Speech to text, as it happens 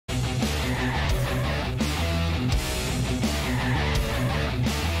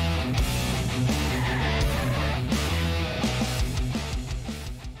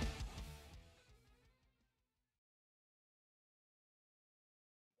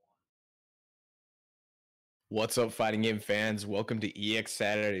What's up, fighting game fans? Welcome to EX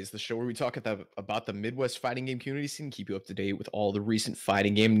Saturdays, the show where we talk about the Midwest fighting game community scene, keep you up to date with all the recent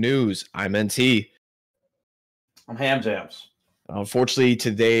fighting game news. I'm NT. I'm Ham Jams. Unfortunately,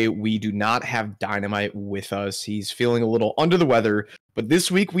 today we do not have Dynamite with us. He's feeling a little under the weather, but this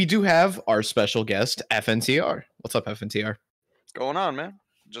week we do have our special guest, FNTR. What's up, FNTR? What's going on, man?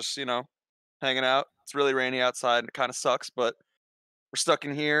 Just, hanging out. It's really rainy outside and it kind of sucks, but we're stuck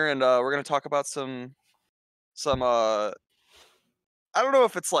in here and we're going to talk about some I don't know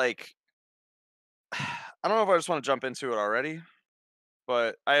if it's like I don't know if I just want to jump into it already,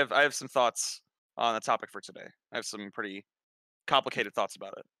 but I have some thoughts on the topic for today. I have some pretty complicated thoughts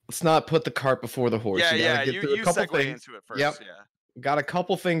about it. Let's not put the cart before the horse. Yeah, you segue into it first. Yep. Yeah. Got a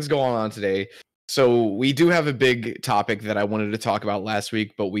couple things going on today. So we do have a big topic that I wanted to talk about last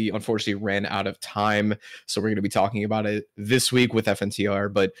week, but we unfortunately ran out of time. So we're going to be talking about it this week with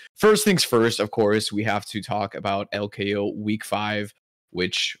FNTR. But first things first, of course, we have to talk about LKO Week 5,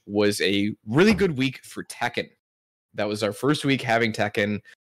 which was a really good week for Tekken. That was our first week having Tekken.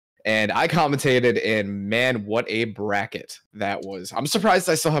 And I commentated, and man, what a bracket that was. I'm surprised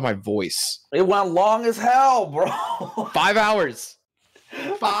I still have my voice. It went long as hell, bro. 5 hours.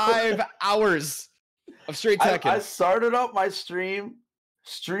 5 hours of straight Tekken. I started up my stream,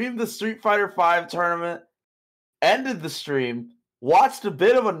 streamed the Street Fighter V tournament, ended the stream, watched a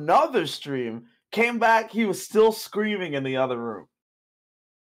bit of another stream, came back, he was still screaming in the other room.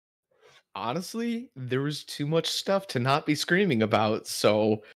 Honestly, there was too much stuff to not be screaming about,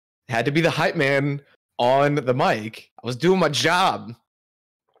 so had to be the hype man on the mic. I was doing my job.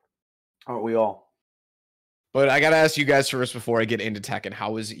 Aren't we all? But I gotta ask you guys first before I get into Tekken.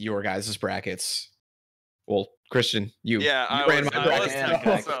 How was your guys' brackets? Well, Christian, you ran my bracket.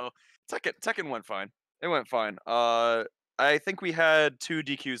 Tekken, so Tekken went fine. It went fine. I think we had 2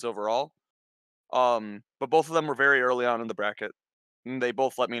 DQs overall. But both of them were very early on in the bracket. And they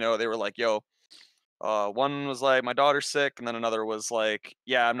both let me know. They were like, "Yo, one was like, my daughter's sick," and then another was like,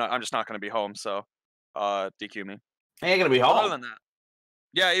 "Yeah, I'm just not gonna be home, so DQ me." I ain't gonna be home. Other than that.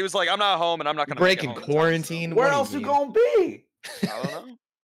 Yeah, he was like, "I'm not home, and I'm not gonna breaking quarantine." Where else you gonna be? I don't know.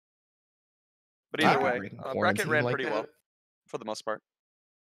 But either way, bracket ran pretty well for the most part.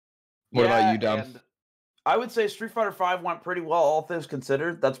 What about you, Dom? I would say Street Fighter V went pretty well, all things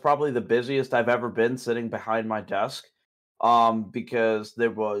considered. That's probably the busiest I've ever been sitting behind my desk, because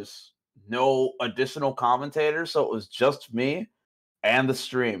there was no additional commentators, so it was just me and the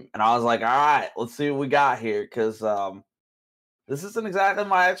stream. And I was like, all right, let's see what we got here, because this isn't exactly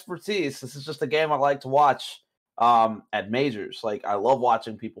my expertise. This is just a game I like to watch at majors. Like, I love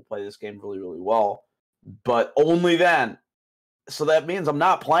watching people play this game really, really well, but only then. So that means I'm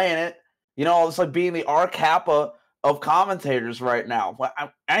not playing it. You know, it's like being the R Kappa of commentators right now.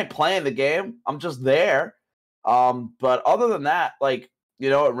 I ain't playing the game. I'm just there. But other than that, like, you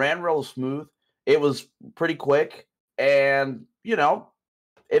know, it ran real smooth. It was pretty quick. And, you know,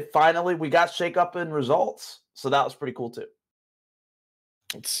 we got shake up in results. So that was pretty cool too.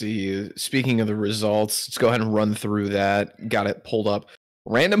 Let's see. Speaking of the results, let's go ahead and run through that. Got it pulled up.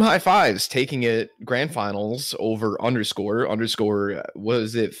 Random High Fives taking it grand finals over Underscore. Underscore,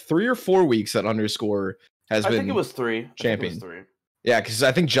 was it 3 or 4 weeks that Underscore has been? I think it was 3. Champion. Yeah, because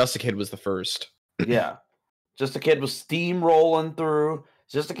I think Just a Kid was the first. Yeah. Just a Kid was steamrolling through.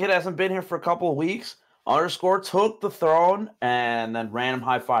 Just a Kid hasn't been here for a couple of weeks. Underscore took the throne, and then Random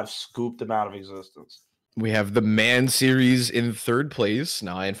High Five scooped him out of existence. We have the Man Series in 3rd place.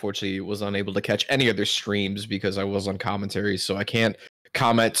 Now, I unfortunately was unable to catch any other streams because I was on commentary, so I can't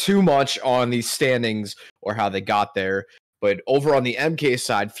comment too much on these standings or how they got there. But over on the MK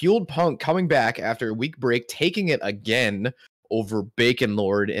side, Fueled Punk coming back after a week break, taking it again over Bacon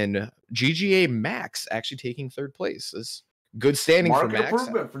Lord, and GGA Max actually taking 3rd place. It's good standing for Max.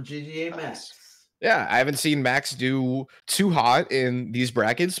 Improvement for GGA Max. Yeah, I haven't seen Max do too hot in these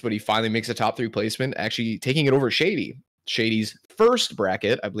brackets, but he finally makes a top 3 placement, actually taking it over Shady. Shady's first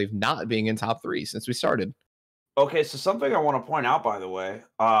bracket, I believe, not being in top 3 since we started. Okay, so something I want to point out, by the way,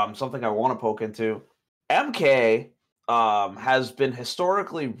 something I want to poke into. MK has been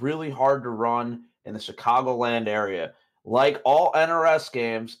historically really hard to run in the Chicagoland area. Like all NRS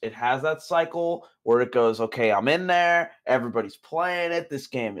games, it has that cycle where it goes, okay, I'm in there, everybody's playing it, this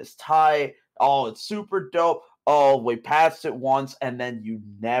game is tight, oh, it's super dope, oh, we patched it once, and then you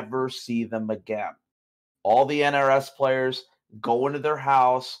never see them again. All the NRS players go into their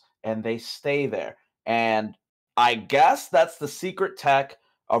house, and they stay there. And I guess that's the secret tech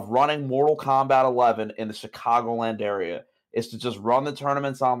of running Mortal Kombat 11 in the Chicagoland area, is to just run the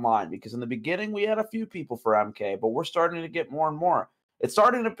tournaments online. Because in the beginning, we had a few people for MK, but we're starting to get more and more. it's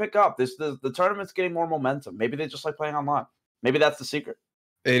starting to pick up. The tournament's getting more momentum. Maybe they just like playing online. Maybe that's the secret.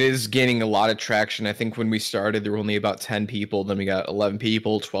 It is gaining a lot of traction. I think when we started, there were only about 10 people. Then we got 11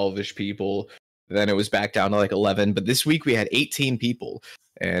 people, 12-ish people. Then it was back down to like 11. But this week we had 18 people.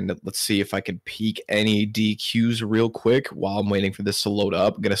 And let's see if I can peek any DQs real quick while I'm waiting for this to load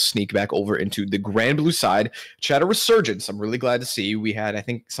up. I'm going to sneak back over into the Grand Blue side. Chat a resurgence. I'm really glad to see. We had, I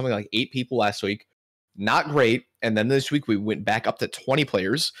think, something like 8 people last week. Not great. And then this week we went back up to 20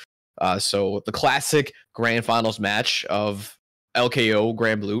 players. So the classic Grand Finals match of LKO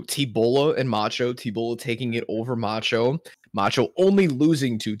Grand Blue, T-Bola and Macho. T-Bola taking it over Macho. Macho only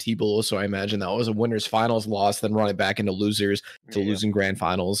losing to T-Bola, so I imagine that was a winners finals loss, then run it back into losers to losing grand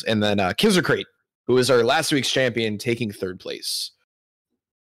finals. And then Kizzer who is our last week's champion, taking 3rd place.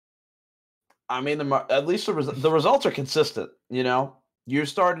 I mean, at least the results are consistent, you know? You're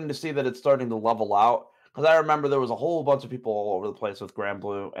starting to see that it's starting to level out. Because I remember there was a whole bunch of people all over the place with Grand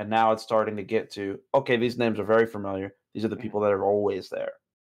Blue, and now it's starting to get to, okay, these names are very familiar. These are the people that are always there.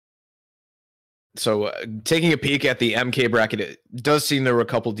 So taking a peek at the MK bracket, it does seem there were a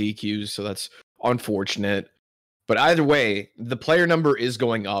couple DQs, so that's unfortunate. But either way, the player number is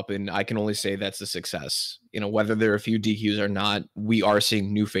going up, and I can only say that's a success. You know, whether there are a few DQs or not, we are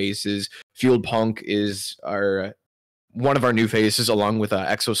seeing new faces. Fueled Punk is one of our new faces, along with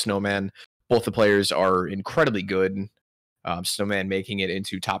Exo Snowman. Both the players are incredibly good. Snowman making it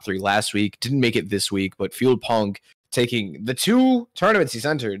into top 3 last week. Didn't make it this week, but Fueled Punk taking the 2 tournaments he's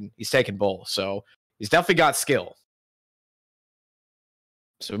entered, he's taken both. So he's definitely got skill.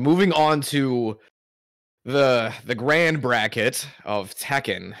 So moving on to the grand bracket of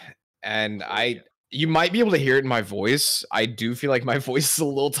Tekken. And you might be able to hear it in my voice. I do feel like my voice is a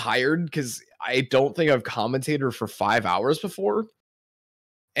little tired because I don't think I've commentated for 5 hours before.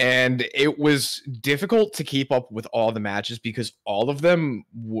 And it was difficult to keep up with all the matches because all of them,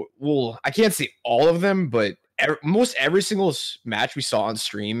 well, I can't say all of them, but most every single match we saw on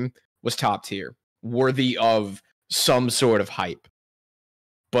stream was top tier, worthy of some sort of hype.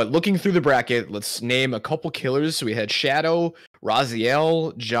 But looking through the bracket, let's name a couple killers. So we had Shadow,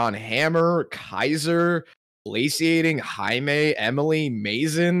 Raziel, John Hammer, Kaiser, Glaciating, Jaime, Emily,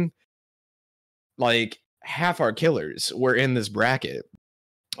 Mason. Like, half our killers were in this bracket.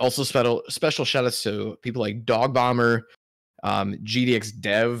 Also, special shout-outs to people like Dog Bomber, GDX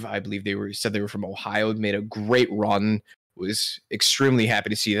Dev. I believe they were from Ohio. Made a great run. Was extremely happy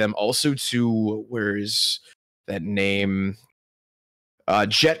to see them. Also to, where's that name?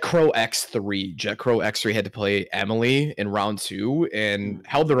 Jet Crow X3. Jet Crow X3 had to play Emily in round 2 and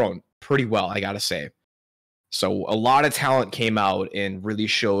held their own pretty well, I gotta say. So a lot of talent came out and really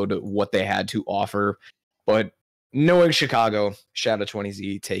showed what they had to offer. But knowing Chicago, Shadow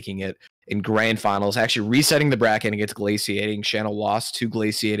 20Z taking it in grand finals, actually resetting the bracket against Glaciating. Channel lost to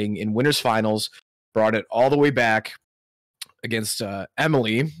Glaciating in winners finals, brought it all the way back against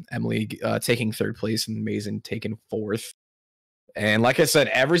Emily. Emily taking 3rd place and Mason taking 4th. And like I said,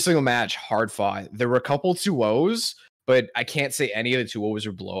 every single match hard fought. There were a couple 2-0s, but I can't say any of the 2-0s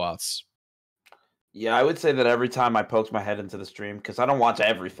were blowouts. Yeah, I would say that every time I poked my head into the stream, because I don't watch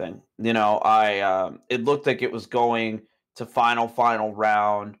everything, you know, it looked like it was going to final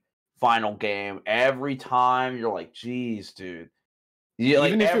round, final game. Every time you're like, geez, dude.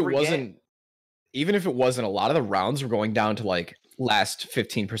 Even if it wasn't, a lot of the rounds were going down to like last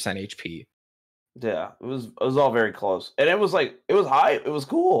 15% HP. Yeah, it was all very close. And it was high. It was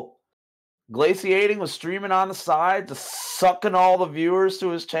cool. Glaciating was streaming on the side, just sucking all the viewers to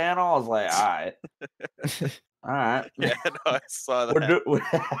his channel. I was like, all right. All right. Yeah, no, I saw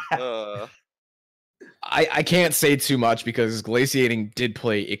that. I can't say too much because Glaciating did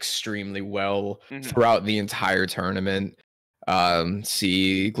play extremely well throughout the entire tournament.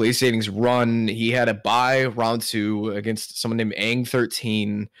 See, Glaciating's run, he had a bye round 2 against someone named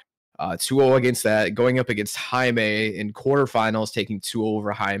Ang13. 2-0 against that, going up against Jaime in quarterfinals, taking 2-0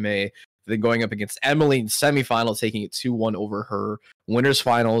 over Jaime. Then going up against Emily in semifinals, taking it 2-1 over her. Winners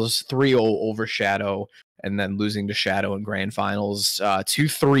finals, 3-0 over Shadow, and then losing to Shadow in grand finals,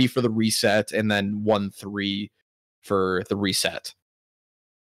 2-3 for the reset, and then 1-3 for the reset.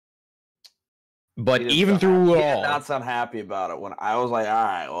 But even through it all, he did not sound happy about it. When I was like, all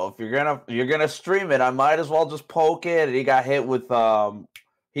right, well, if you're gonna stream it, I might as well just poke it. And he got hit with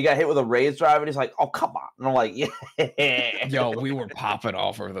a rage drive, and he's like, "Oh, come on!" And I'm like, "Yeah." Yo, we were popping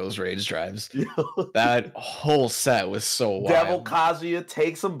off of those rage drives. That whole set was so wild. Devil Kazuya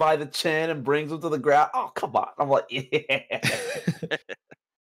takes him by the chin and brings him to the ground. Oh, come on! I'm like, "Yeah."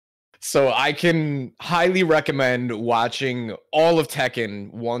 So I can highly recommend watching all of Tekken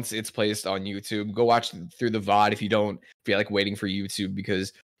once it's placed on YouTube. Go watch through the VOD if you don't feel like waiting for YouTube,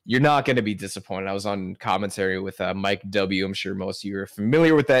 because you're not going to be disappointed. I was on commentary with Mike W. I'm sure most of you are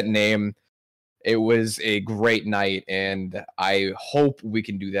familiar with that name. It was a great night, and I hope we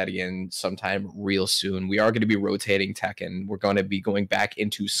can do that again sometime real soon. We are going to be rotating Tekken. We're going to be going back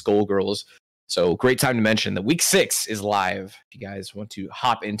into Skullgirls. So great time to mention that Week 6 is live. If you guys want to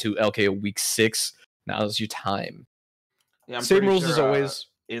hop into LKO Week 6, now's your time. Yeah, I'm Same pretty rules sure, as always.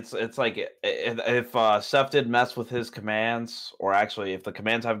 It's like if Seth did mess with his commands, or actually if the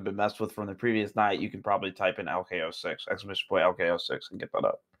commands haven't been messed with from the previous night, you can probably type in LKO6, exclamation point LKO6, and get that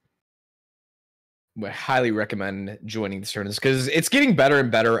up. I highly recommend joining the tournaments because it's getting better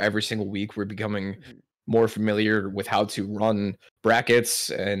and better every single week. We're becoming more familiar with how to run brackets,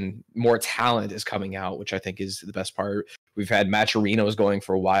 and more talent is coming out, which I think is the best part. We've had matcharinos going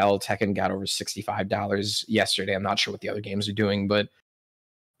for a while. Tekken got over $65 yesterday. I'm not sure what the other games are doing, but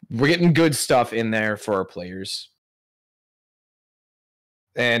we're getting good stuff in there for our players.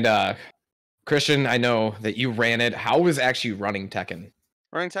 And Christian, I know that you ran it. How was actually running Tekken?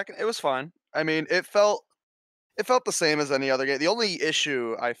 Running Tekken, it was fine. I mean, it felt the same as any other game. The only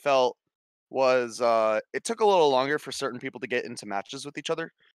issue I felt was it took a little longer for certain people to get into matches with each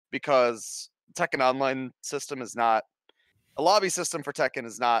other, because Tekken Online system is not a lobby system for Tekken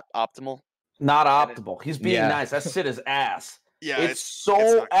is not optimal. Not optimal. He's being nice. That shit is ass. Yeah, it's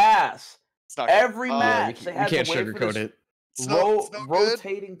so ass. It's not every good. match we they had can't to wait for sugarcoat this it.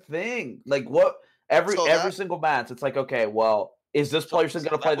 rotating thing. Like what? Every single match, it's like, okay, well, is this person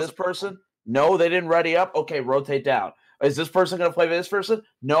going to play this person? No, they didn't ready up. Okay, rotate down. Is this person going to play this person?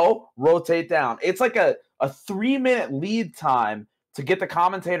 No, rotate down. It's like a 3-minute lead time to get the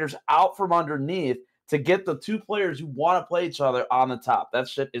commentators out from underneath to get the two players who want to play each other on the top. That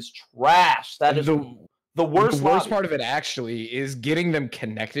shit is trash. That is the worst. The worst part of it actually is getting them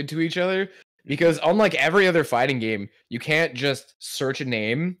connected to each other, because unlike every other fighting game, you can't just search a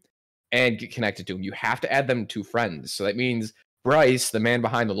name and get connected to them. You have to add them to friends. So that means Bryce, the man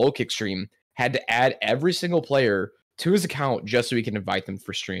behind the low kick stream, had to add every single player to his account just so he can invite them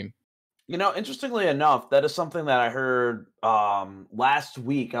for stream. You know, interestingly enough, that is something that I heard last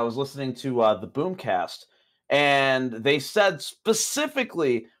week. I was listening to the Boomcast, and they said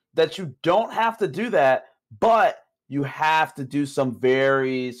specifically that you don't have to do that, but you have to do some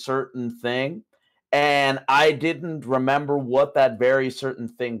very certain thing. And I didn't remember what that very certain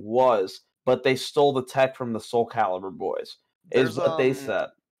thing was, but they stole the tech from the Soul Calibur boys, is what they said.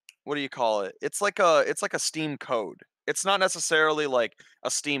 What do you call it? It's like a Steam code. It's not necessarily like a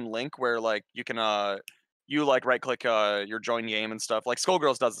Steam link where like you can you like right click your join game and stuff. Like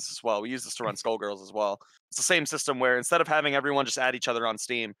Skullgirls does this as well. We use this to run Skullgirls as well. It's the same system where instead of having everyone just add each other on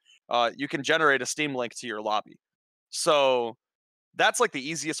Steam, you can generate a Steam link to your lobby. So that's like the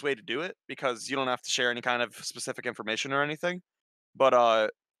easiest way to do it, because you don't have to share any kind of specific information or anything. But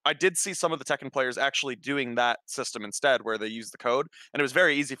I did see some of the Tekken players actually doing that system instead, where they use the code, and it was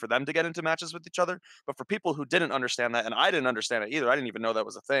very easy for them to get into matches with each other. But for people who didn't understand that, and I didn't understand it either, I didn't even know that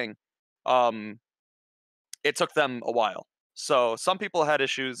was a thing. It took them a while. So some people had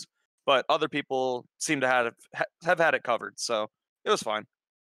issues, but other people seem to have had it covered. So it was fine.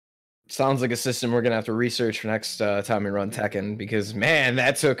 Sounds like a system we're gonna have to research for next time we run Tekken, because man,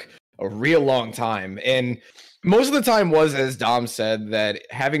 that took a real long time. And most of the time was, as Dom said, that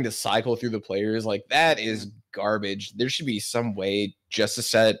having to cycle through the players, like, that is garbage. There should be some way just to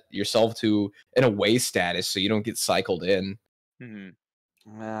set yourself to an away status so you don't get cycled in.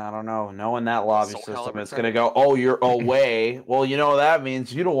 I don't know. Knowing that lobby system, it's going to go, oh, you're away. Well, you know what that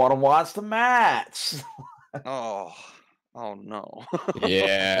means? You don't want to watch the match. Oh no.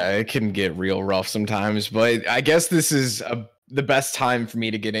 Yeah, it can get real rough sometimes, but I guess this is the best time for me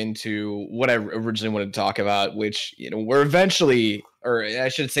to get into what I originally wanted to talk about, which, you know, we're eventually, or I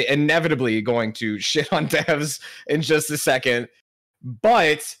should say inevitably, going to shit on devs in just a second.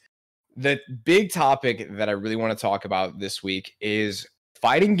 But the big topic that I really want to talk about this week is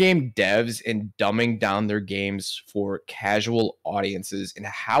fighting game devs and dumbing down their games for casual audiences, and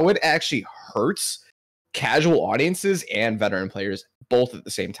how it actually hurts casual audiences and veteran players both at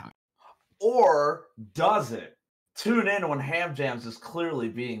the same time. Or does it? Tune in when Ham Jams is clearly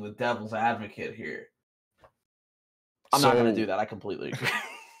being the devil's advocate here. I'm not going to do that. I completely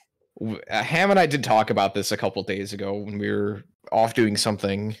agree. Ham and I did talk about this a couple days ago when we were off doing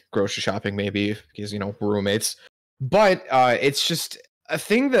something, grocery shopping maybe, because, you know, we're roommates. But it's just a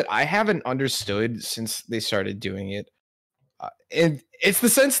thing that I haven't understood since they started doing it. And it's the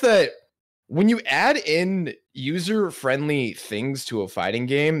sense that when you add in user-friendly things to a fighting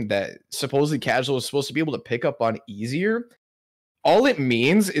game that supposedly casual is supposed to be able to pick up on easier, all it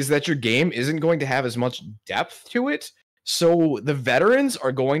means is that your game isn't going to have as much depth to it. So the veterans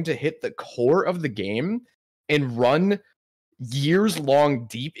are going to hit the core of the game and run years-long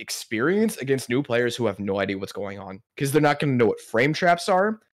deep experience against new players who have no idea what's going on, because they're not going to know what frame traps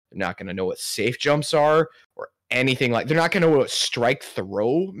are, they're not going to know what safe jumps are, or anything like. They're not going to know what strike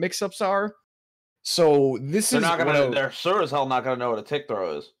throw mix-ups are. So they're not gonna. They're sure as hell not gonna know what a tick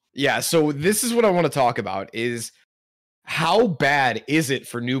throw is. Yeah. So this is what I want to talk about: is how bad is it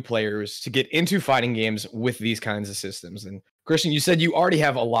for new players to get into fighting games with these kinds of systems? And Christian, you said you already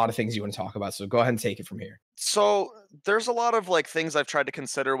have a lot of things you want to talk about, so go ahead and take it from here. So there's a lot of like things I've tried to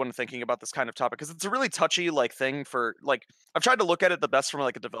consider when thinking about this kind of topic, because it's a really touchy like thing for like I've tried to look at it the best from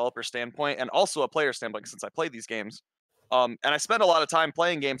like a developer standpoint and also a player standpoint since I play these games. And I spend a lot of time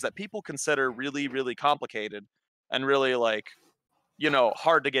playing games that people consider really, really complicated and really like,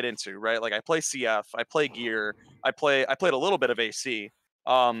 hard to get into, right? Like I play CF, I play Gear, I played a little bit of AC.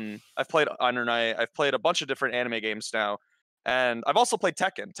 I've played Under Night, I've played a bunch of different anime games now. And I've also played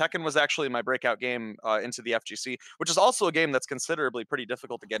Tekken. Tekken was actually my breakout game into the FGC, which is also a game that's considerably pretty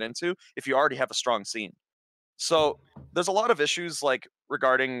difficult to get into if you already have a strong scene. So there's a lot of issues like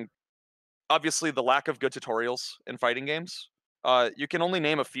regarding obviously the lack of good tutorials in fighting games. You can only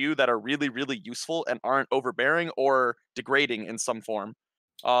name a few that are really, really useful and aren't overbearing or degrading in some form.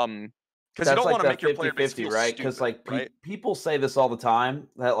 Because you don't like want to make your player base 50-50, feel right? Because stupid, like right? people say this all the time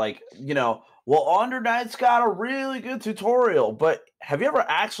that like well, Under Night's got a really good tutorial, but have you ever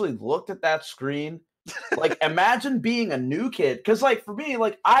actually looked at that screen? Like, imagine being a new kid, because like for me,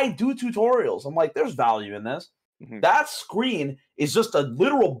 like I do tutorials. I'm like, there's value in this. Mhm. That screen is just a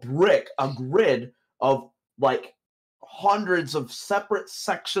literal brick, a grid of like hundreds of separate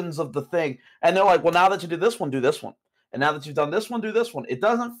sections of the thing, and they're like, well, now that you did this one, do this one. And now that you've done this one, do this one. It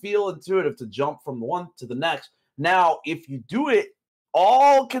doesn't feel intuitive to jump from one to the next. Now, if you do it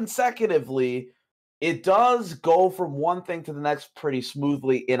all consecutively, it does go from one thing to the next pretty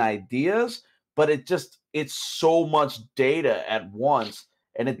smoothly in ideas, but it's so much data at once,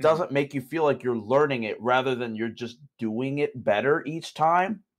 and it doesn't make you feel like you're learning it rather than you're just doing it better each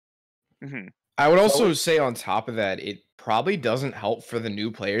time. Mm-hmm. I would also say on top of that, it probably doesn't help for the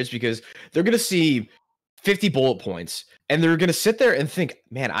new players because they're going to see 50 bullet points and they're going to sit there and think,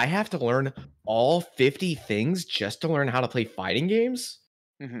 man, I have to learn all 50 things just to learn how to play fighting games.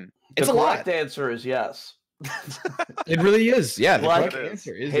 Mm-hmm. It's the correct answer is yes. It really is. Yeah, the correct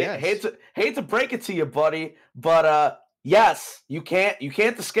answer is yes. Hate to break it to you, buddy, but yes, you can't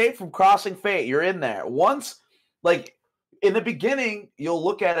escape from crossing fate. You're in there. Once, like in the beginning, you'll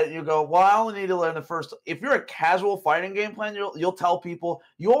look at it and you go, well, I only need to learn the first. If you're a casual fighting game plan, you'll tell people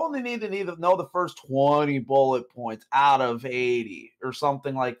you only need to know the first 20 bullet points out of 80 or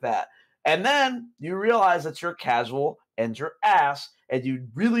something like that. And then you realize that you're casual and you're ass, and you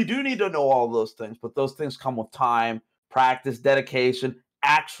really do need to know all those things. But those things come with time, practice, dedication,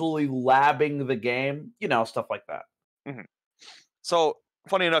 actually labbing the game, stuff like that. Mm-hmm. So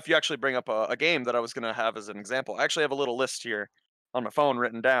funny enough, you actually bring up a game that I was going to have as an example. I actually have a little list here on my phone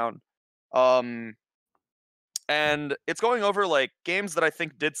written down. And it's going over like games that I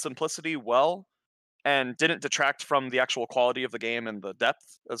think did simplicity well and didn't detract from the actual quality of the game and the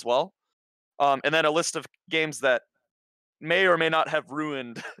depth as well. And then a list of games that may or may not have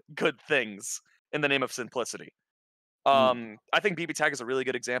ruined good things in the name of simplicity. I think BB Tag is a really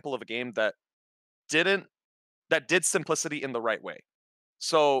good example of a game that did simplicity in the right way.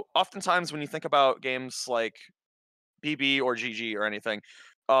 So oftentimes when you think about games like BB or GG or anything,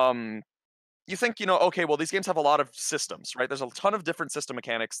 you think, okay, well, these games have a lot of systems, right? There's a ton of different system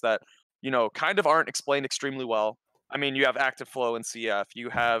mechanics that, kind of aren't explained extremely well. I mean, you have active flow in CF, you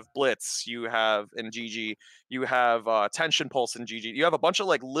have blitz, you have in GG, you have tension pulse in GG. You have a bunch of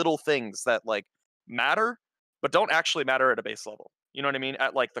like little things that like matter, but don't actually matter at a base level. You know what I mean?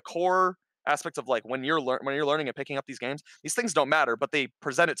 At like the core aspect of like when you're learning and picking up these games, these things don't matter, but they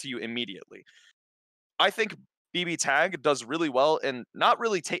present it to you immediately. I think BB Tag does really well and not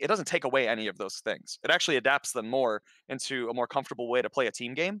really it doesn't take away any of those things. It actually adapts them more into a more comfortable way to play a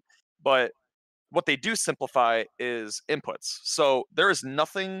team game. But what they do simplify is inputs. So there is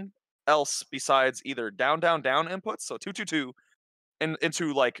nothing else besides either down, down, down inputs, so 2-2-2,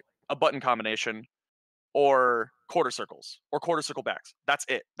 into like a button combination, or quarter circles, or quarter circle backs. That's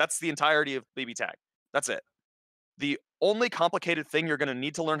it. That's the entirety of BB Tag. That's it. The only complicated thing you're going to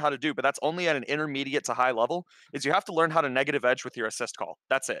need to learn how to do, but that's only at an intermediate to high level, is you have to learn how to negative edge with your assist call.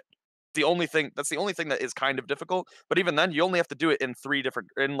 That's it. That's the only thing that is kind of difficult. But even then, you only have to do it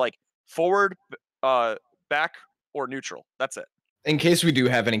in like forward, back, or neutral. That's it. In case we do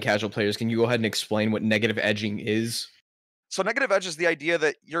have any casual players, can you go ahead and explain what negative edging is? So negative edge is the idea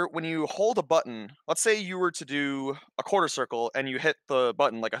that when you hold a button, let's say you were to do a quarter circle and you hit the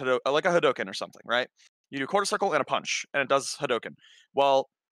button like a Hadoken or something, right? You do a quarter circle and a punch, and it does Hadoken. Well,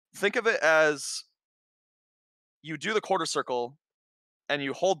 think of it as you do the quarter circle and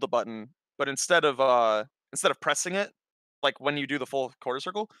you hold the button, but instead of pressing it, like when you do the full quarter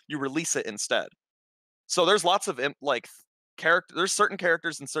circle, you release it instead. So there's lots of there's certain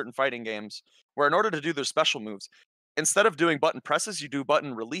characters in certain fighting games where in order to do their special moves, instead of doing button presses, you do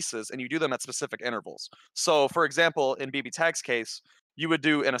button releases, and you do them at specific intervals. So, for example, in BB Tag's case, you would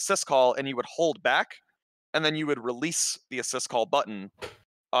do an assist call, and you would hold back, and then you would release the assist call button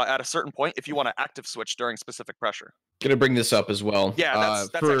at a certain point if you want to active switch during specific pressure. Gonna bring this up as well. Yeah,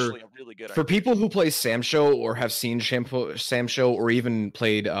 that's actually a really good idea. For people who play Sam Show or have seen Sam Show or even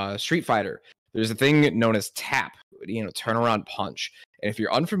played Street Fighter, there's a thing known as tap, turnaround punch. And if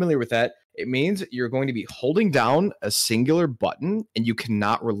you're unfamiliar with that, it means you're going to be holding down a singular button and you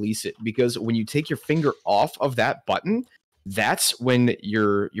cannot release it, because when you take your finger off of that button, that's when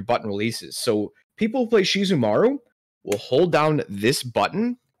your button releases. So people who play Shizumaru will hold down this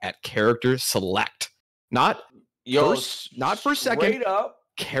button at character select, not first second,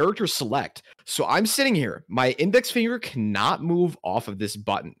 character select. So I'm sitting here, my index finger cannot move off of this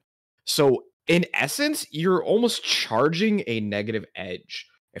button. So in essence, you're almost charging a negative edge,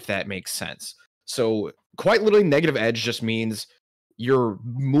 if that makes sense. So quite literally, negative edge just means your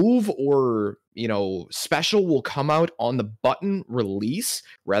move or special will come out on the button release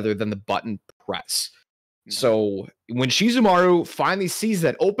rather than the button press. So when Shizumaru finally sees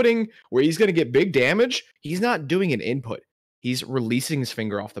that opening where he's going to get big damage, he's not doing an input. He's releasing his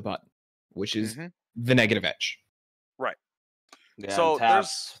finger off the button, which is the negative edge. Right. Yeah, so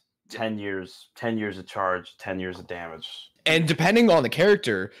there's 10 years of charge, 10 years of damage. And depending on the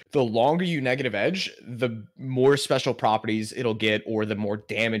character, the longer you negative edge, the more special properties it'll get or the more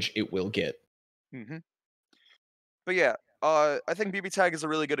damage it will get. But yeah, I think BB Tag is a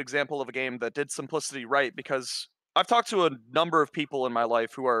really good example of a game that did simplicity right, because I've talked to a number of people in my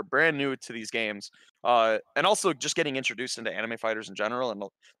life who are brand new to these games, and also just getting introduced into anime fighters in general, and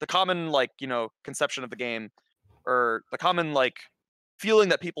the common conception of the game, or the common feeling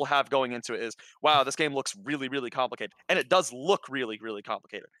that people have going into it is, wow, this game looks really, really complicated. And it does look really, really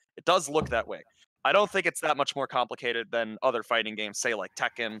complicated. It does look that way. I don't think it's that much more complicated than other fighting games, say like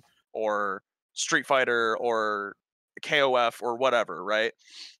Tekken or Street Fighter or KOF or whatever, right?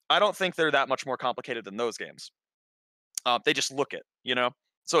 I don't think they're that much more complicated than those games. They just look it,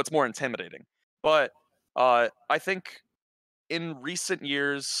 so it's more intimidating. But I think in recent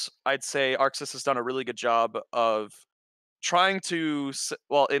years, I'd say ArcSys has done a really good job of trying to,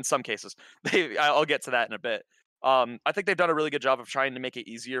 well, in some cases, I'll get to that in a bit. I think they've done a really good job of trying to make it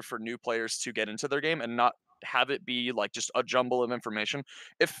easier for new players to get into their game and not have it be just a jumble of information.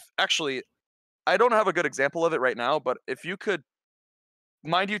 Actually, I don't have a good example of it right now, but if you could,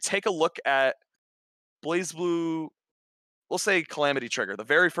 mind you, take a look at BlazBlue, we'll say Calamity Trigger, the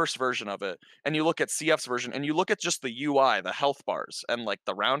very first version of it, and you look at CF's version, and you look at just the UI, the health bars, and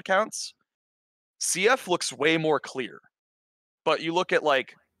the round counts, CF looks way more clear. But you look at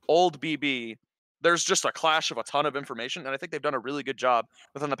old BB, there's just a clash of a ton of information, and I think they've done a really good job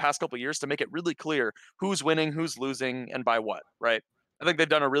within the past couple of years to make it really clear who's winning, who's losing, and by what, right? I think they've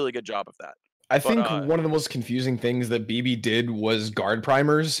done a really good job of that. I think one of the most confusing things that BB did was guard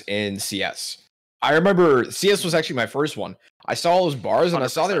primers in CS. I remember CS was actually my first one. I saw those bars and 100%. I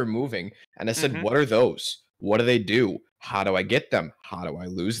saw they were moving, and I said, what are those? What do they do? How do I get them? How do I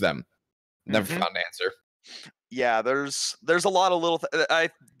lose them? Never found an answer. Yeah, there's a lot of little I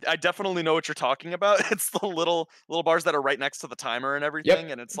definitely know what you're talking about. It's the little bars that are right next to the timer and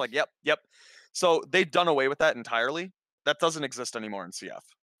everything, and it's yep. So they've done away with that entirely. That doesn't exist anymore in CF.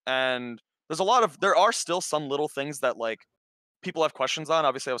 And there are still some little things that people have questions on.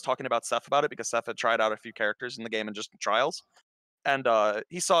 Obviously, I was talking about Seth about it because Seth had tried out a few characters in the game and just trials. And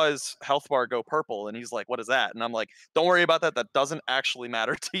he saw his health bar go purple, and he's like, what is that? And I'm like, don't worry about that. That doesn't actually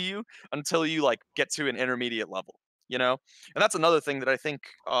matter to you until you get to an intermediate level, And that's another thing that I think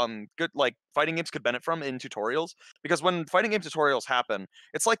good fighting games could benefit from in tutorials, because when fighting game tutorials happen,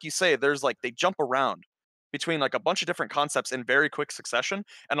 it's like you say, there's they jump around between a bunch of different concepts in very quick succession,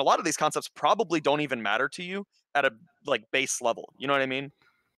 and a lot of these concepts probably don't even matter to you at a base level. You know what I mean?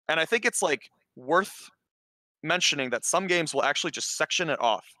 And I think it's worth mentioning that some games will actually just section it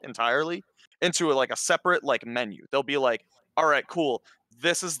off entirely into a separate menu. They'll be all right, cool,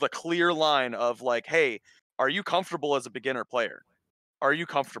 this is the clear line of hey, are you comfortable as a beginner player? Are you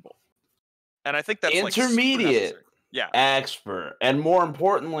comfortable? And I think that's intermediate, like, yeah, expert, and more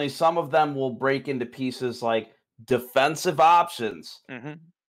importantly, some of them will break into pieces like defensive options,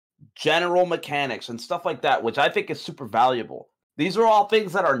 general mechanics, and stuff like that, which I think is super valuable. These are all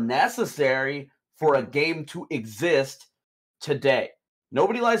things that are necessary for a game to exist today.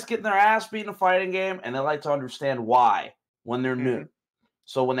 Nobody likes getting their ass beat in a fighting game, and they like to understand why when they're new.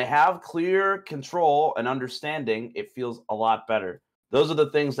 So when they have clear control and understanding, it feels a lot better. Those are the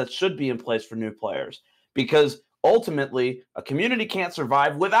things that should be in place for new players, because ultimately a community can't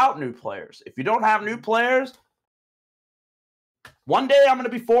survive without new players. If you don't have new players, one day I'm going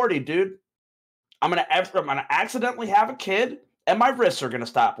to be 40, dude. I'm going to accidentally have a kid, and my wrists are going to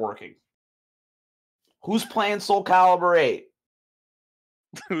stop working. Who's playing Soul Calibur 8?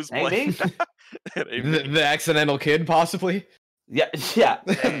 Who's playing? The accidental kid, possibly. Yeah.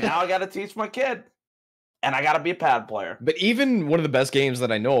 And now I got to teach my kid, and I got to be a pad player. But even one of the best games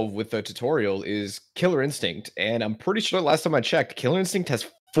that I know of with the tutorial is Killer Instinct, and I'm pretty sure last time I checked, Killer Instinct has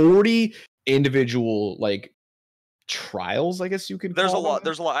 40 individual trials, I guess you could. There's a lot.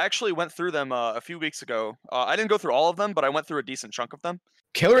 I actually went through them a few weeks ago. I didn't go through all of them, but I went through a decent chunk of them.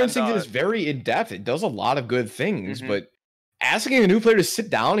 Killer Instinct is very in depth. It does a lot of good things, but asking a new player to sit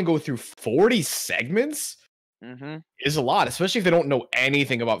down and go through 40 segments is a lot, especially if they don't know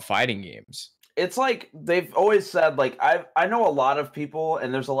anything about fighting games. It's like they've always said, like, I know a lot of people,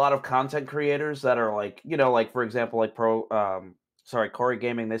 and there's a lot of content creators that are like, like, for example, like Corey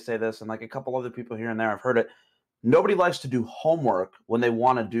Gaming, they say this, and like a couple other people here and there, I've heard it. Nobody likes to do homework when they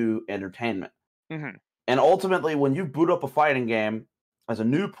want to do entertainment. And ultimately, when you boot up a fighting game as a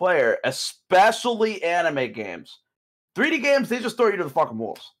new player, especially anime games, 3D games, they just throw you to the fucking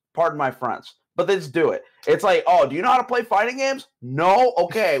wolves. Pardon my French. But they just do it. It's like, oh, do you know how to play fighting games? No?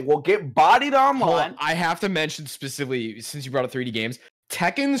 Okay, well, get bodied online. I have to mention specifically, since you brought up 3D games,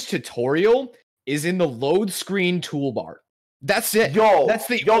 Tekken's tutorial is in the load screen toolbar. That's it. That's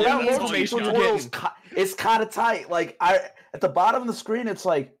the only that information tutorial is kind of tight. Like, at the bottom of the screen, it's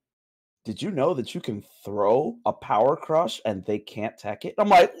like, did you know that you can throw a power crush and they can't tech it? I'm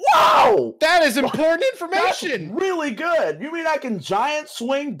like, wow! That is important information. That's really good. You mean I can giant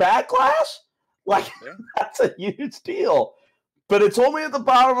swing backlash? Like, that's a huge deal. But it's only at the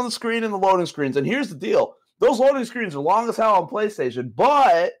bottom of the screen in the loading screens. And here's the deal. Those loading screens are long as hell on PlayStation,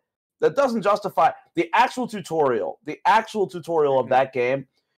 but that doesn't justify the actual tutorial. The actual tutorial of that game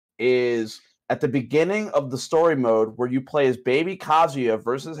is at the beginning of the story mode where you play as baby Kazuya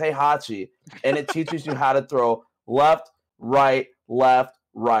versus Heihachi, and it teaches you how to throw left, right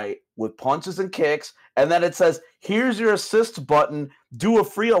with punches and kicks. And then it says, here's your assist button. Do a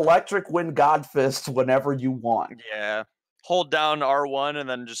free electric wind god fist whenever you want. Yeah. Hold down R1 and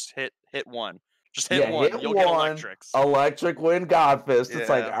then just hit one. Just hit one. You'll get electrics. Electric wind god fist. It's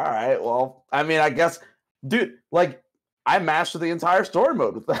like, all right, well, I mean, I guess, dude, like, I mastered the entire story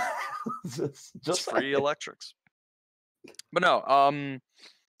mode with that. just free electrics. But no,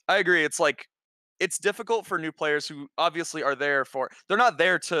 I agree. It's like, it's difficult for new players who obviously are there they're not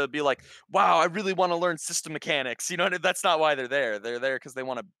there to be like, wow, I really want to learn system mechanics. You know, that's not why they're there. They're there because they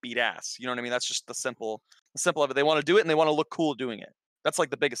want to beat ass. You know what I mean? That's just the simple of it. They want to do it and they want to look cool doing it. That's like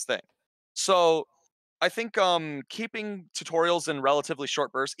the biggest thing. So I think keeping tutorials in relatively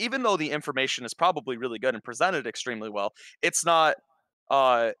short bursts, even though the information is probably really good and presented extremely well, it's not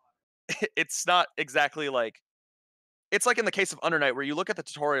it's not exactly like, it's like in the case of Under Night where you look at the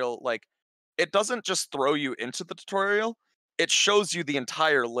tutorial, like, it doesn't just throw you into the tutorial, it shows you the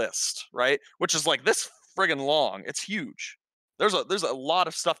entire list, right? Which is like this friggin' long. It's huge. There's a lot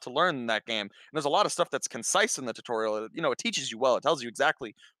of stuff to learn in that game. And there's a lot of stuff that's concise in the tutorial. You know, it teaches you well. It tells you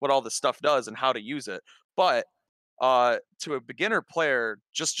exactly what all this stuff does and how to use it. But to a beginner player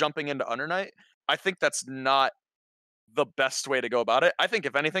just jumping into Under Night, I think that's not the best way to go about it. I think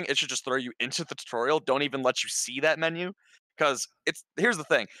if anything, it should just throw you into the tutorial. Don't even let you see that menu. Because here's the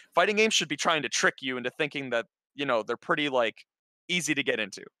thing. Fighting games should be trying to trick you into thinking that, you know, they're pretty like easy to get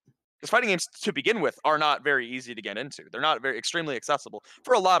into. Because fighting games to begin with are not very easy to get into. They're not very extremely accessible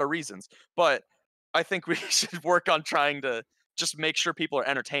for a lot of reasons. But I think we should work on trying to just make sure people are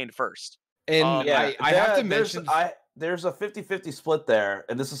entertained first. And I have to mention, there's a 50-50 split there,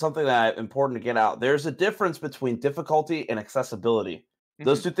 and this is something that important to get out. There's a difference between difficulty and accessibility.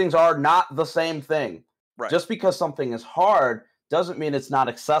 Those two things are not the same thing. Right. Just because something is hard doesn't mean it's not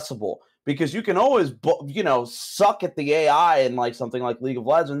accessible, because you can always, suck at the AI in like something like League of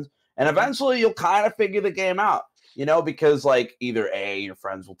Legends, and eventually you'll kind of figure the game out, because like either A, your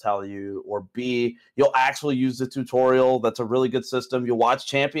friends will tell you, or B, you'll actually use the tutorial. That's a really good system. You'll watch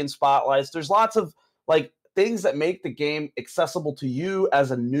champion spotlights. There's lots of like things that make the game accessible to you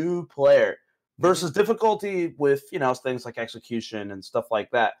as a new player. versus difficulty with, you know, things like execution and stuff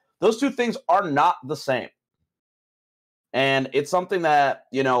like that. Those two things are not the same. And it's something that,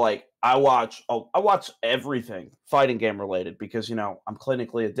 you know, like I watch everything fighting game related because, you know, I'm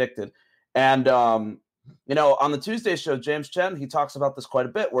clinically addicted. And, you know, on the Tuesday show, James Chen, he talks about this quite a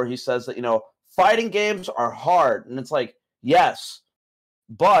bit where he says that, you know, fighting games are hard. And it's like, yes,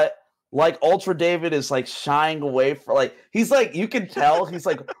 but like Ultra David is like shying away from, like, he's like, you can tell he's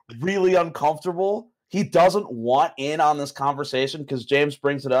like really uncomfortable. He doesn't want in on this conversation because James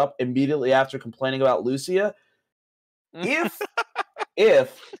brings it up immediately after complaining about Lucia.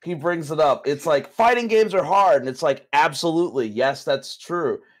 If he brings it up, it's like fighting games are hard, and it's like, absolutely, yes, that's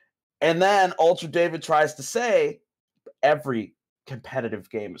true. And then Ultra David tries to say every competitive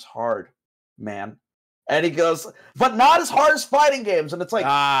game is hard, man. And he goes, but not as hard as fighting games. And it's like,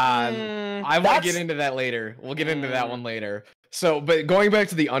 I want to get into that later. We'll get into that one later. So, but going back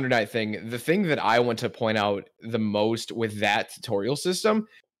to the Under Night thing, the thing that I want to point out the most with that tutorial system,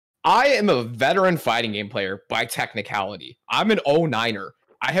 I am a veteran fighting game player by technicality. I'm an 09er.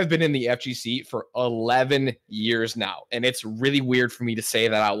 I have been in the FGC for 11 years now, and it's really weird for me to say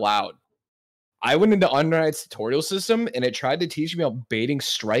that out loud. I went into Under Night's tutorial system, and it tried to teach me about baiting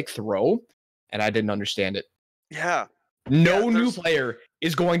strike throw, and I didn't understand it. Yeah. No new player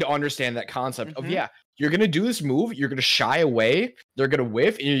is going to understand that concept of, yeah, you're going to do this move, you're going to shy away, they're going to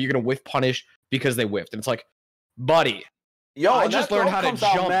whiff, and you're going to whiff punish because they whiffed. And it's like, buddy, yo, I just learned how to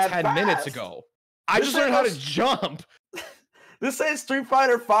jump 10 minutes ago. I just learned how to jump. This ain't Street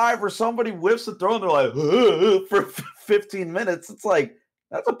Fighter 5 where somebody whiffs a throw and they're like, for 15 minutes. It's like,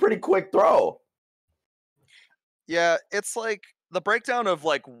 that's a pretty quick throw. Yeah, it's like the breakdown of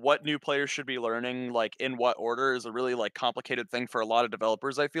like what new players should be learning, like in what order, is a really like complicated thing for a lot of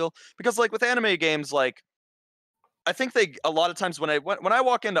developers, I feel. Because like with anime games, like I think they a lot of times when I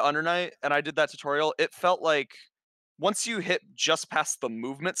walk into Under Night and I did that tutorial, it felt like once you hit just past the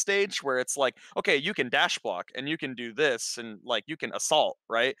movement stage where it's like, okay, you can dash block and you can do this and like you can assault,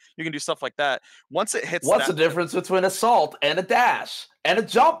 right? You can do stuff like that. Once it hits what's the difference between assault and a dash and a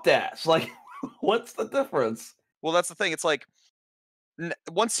jump dash? Like, what's the difference? Well, that's the thing. It's like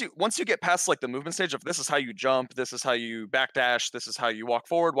once you get past like the movement stage of this is how you jump, this is how you backdash, this is how you walk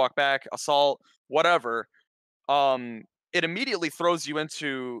forward, walk back, assault, whatever. It immediately throws you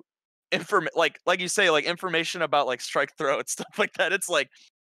into like you say, like information about like strike throw and stuff like that. It's like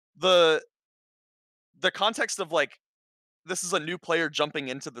the context of like this is a new player jumping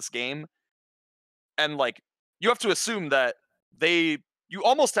into this game, and like you have to assume that you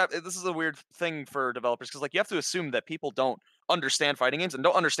almost have, this is a weird thing for developers because like you have to assume that people don't understand fighting games and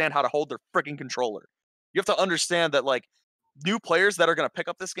don't understand how to hold their freaking controller. You have to understand that like new players that are going to pick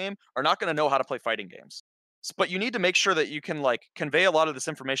up this game are not going to know how to play fighting games. But you need to make sure that you can like convey a lot of this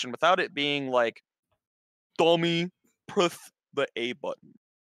information without it being like, dummy, press the A button,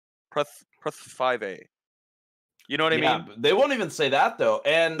 press 5A. You know what I mean? They won't even say that though.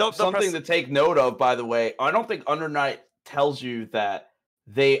 And something to take note of, by the way, I don't think Under Night tells you that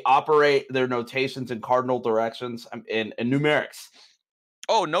they operate their notations in cardinal directions in numerics.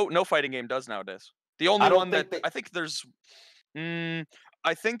 Oh, no fighting game does nowadays. The only one that I think there's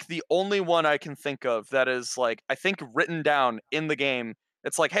I think the only one I can think of that is like, I think written down in the game,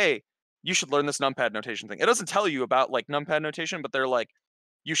 it's like, hey, you should learn this numpad notation thing. It doesn't tell you about like numpad notation, but they're like,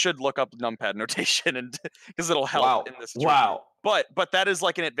 you should look up numpad notation and because it'll help in this. Wow. But that is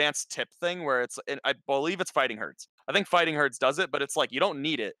like an advanced tip thing where it's, I believe it's Fighting Herds. I think Fighting Herds does it, but it's like, you don't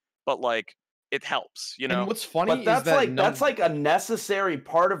need it, but like it helps, you know? And what's funny is that that's like a necessary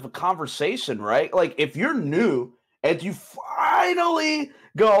part of a conversation, right? Like if you're new and you finally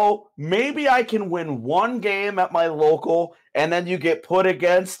go, maybe I can win one game at my local, and then you get put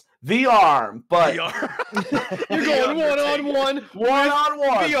against the arm, but you're going one-on-one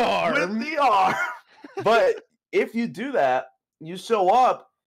the arm. With the arm. But if you do that, you show up,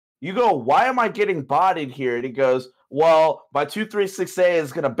 you go, why am I getting bodied here? And he goes, well, my 236A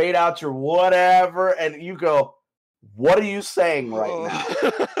is going to bait out your whatever. And you go, what are you saying right now?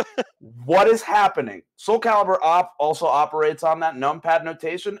 What is happening? Soul Calibur also operates on that numpad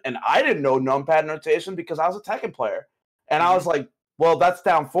notation. And I didn't know numpad notation because I was a Tekken player. And I was like, well, that's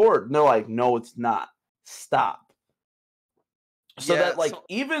down forward. And they're like, no, it's not. Stop. So that like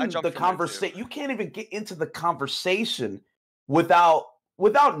even the conversation, you can't even get into the conversation without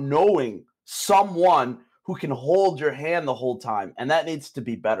knowing someone who can hold your hand the whole time. And that needs to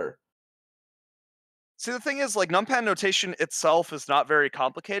be better. See, the thing is, like, numpad notation itself is not very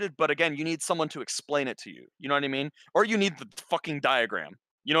complicated, but again, you need someone to explain it to you. You know what I mean? Or you need the fucking diagram.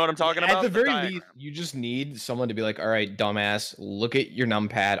 You know what I'm talking At about? the very diagram. least, you just need someone to be like, all right, dumbass, look at your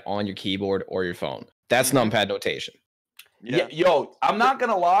numpad on your keyboard or your phone. That's numpad notation. Yeah. Yo, I'm not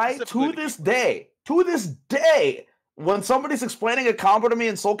gonna lie. To this day, when somebody's explaining a combo to me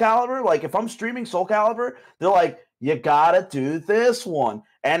in Soul Calibur, like if I'm streaming Soul Calibur, they're like, "You gotta do this one,"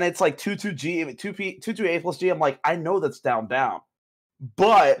 and it's like 2-2G, 2-2A plus G. I'm like, I know that's down,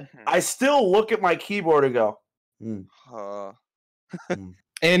 but I still look at my keyboard and go,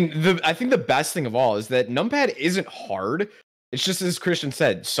 And I think the best thing of all is that numpad isn't hard. It's just as Christian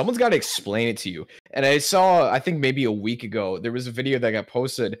said, someone's got to explain it to you. And I saw, I think maybe a week ago, there was a video that got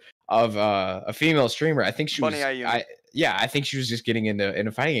posted of a female streamer. I think she was, I think she was just getting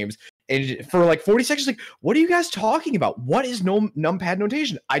into fighting games. And for like 40 seconds, like, what are you guys talking about? What is numpad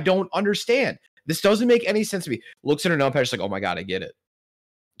notation? I don't understand. This doesn't make any sense to me. Looks at her numpad, she's like, oh my God, I get it.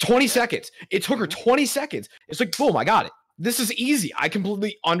 20 seconds. It took her 20 seconds. It's like, boom, I got it. This is easy. I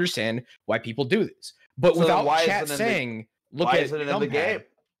completely understand why people do this. But so without chat saying, look at it in the game.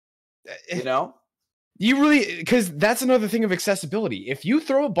 You know? You really, because that's another thing of accessibility. If you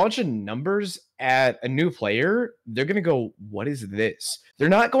throw a bunch of numbers at a new player, they're going to go, what is this? They're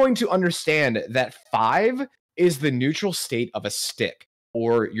not going to understand that 5 is the neutral state of a stick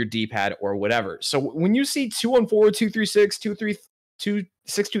or your D-pad or whatever. So when you see 214, 236,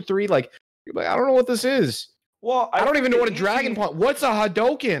 2623, like, you're like, I don't know what this is. Well, I don't even know what a Dragon Punch. What's a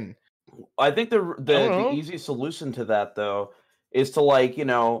Hadouken? I think the easy solution to that though is to like, you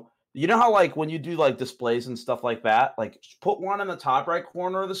know how like when you do like displays and stuff like that, like put one in the top right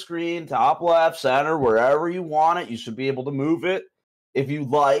corner of the screen, top left, center, wherever you want it. You should be able to move it if you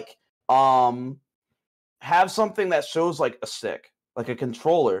like. Have something that shows like a stick, like a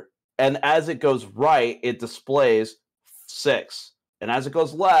controller, and as it goes right, it displays 6, and as it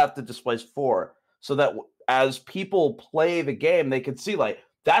goes left, it displays 4, so that as people play the game, they can see like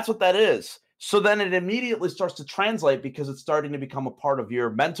that's what that is. So then it immediately starts to translate because it's starting to become a part of your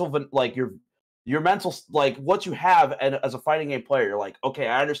mental, like your mental, like what you have. And as a fighting game player, you're like, okay,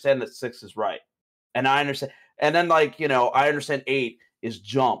 I understand that 6 is right, and I understand. And then like I understand 8 is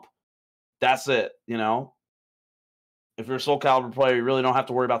jump. That's it. If you're a Soul Calibur player, you really don't have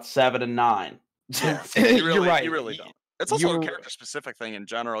to worry about 7 and 9. You're right. You really don't. It's also a character-specific thing in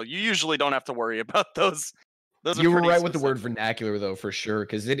general. You usually don't have to worry about those. You were right with the word vernacular, though, for sure,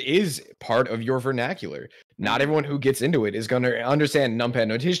 because it is part of your vernacular. Not everyone who gets into it is going to understand numpad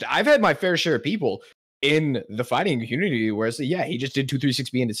notation. I've had my fair share of people in the fighting community where I say, yeah, he just did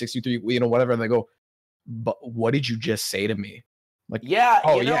 236B into 623, whatever, and they go, but what did you just say to me? Like, yeah,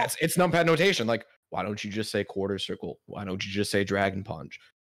 it's numpad notation. Like, why don't you just say quarter circle? Why don't you just say dragon punch?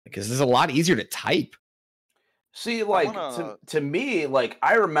 Because it's a lot easier to type. See, like, to me, like,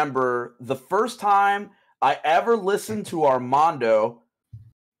 I remember the first time I ever listened to Armando,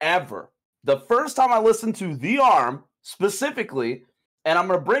 the first time I listened to The Arm, specifically, and I'm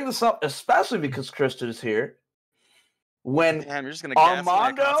going to bring this up, especially because Christian is here, when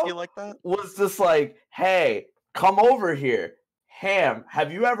Armando like that? was just like, hey, come over here. Ham,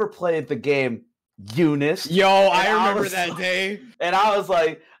 have you ever played the game Eunice? Yo, I remember that day. And I was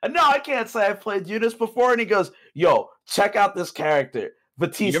like, no, I can't say I've played Eunice before. And he goes, yo, check out this character.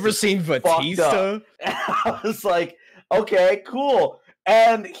 Batista. You ever seen Batista? And I was like, okay, cool.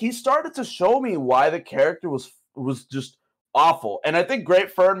 And he started to show me why the character was just awful. And I think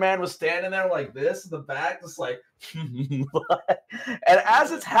Great Fern Man was standing there like this in the back, just like, and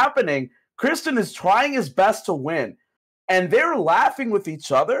as it's happening, Kristen is trying his best to win. And they're laughing with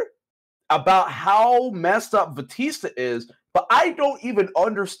each other about how messed up Batista is, but I don't even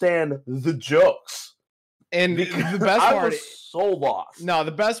understand the jokes. And the best part, I was so lost. No,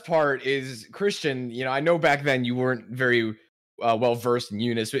 the best part is Christian. I know back then you weren't very well versed in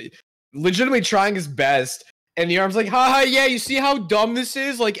Eunice, but legitimately trying his best. And the Arm's like, haha, yeah, you see how dumb this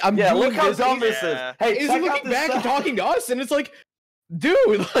is? Like, I'm doing look how this. dumb this is. Hey, is he looking back and talking to us? And it's like,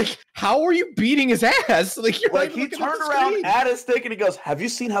 dude, like, how are you beating his ass? Like, you're like he turned around at his stick and he goes, have you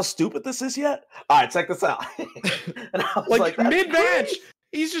seen how stupid this is yet? All right, check this out. And I was like mid-match,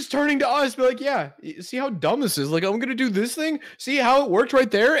 he's just turning to us, be like, yeah, see how dumb this is? Like, I'm going to do this thing. See how it worked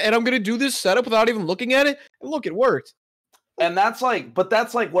right there? And I'm going to do this setup without even looking at it. And look, it worked. And that's like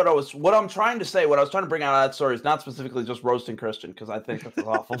what I'm trying to say, what I was trying to bring out of that story is not specifically just roasting Christian, because I think that's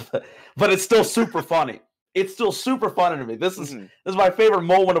awful, but it's still super funny. It's still super funny to me. This is my favorite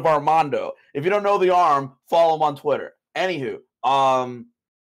moment of Armando. If you don't know The Arm, follow him on Twitter. Anywho, I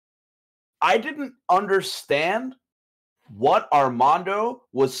didn't understand what Armando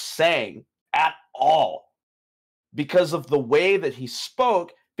was saying at all because of the way that he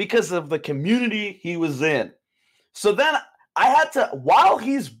spoke, because of the community he was in. So then I had to, while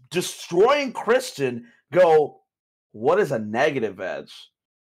he's destroying Christian, go, what is a negative edge?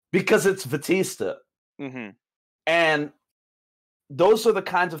 Because it's Batista. Mm-hmm. And those are the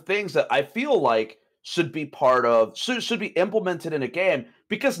kinds of things that I feel like should be part of, should be implemented in a game,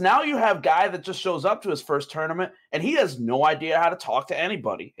 because now you have a guy that just shows up to his first tournament and he has no idea how to talk to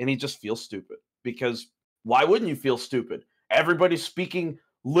anybody and he just feels stupid. Because why wouldn't you feel stupid? Everybody's speaking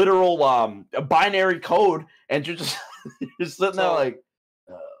literal a binary code and you're just you're sitting there like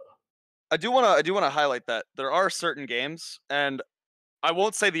I do want to highlight that there are certain games, and I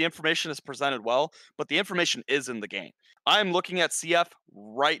won't say the information is presented well, but the information is in the game. I'm looking at CF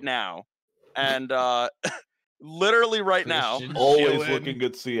right now, and literally right now, always looking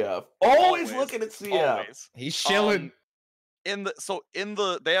at CF. Always looking at CF. Always. He's chilling.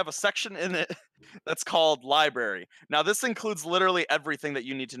 They have a section in it that's called library. Now this includes literally everything that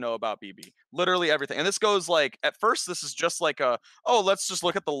you need to know about BB. Literally everything. And this goes like, at first this is just like let's just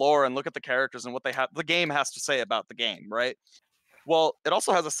look at the lore and look at the characters and what the game has to say about the game, right? Well, it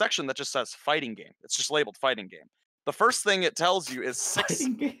also has a section that just says fighting game. It's just labeled fighting game. The first thing it tells you is 6.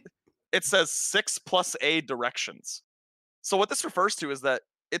 It says 6 plus A directions. So what this refers to is that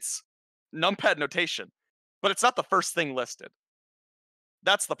it's numpad notation, but it's not the first thing listed.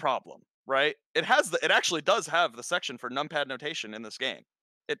 That's the problem, right? It actually does have the section for numpad notation in this game.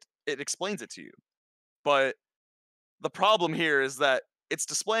 It explains it to you. But the problem here is that it's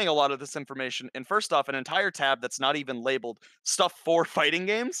displaying a lot of this information in, first off, an entire tab that's not even labeled stuff for fighting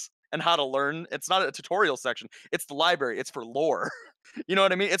games and how to learn. It's not a tutorial section. It's the library. It's for lore. You know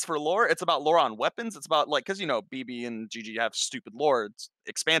what I mean? It's for lore. It's about lore on weapons. It's about, like, because, you know, BB and GG have stupid lore. It's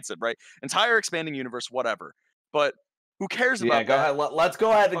expansive, right? Entire expanding universe, whatever. But who cares about that? Go ahead. Let's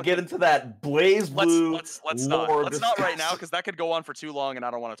go ahead and get into that Blaze Blue let's lore. Let's not right now, because that could go on for too long, and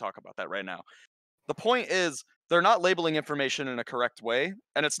I don't want to talk about that right now. The point is, they're not labeling information in a correct way,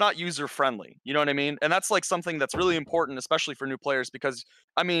 and it's not user-friendly. You know what I mean? And that's like something that's really important, especially for new players, because,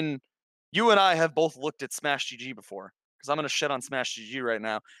 I mean, you and I have both looked at Smash GG before, because I'm going to shit on Smash GG right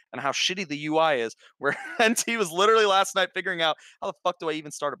now, and how shitty the UI is, where NT was literally last night figuring out, how the fuck do I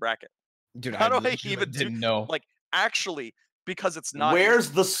even start a bracket? Dude, how I do I even didn't know. Like, actually, because it's not.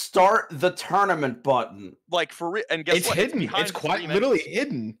 Where's the start the tournament button? Like, for real. And guess it's what? hidden. It's quite literally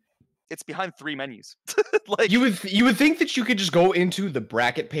hidden. It's behind 3 menus. Like, you would think that you could just go into the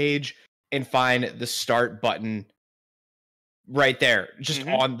bracket page and find the start button right there, just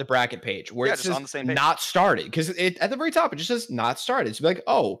on the bracket page, where it says on the same page. Not started, because at the very top it just says not started. So like,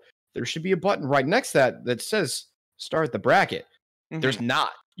 oh, there should be a button right next to that says start the bracket. There's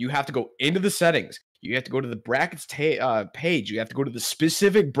not. You have to go into the settings. You have to go to the brackets page. You have to go to the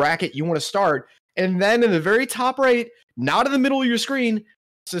specific bracket you want to start, and then in the very top right, not in the middle of your screen,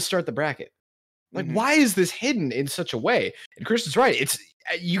 it says start the bracket. Like, why is this hidden in such a way? And Kristen's right.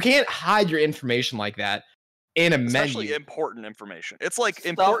 You can't hide your information like that in a menu. Especially important information. It's like stuff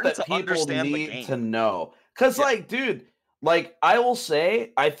important that to understand the game. To know. Because like, dude, like, I will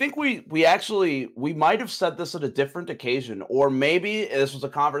say, I think we might have said this at a different occasion, or maybe this was a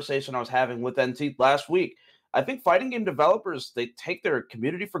conversation I was having with NT last week. I think fighting game developers, they take their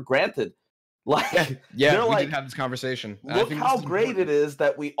community for granted. Like, yeah, we did have this conversation. Look how great it is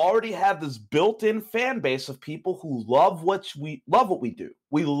that we already have this built-in fan base of people who love what we do.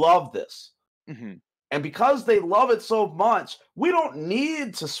 We love this. And because they love it so much, we don't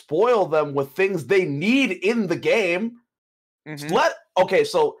need to spoil them with things they need in the game.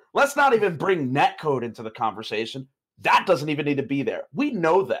 So let's not even bring netcode into the conversation. That doesn't even need to be there. We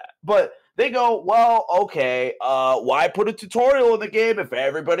know that. But they go, well, okay, why put a tutorial in the game if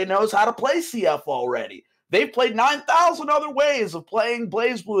everybody knows how to play CF already? They've played 9,000 other ways of playing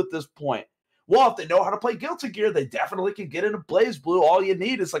BlazBlue at this point. Well, if they know how to play Guilty Gear, they definitely can get into BlazBlue. All you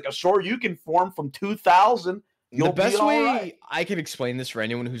need is like a Shoryuken form from 2000. The best way I can explain this for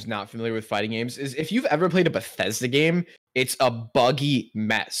anyone who's not familiar with fighting games is, if you've ever played a Bethesda game, it's a buggy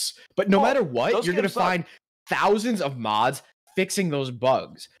mess. But no matter what, you're going to find thousands of mods fixing those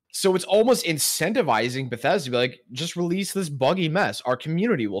bugs. So it's almost incentivizing Bethesda to be like, just release this buggy mess. Our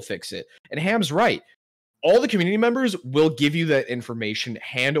community will fix it. And Ham's right. All the community members will give you that information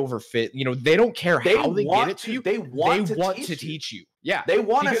hand over fist. You know, they don't care how they get it to you. They want to teach you. Yeah. They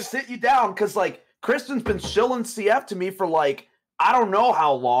want to sit you down, because, like, Kristen's been shilling CF to me for, like, I don't know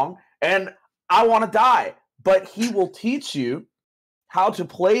how long, and I want to die. But he will teach you how to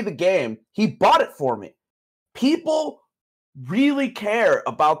play the game. He bought it for me. People really care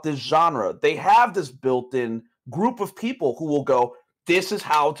about this genre. They have this built-in group of people who will go, this is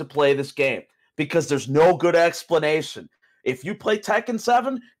how to play this game, because there's no good explanation. If you play Tekken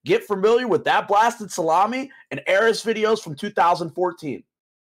 7, get familiar with that blasted salami and Eris videos from 2014.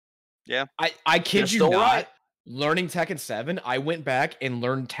 Yeah. I kid You're you still not. right. Learning Tekken 7, I went back and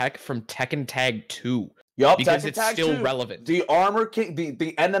learned tech from Tekken Tag 2. Yup, Because Tekken it's Tag still 2. relevant. The Armor King,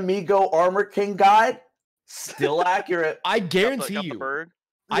 the Enemigo Armor King guide, still accurate. I guarantee got the you. bird.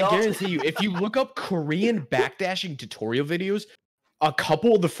 I Yup. guarantee you, if you look up Korean backdashing tutorial videos, a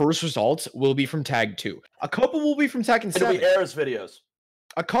couple of the first results will be from Tag 2. A couple will be from Tekken 7. It'll be Eris videos.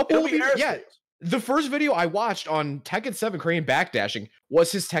 A couple It'll will be be, Eris yeah. videos. The first video I watched on Tekken 7 Korean backdashing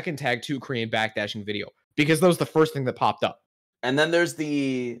was his Tekken Tag 2 Korean backdashing video, because that was the first thing that popped up. And then there's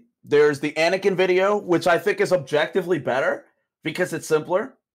the Anakin video, which I think is objectively better because it's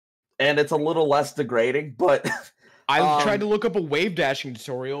simpler and it's a little less degrading. But I tried to look up a wave dashing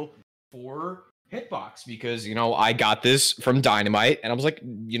tutorial for Hitbox because, you know, I got this from Dynamite and I was like,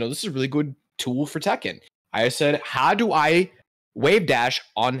 you know, this is a really good tool for Tekken. I said, how do I wave dash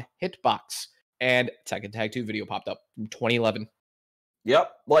on Hitbox? And Tekken Tag 2 video popped up from 2011.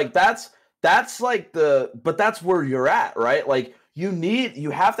 Yep, like that's like but that's where you're at, right? Like you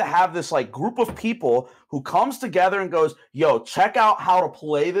have to have this like group of people who comes together and goes, yo, check out how to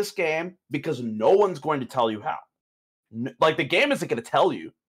play this game, because no one's going to tell you how. Like the game isn't going to tell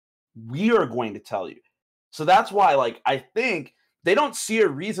you. We are going to tell you. So that's why, like, I think they don't see a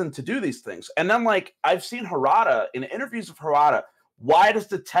reason to do these things. And then, like, I've seen Harada in interviews of Harada, why does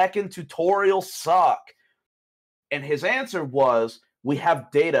the Tekken tutorial suck? And his answer was, we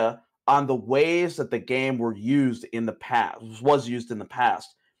have data on the ways that the game was used in the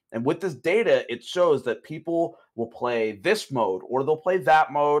past. And with this data, it shows that people will play this mode, or they'll play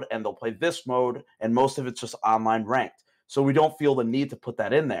that mode, and they'll play this mode, and most of it's just online ranked. So we don't feel the need to put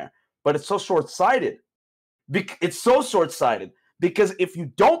that in there. But it's so short-sighted. It's so short-sighted because if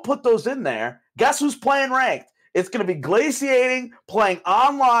you don't put those in there, guess who's playing ranked? It's going to be Glaciating, playing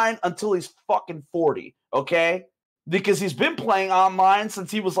online until he's fucking 40, okay? Because he's been playing online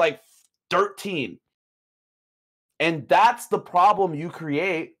since he was like 13. And that's the problem you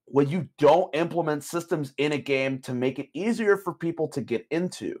create when you don't implement systems in a game to make it easier for people to get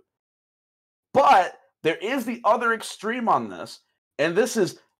into. But there is the other extreme on this, and this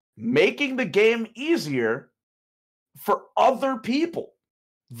is making the game easier for other people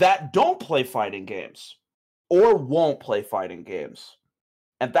that don't play fighting games or won't play fighting games.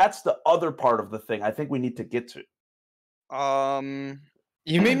 And that's the other part of the thing I think we need to get to.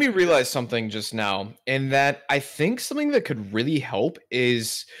 You made me realize something just now, in that I think something that could really help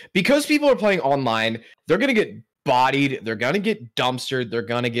is, because people are playing online, they're going to get bodied, they're going to get dumpstered, they're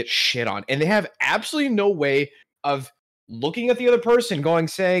going to get shit on, and they have absolutely no way of looking at the other person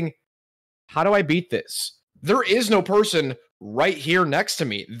saying, how do I beat this? There is no person right here next to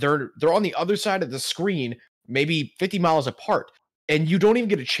me. They're on the other side of the screen, maybe 50 miles apart, and you don't even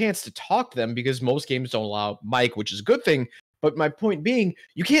get a chance to talk to them because most games don't allow mic, which is a good thing. But my point being,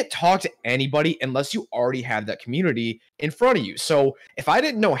 you can't talk to anybody unless you already have that community in front of you. So if I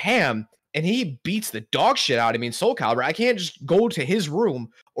didn't know Ham and he beats the dog shit out of me in Soul Calibur, I can't just go to his room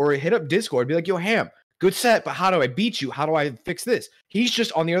or hit up Discord and be like, yo, Ham, good set, but how do I beat you? How do I fix this? He's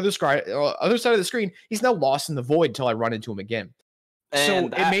just on the other side of the screen. He's now lost in the void until I run into him again.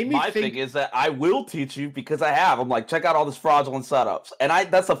 And so it made me my thing is that I will teach you because I have. I'm like, check out all these fraudulent setups. And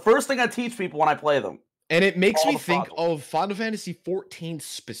that's the first thing I teach people when I play them. And it makes me think of Final Fantasy XIV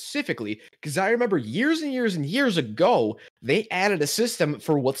specifically, because I remember years and years and years ago, they added a system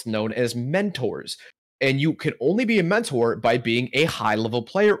for what's known as mentors. And you can only be a mentor by being a high-level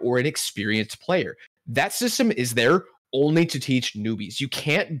player or an experienced player. That system is there only to teach newbies. You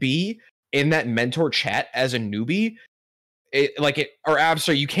can't be in that mentor chat as a newbie.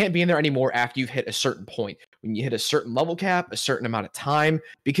 You can't be in there anymore after you've hit a certain point. When you hit a certain level cap, a certain amount of time,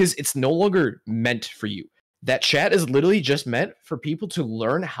 because it's no longer meant for you. That chat is literally just meant for people to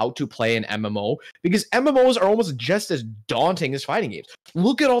learn how to play an MMO, because MMOs are almost just as daunting as fighting games.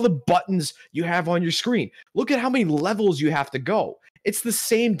 Look at all the buttons you have on your screen. Look at how many levels you have to go. It's the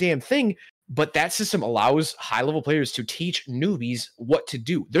same damn thing, but that system allows high-level players to teach newbies what to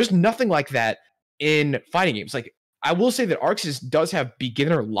do. There's nothing like that in fighting games. Like, I will say that Arxis does have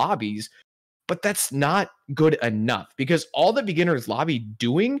beginner lobbies, but that's not good enough, because all the beginner's lobby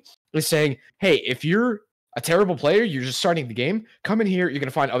doing is saying, hey, if you're a terrible player, you're just starting the game, come in here, you're going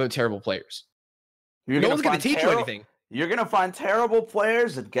to find other terrible players. No one's going to teach you anything. You're going to find terrible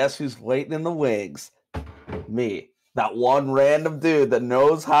players, and guess who's waiting in the wings? Me. That one random dude that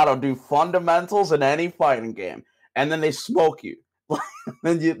knows how to do fundamentals in any fighting game. And then they smoke you.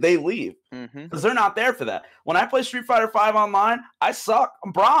 Then they leave because they're not there for that. When I play Street Fighter V online, I suck.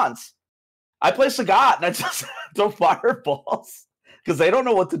 I'm bronze. I play Sagat and I just throw fireballs because they don't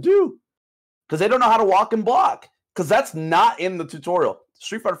know what to do. Because they don't know how to walk and block. Because that's not in the tutorial.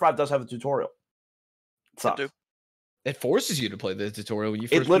 Street Fighter V does have a tutorial. It sucks. It forces you to play the tutorial when you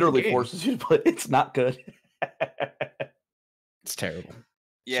first It literally play the game. forces you to play. It's not good. It's terrible.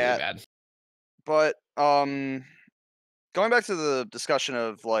 Yeah. It's really bad. But going back to the discussion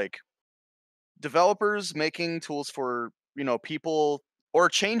of like developers making tools for, you know, people or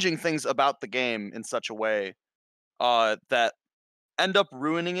changing things about the game in such a way that end up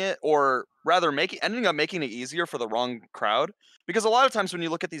ruining it, or rather ending up making it easier for the wrong crowd. Because a lot of times when you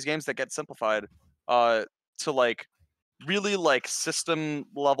look at these games that get simplified to like really like system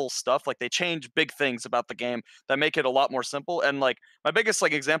level stuff, like they change big things about the game that make it a lot more simple. And like my biggest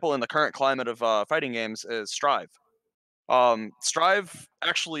like example in the current climate of fighting games is Strive. Strive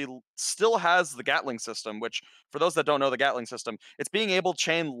actually still has the Gatling system, which for those that don't know the Gatling system, it's being able to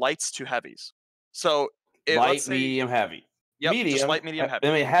chain lights to heavies. So light, medium, heavy. Yep, medium, just light, medium, heavy.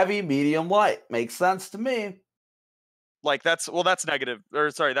 I mean, heavy, medium, light. Makes sense to me. Like that's negative, or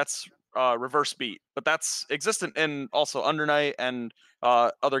sorry, that's reverse beat, but that's existent in also Under Night and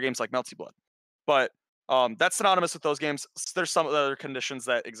other games like Melty Blood. But that's synonymous with those games. There's some other conditions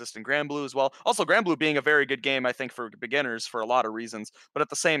that exist in Grand Blue as well. Also, Grand Blue being a very good game, I think, for beginners for a lot of reasons. But at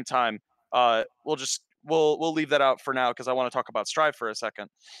the same time, we'll leave that out for now because I want to talk about Strive for a second.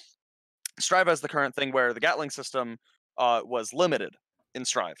 Strive has the current thing where the Gatling system was limited in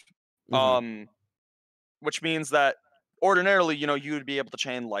Strive, which means that ordinarily, you know, you would be able to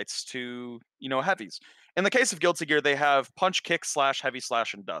chain lights to, you know, heavies. In the case of Guilty Gear, they have punch, kick, slash, heavy,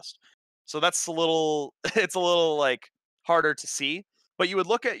 slash, and dust. So that's a little, it's a little like harder to see. But you would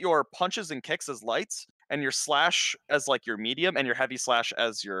look at your punches and kicks as lights, and your slash as like your medium, and your heavy slash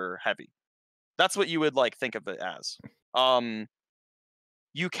as your heavy. That's what you would like think of it as.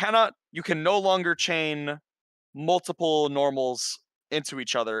 You can no longer chain multiple normals into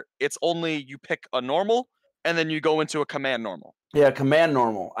each other. It's only you pick a normal and then you go into a command normal. Yeah, command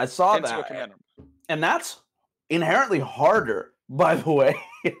normal. I saw into that. A command normal. And that's inherently harder, by the way.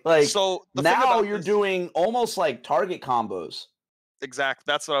 Like, so now you're doing almost like target combos. Exactly.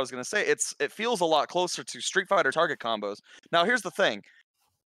 That's what I was going to say. It feels a lot closer to Street Fighter target combos. Now, here's the thing.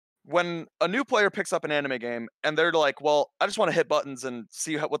 When a new player picks up an anime game and they're like, well, I just want to hit buttons and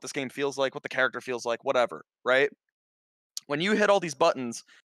see what this game feels like, what the character feels like, whatever, right? When you hit all these buttons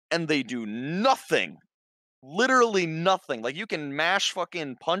and they do nothing, literally nothing, like you can mash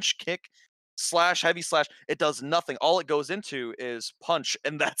fucking punch, kick, slash, heavy slash, it does nothing. All it goes into is punch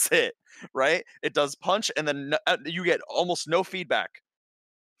and that's it, right? It does punch and then you get almost no feedback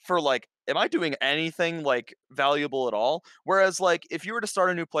for like, am I doing anything like valuable at all? Whereas like if you were to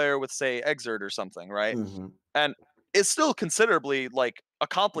start a new player with say Exert or something, right? And it's still considerably like a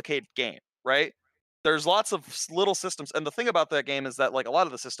complicated game, right? There's lots of little systems, and the thing about that game is that like a lot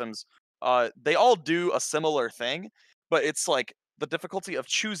of the systems they all do a similar thing, but it's like the difficulty of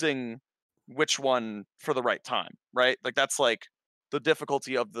choosing which one for the right time, right? Like that's like the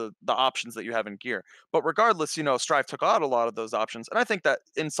difficulty of the options that you have in Gear. But regardless, you know, Strive took out a lot of those options, and I think that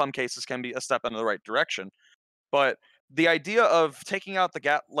in some cases can be a step in the right direction. But the idea of taking out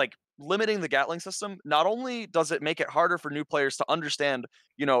limiting the Gatling system, not only does it make it harder for new players to understand,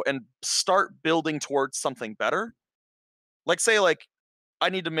 you know, and start building towards something better. Like say like I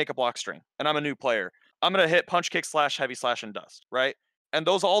need to make a block string and I'm a new player. I'm going to hit punch, kick, slash, heavy slash, and dust, right? And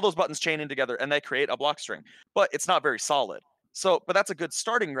all those buttons chain in together and they create a block string, but it's not very solid. So, but that's a good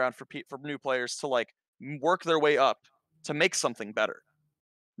starting ground for new players to like work their way up to make something better.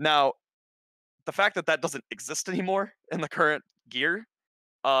 Now, the fact that doesn't exist anymore in the current Gear,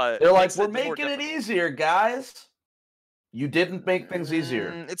 they're like, we're making it easier, guys. You didn't make things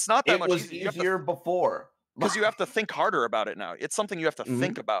easier. It's not that much easier. It was easier before. Because you have to think harder about it now. It's something you have to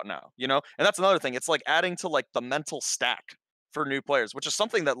think about now, you know? And that's another thing. It's like adding to like the mental stack for new players, which is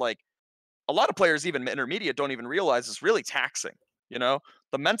something that like a lot of players, even intermediate, don't even realize is really taxing, you know?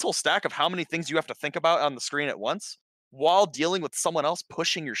 The mental stack of how many things you have to think about on the screen at once while dealing with someone else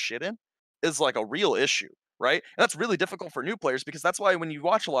pushing your shit in is like a real issue, right? And that's really difficult for new players because that's why when you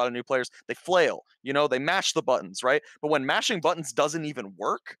watch a lot of new players, they flail, you know, they mash the buttons, right? But when mashing buttons doesn't even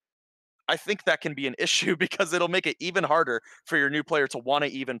work, I think that can be an issue because it'll make it even harder for your new player to want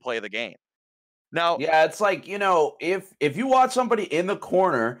to even play the game. Now, yeah, it's like, you know, if you watch somebody in the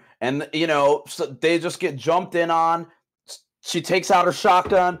corner and, you know, so they just get jumped in on, she takes out her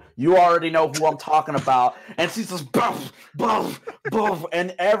shotgun, you already know who I'm talking about, and she's just boof, boof, boof,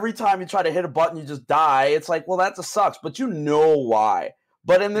 and every time you try to hit a button, you just die. It's like, well, that just sucks, but you know why.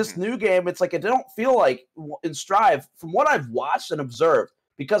 But in this new game, it's like, it don't feel like in Strive, from what I've watched and observed,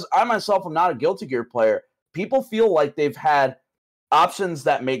 because I myself am not a Guilty Gear player. People feel like they've had options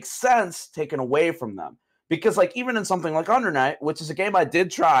that make sense taken away from them. Because like even in something like Under Night, which is a game I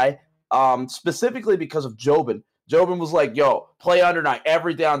did try, specifically because of Jobin. Jobin was like, yo, play Under Night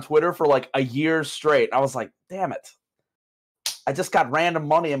every day on Twitter for like a year straight. And I was like, damn it. I just got random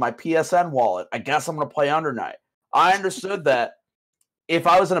money in my PSN wallet. I guess I'm going to play Under Night. I understood that if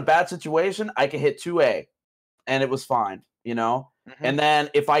I was in a bad situation, I could hit 2A and it was fine, you know? Mm-hmm. And then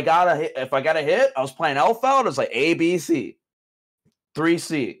if I got a hit, I was playing Elfeld, it was like A, B, C,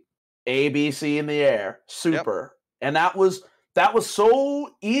 3C, A, B, C in the air, super. Yep. And that was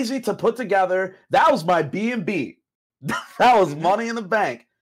so easy to put together. That was my B&B. That was money in the bank.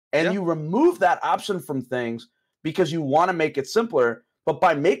 And you remove that option from things because you want to make it simpler. But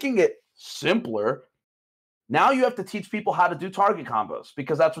by making it simpler, now you have to teach people how to do target combos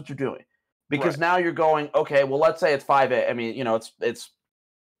because that's what you're doing. Because now you're going, okay, well, let's say it's 5A. I mean, you know, it's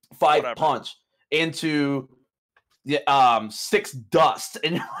 5 punch into 6 dust.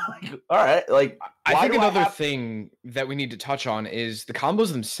 And you're like, all right, like, I think another thing that we need to touch on is the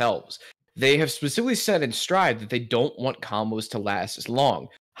combos themselves. They have specifically said in Stride that they don't want combos to last as long.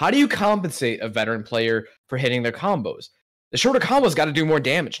 How do you compensate a veteran player for hitting their combos? The shorter combos got to do more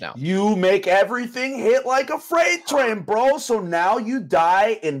damage now. You make everything hit like a freight train, bro. So now you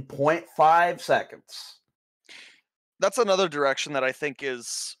die in 0.5 seconds. That's another direction that I think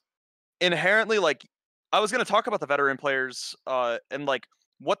is inherently like, I was going to talk about the veteran players and like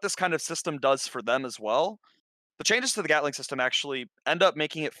what this kind of system does for them as well. The changes to the Gatling system actually end up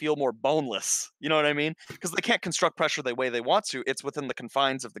making it feel more boneless. You know what I mean? Because they can't construct pressure the way they want to. It's within the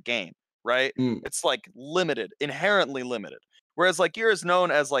confines of the game, right? It's like limited, inherently limited. Whereas like Gear is known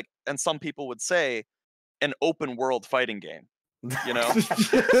as like, and some people would say, an open world fighting game. You know?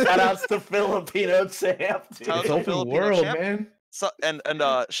 Shout outs to Filipino champ. It's open world, man. So, and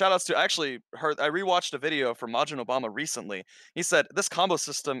shout outs to, I rewatched a video from Majin Obama recently. He said this combo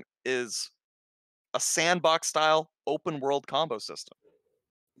system is a sandbox style open world combo system.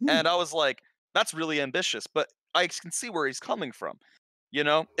 And I was like, that's really ambitious, but I can see where he's coming from. You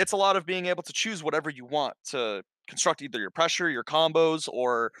know, it's a lot of being able to choose whatever you want to construct either your pressure, your combos,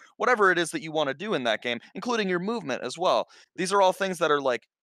 or whatever it is that you want to do in that game, including your movement as well. These are all things that are like,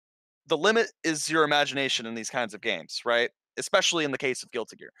 the limit is your imagination in these kinds of games, right? Especially in the case of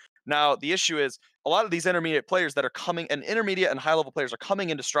Guilty Gear. Now, the issue is a lot of these intermediate players that are coming, and intermediate and high-level players are coming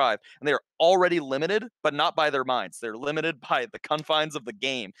into Strive, and they are already limited, but not by their minds. They're limited by the confines of the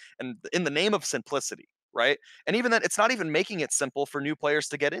game, and in the name of simplicity, right? And even then, it's not even making it simple for new players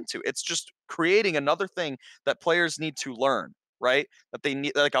to get into. It's just creating another thing that players need to learn, right? That they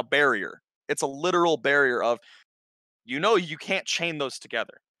need, like a barrier. It's a literal barrier of, you know, you can't chain those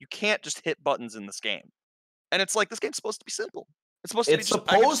together. You can't just hit buttons in this game. And it's like, this game's supposed to be simple. It's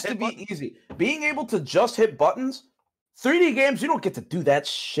supposed to be easy. Being able to just hit buttons, 3D games, you don't get to do that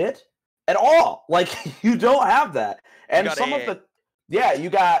shit at all. Like, you don't have that. And some of the, you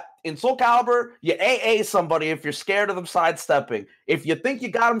got, in Soul Calibur, you AA somebody if you're scared of them sidestepping. If you think you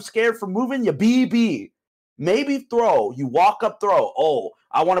got them scared from moving, you BB. Maybe throw. You walk up, throw. Oh,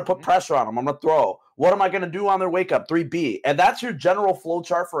 I want to put pressure on them. I'm going to throw. What am I going to do on their wake up? 3B. And that's your general flow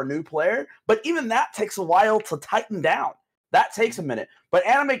chart for a new player. But even that takes a while to tighten down. That takes a minute. But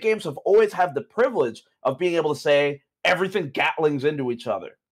anime games have always had the privilege of being able to say everything gatlings into each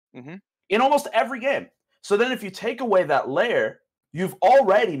other. In almost every game. So then if you take away that layer, you've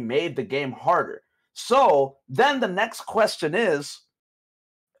already made the game harder. So then the next question is,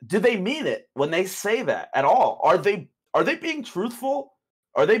 do they mean it when they say that at all? Are they being truthful?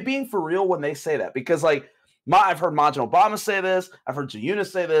 Are they being for real when they say that? Because like I've heard Majin Obama say this, I've heard Jayuna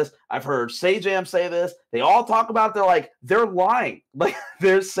say this, I've heard Sajam say this. They all talk about it. They're lying. Like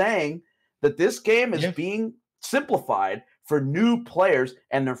they're saying that this game is being simplified for new players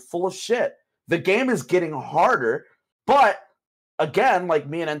and they're full of shit. The game is getting harder, but again, like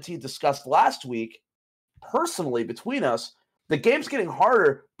me and NT discussed last week, personally between us, the game's getting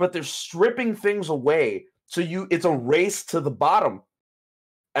harder, but they're stripping things away. So it's a race to the bottom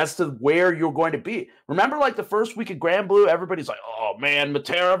as to where you're going to be. Remember, like the first week of Grand Blue, everybody's like, oh man,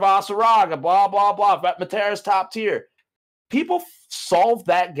 Matera Vasaraga, blah, blah, blah. Matera's top tier. People solved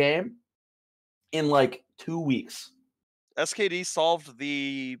that game in like 2 weeks. SKD solved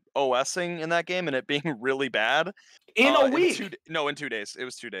the OSing in that game and it being really bad. In a week? In 2 days. It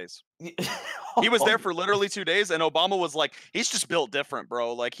was 2 days. He was there for literally 2 days, and Obama was like, he's just built different,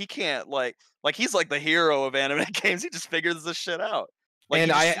 bro. Like, he can't, like he's like the hero of anime games. He just figures this shit out. Like,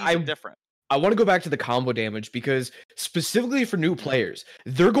 and I'm different. I want to go back to the combo damage because specifically for new players,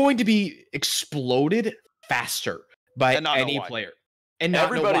 they're going to be exploded faster by any player. and not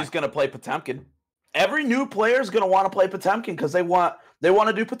everybody's going to play Potemkin. Every new player is going to want to play Potemkin because they want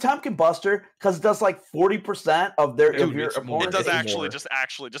to do Potemkin Buster because it does like 40% of their your opponent. It does actually just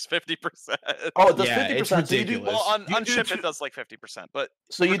 50%. Oh, it does 50%. It's ridiculous. On chip it does like 50%, but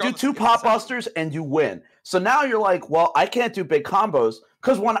so you do 2 Pop Busters and you win. So now you're like, well, I can't do big combos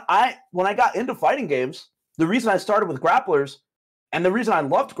because when I got into fighting games, the reason I started with grapplers and the reason I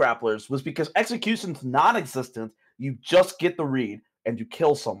loved grapplers was because execution's non-existent. You just get the read and you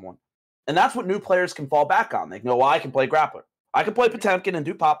kill someone. And that's what new players can fall back on. They can go, well, I can play grappler. I can play Potemkin and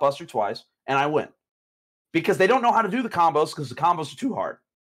do Pop Buster twice, and I win. Because they don't know how to do the combos because the combos are too hard.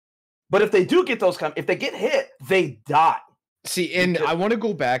 But if they do get those if they get hit, they die. See, and I want to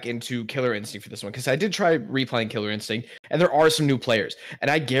go back into Killer Instinct for this one because I did try replaying Killer Instinct, and there are some new players.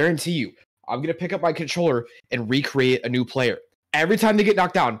 And I guarantee you, I'm going to pick up my controller and recreate a new player. Every time they get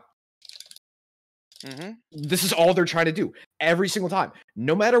knocked down, this is all they're trying to do every single time.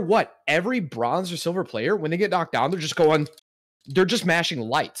 No matter what, every bronze or silver player, when they get knocked down, they're just mashing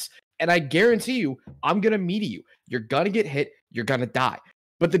lights. And I guarantee you, I'm going to meet you. You're going to get hit. You're going to die.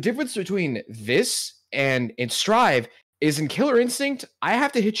 But the difference between this and in Strive is in Killer Instinct, I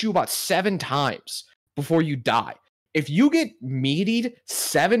have to hit you about 7 times before you die. If you get meatied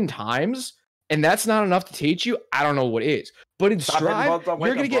 7 times and that's not enough to teach you, I don't know what is. But in Strive,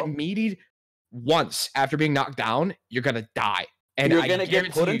 you're going to get meatied once after being knocked down, you're going to die. And you're going to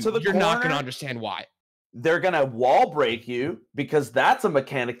get put into the corner. You're not going to understand why. They're going to wall break you because that's a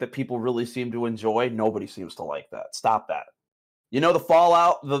mechanic that people really seem to enjoy. Nobody seems to like that. Stop that. You know the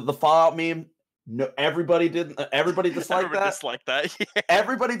Fallout, the Fallout meme? No, everybody disliked that. Yeah.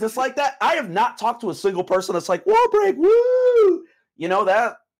 Everybody disliked that. I have not talked to a single person that's like, wall break, woo! You know,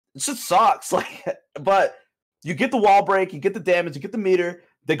 that it just sucks. Like, but you get the wall break, you get the damage, you get the meter.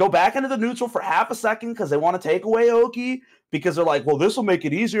 They go back into the neutral for half a second because they want to take away Oki because they're like, well, this will make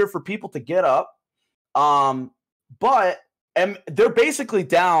it easier for people to get up. But they're basically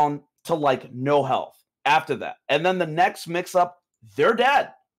down to like no health after that. And then the next mix up, they're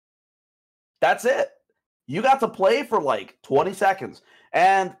dead. That's it. You got to play for like 20 seconds.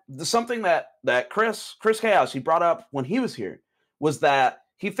 And something that Chris Chaos, he brought up when he was here was that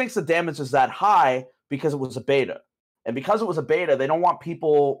he thinks the damage is that high because it was a beta. And because it was a beta, they don't want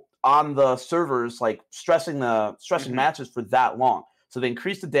people on the servers like stressing matches for that long. So they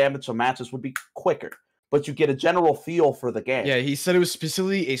increased the damage so matches would be quicker. But you get a general feel for the game. Yeah, he said it was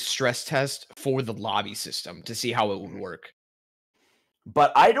specifically a stress test for the lobby system to see how it would work.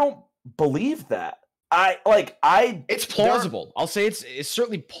 But I don't believe that. It's plausible. I'll say it's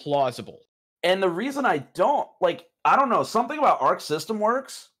certainly plausible. And the reason I don't know, something about Arc System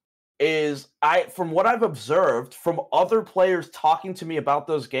Works is from what I've observed from other players talking to me about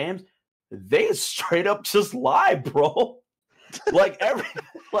those games, they straight up just lie, bro. Like they're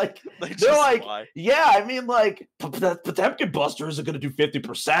like, lie. Yeah, I mean, like Potemkin Buster isn't going to do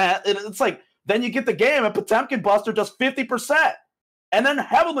 50%. And it's like then you get the game and Potemkin Buster does 50%, and then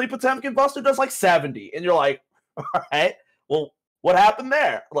Heavenly Potemkin Buster does like 70, and you're like, all right, well, what happened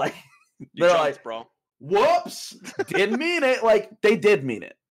there? Like they're like, bro, whoops, didn't mean it. Like they did mean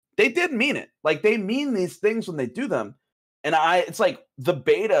it. They did mean it. Like they mean these things when they do them, and it's like the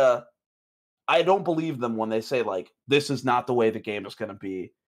beta. I don't believe them when they say like this is not the way the game is going to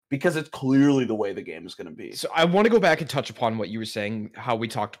be, because it's clearly the way the game is going to be. So I want to go back and touch upon what you were saying, how we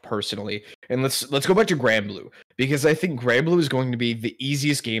talked personally, and let's go back to Granblue, because I think Granblue is going to be the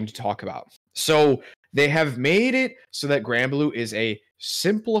easiest game to talk about. So they have made it so that Granblue is a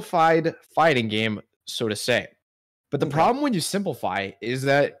simplified fighting game, so to say. But the problem when you simplify is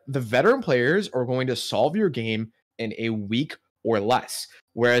that the veteran players are going to solve your game in a week or less.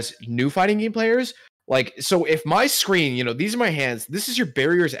 Whereas new fighting game players, like, so if my screen, you know, these are my hands, this is your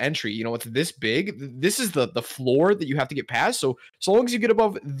barriers to entry, you know, it's this big, this is the floor that you have to get past. So long as you get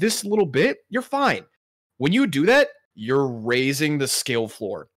above this little bit, you're fine. When you do that, you're raising the skill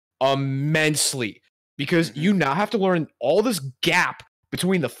floor immensely, because you now have to learn all this gap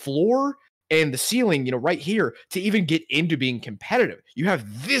between the floor and the ceiling, you know, right here, to even get into being competitive. You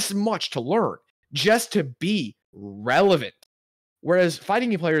have this much to learn just to be relevant. Whereas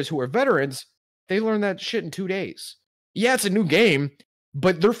fighting game players who are veterans, they learn that shit in 2 days. Yeah, it's a new game,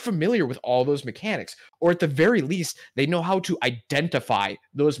 but they're familiar with all those mechanics. Or at the very least, they know how to identify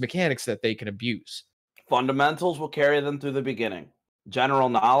those mechanics that they can abuse. Fundamentals will carry them through the beginning. General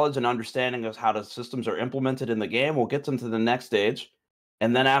knowledge and understanding of how the systems are implemented in the game will get them to the next stage.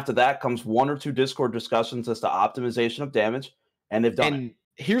 And then after that comes 1 or 2 Discord discussions as to optimization of damage. And they've done it.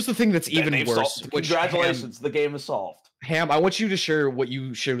 Here's the thing that's even worse. Congratulations, the game is solved. Ham, I want you to share what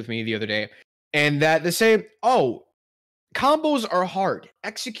you shared with me the other day. And that they say, oh, Combos are hard.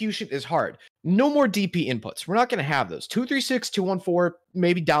 Execution is hard. No more DP inputs. We're not going to have those. 236, 214,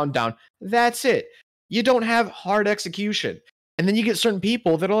 maybe down, down. That's it. You don't have hard execution. And then you get certain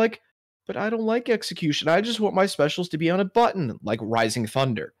people that are like, but I don't like execution. I just want my specials to be on a button, like Rising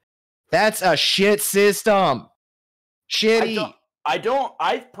Thunder. That's a shit system. Shitty.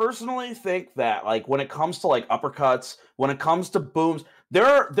 I personally think that, like, when it comes to like uppercuts, when it comes to booms, there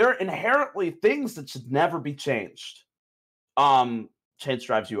are inherently things that should never be changed. Change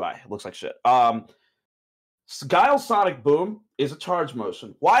drives UI. It looks like shit. Guile's Sonic Boom is a charge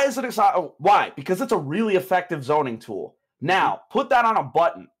motion. Why is it why? Because it's a really effective zoning tool. Now, put that on a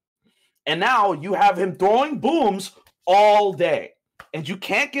button. And now you have him throwing booms all day. And you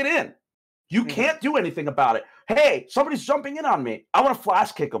can't get in. You can't do anything about it. Hey, somebody's jumping in on me. I want to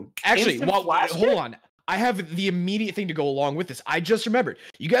flash kick him. Actually, hold on. I have the immediate thing to go along with this. I just remembered.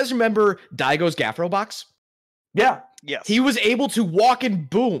 You guys remember Daigo's Gaffro box? Yeah. Yes. He was able to walk and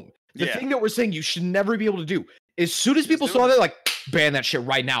boom. The thing that we're saying you should never be able to do. As soon as people saw that, like, ban that shit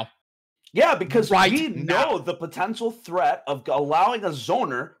right now. Yeah, because we know the potential threat of allowing a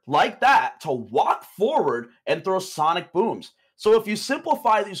zoner like that to walk forward and throw sonic booms. So if you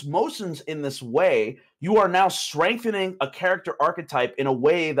simplify these motions in this way, you are now strengthening a character archetype in a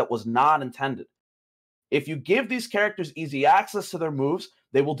way that was not intended. If you give these characters easy access to their moves,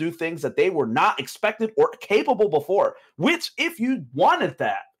 they will do things that they were not expected or capable before, which, if you wanted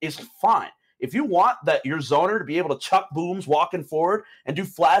that, is fine. If you want that your zoner to be able to chuck booms walking forward and do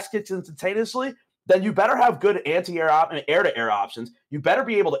flash kicks instantaneously, then you better have good anti-air and air-to-air options. You better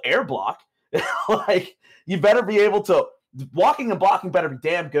be able to air block. Like, you better be able to... Walking and blocking better be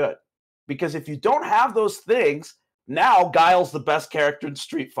damn good. Because if you don't have those things, now Guile's the best character in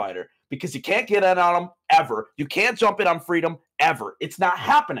Street Fighter. Because you can't get in on him, ever. You can't jump in on Freedom, ever. It's not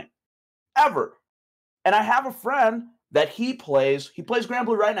happening. Ever. And I have a friend that he plays Grand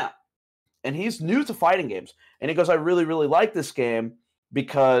Blue right now. And he's new to fighting games. And he goes, I really, really like this game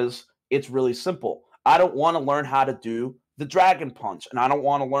because it's really simple. I don't want to learn how to do the Dragon Punch. And I don't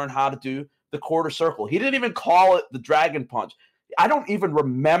want to learn how to do the quarter circle. He didn't even call it the Dragon Punch. I don't even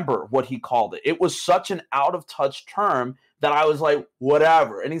remember what he called it. It was such an out-of-touch term that I was like,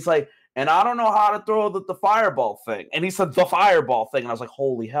 whatever. And he's like, and I don't know how to throw the fireball thing. And he said the fireball thing. And I was like,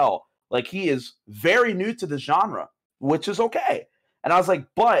 holy hell. Like, he is very new to the genre, which is okay. And I was like,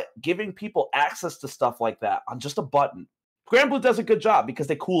 but giving people access to stuff like that on just a button. Grand Blue does a good job because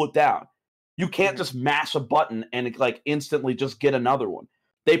they cool it down. You can't just mash a button and it, like, instantly just get another one.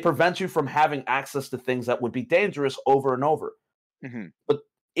 They prevent you from having access to things that would be dangerous over and over. But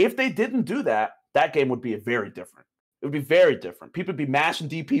if they didn't do that, that game would be very different. It would be very different. People would be mashing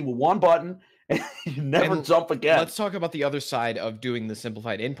DP with one button and you never jump again. Let's talk about the other side of doing the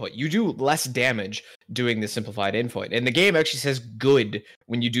simplified input. You do less damage doing the simplified input. And the game actually says good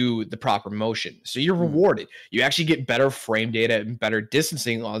when you do the proper motion. So you're rewarded. You actually get better frame data and better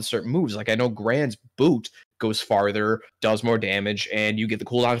distancing on certain moves. Like, I know Grand's boot goes farther, does more damage, and you get the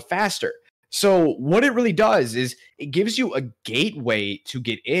cooldown faster. So what it really does is it gives you a gateway to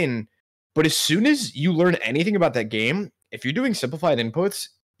get in. But as soon as you learn anything about that game, if you're doing simplified inputs,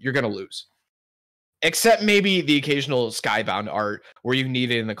 you're going to lose. Except maybe the occasional Skybound art where you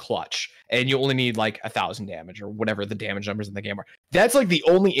need it in the clutch and you only need like 1,000 damage or whatever the damage numbers in the game are. That's like the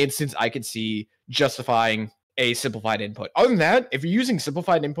only instance I could see justifying a simplified input. Other than that, if you're using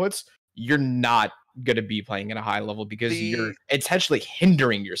simplified inputs, you're not going to be playing at a high level because you're intentionally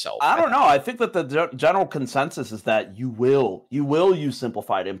hindering yourself. I don't know. I think that the general consensus is that you will use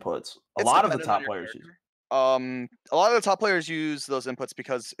simplified inputs. A lot of the top players use. A lot of the top players use those inputs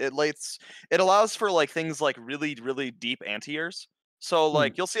because it allows for like things like really, really deep anti-airs. So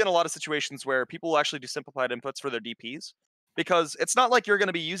like you'll see in a lot of situations where people will actually do simplified inputs for their DPs. Because it's not like you're going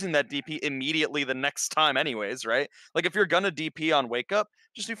to be using that DP immediately the next time anyways, right? Like, if you're going to DP on Wake Up,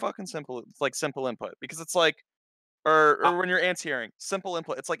 just do fucking simple input. Because it's like, or when you're anti-airing, simple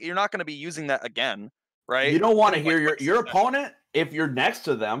input. It's like, you're not going to be using that again, right? You don't want to hear your opponent, if you're next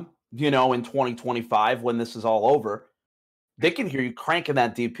to them, you know, in 2025, when this is all over, they can hear you cranking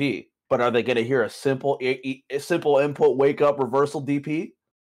that DP. But are they going to hear a simple input, Wake Up, reversal DP?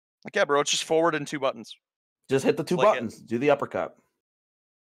 Like, yeah, bro, it's just forward and 2 buttons. Just hit the 2 buttons. Do the uppercut.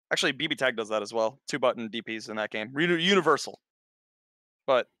 Actually, BB Tag does that as well. 2-button DPs in that game. Universal.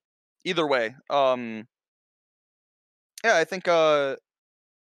 But either way, yeah, I think I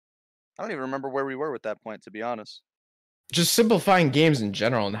don't even remember where we were with that point, to be honest. Just simplifying games in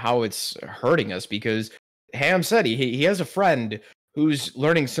general and how it's hurting us, because Ham said he has a friend who's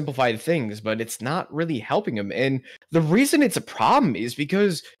learning simplified things, but it's not really helping him. And the reason it's a problem is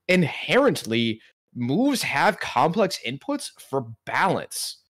because inherently moves have complex inputs for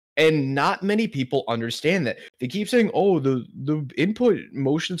balance. And not many people understand that. They keep saying, oh, the input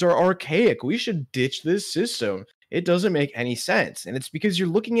motions are archaic. We should ditch this system. It doesn't make any sense. And it's because you're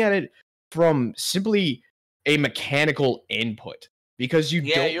looking at it from simply a mechanical input. Because you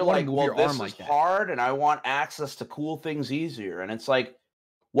don't you're want like, to move well, your this arm is like that. hard, and I want access to cool things easier. And it's like,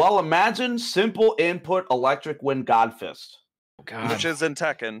 well, imagine simple input electric wind godfist. Oh, God. Which is in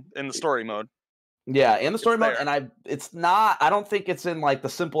Tekken in the story mode. Yeah, in the story mode, there. and it's not. I don't think it's in like the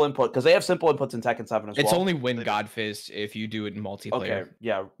simple input because they have simple inputs in Tekken 7 as well. It's only Wind They do. Godfist if you do it in multiplayer. Okay,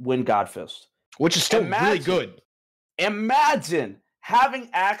 yeah, Wind Godfist, Which is still really good. Imagine having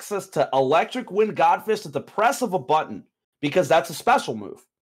access to Electric Wind Godfist at the press of a button because that's a special move.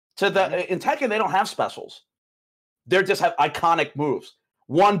 In Tekken, they don't have specials. They just have iconic moves.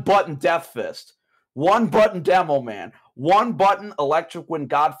 One button Death Fist, one button Demo Man, one button Electric Wind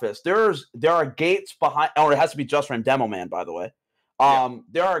Godfist. There are gates behind, or it has to be just from Demo Man, by the way.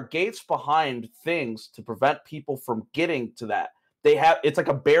 There are gates behind things to prevent people from getting to that. It's like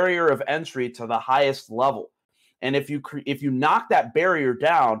a barrier of entry to the highest level. And if you knock that barrier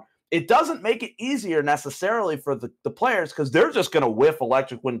down, it doesn't make it easier necessarily for the players because they're just going to whiff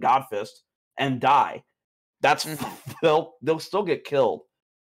Electric Wind Godfist and die. That's they'll still get killed.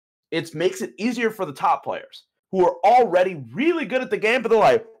 It makes it easier for the top players who are already really good at the game, but they're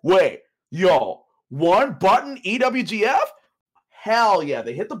like, wait, yo, one button EWGF? Hell yeah,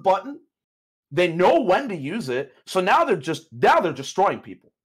 they hit the button. They know when to use it. So now they're destroying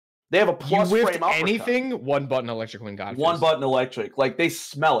people. They have a plus you frame uppercut. Anything, one button Electric Wind Godfist. One button electric. Like they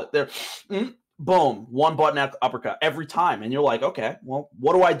smell it. They're boom, one button uppercut every time. And you're like, okay, well,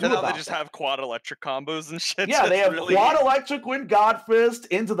 what do I do about They just have quad electric combos and shit. Yeah, they have quad electric Wind Godfist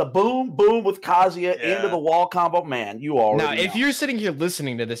into the boom, boom with Kazuya into the wall combo. Man, you already know. If you're sitting here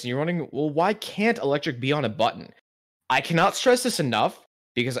listening to this and you're wondering, well, why can't electric be on a button? I cannot stress this enough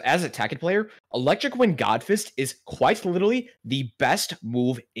because as a Tekken player, Electric Wind Godfist is quite literally the best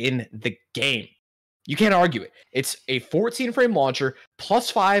move in the game. You can't argue it. It's a 14 frame launcher,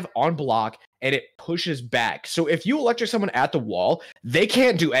 +5 on block, and it pushes back. So if you electric someone at the wall, they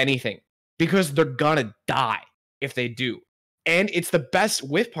can't do anything because they're gonna die if they do. And it's the best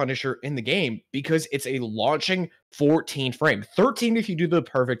whiff punisher in the game because it's a launching 14 frame. 13 if you do the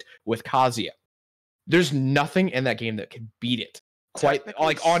perfect with Kazuya. There's nothing in that game that can beat it. Quite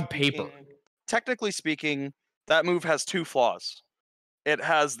like on paper. Technically speaking, that move has two flaws. It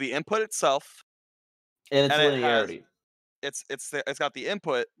has the input itself, and its linearity. It's got the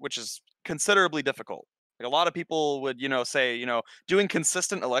input, which is considerably difficult. Like a lot of people would, say, doing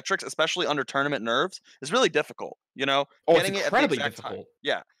consistent electrics, especially under tournament nerves, is really difficult. It's incredibly difficult.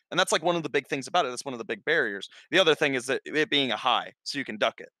 Yeah, and that's like one of the big things about it. That's one of the big barriers. The other thing is that it being a high, so you can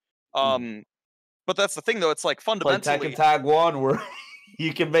duck it. But that's the thing, though. It's like fundamentally like Tekken Tag 1, where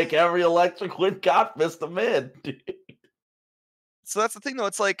you can make every Electric Wind Godfist a mid. So that's the thing, though.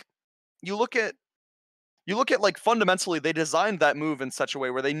 It's like you look at like fundamentally they designed that move in such a way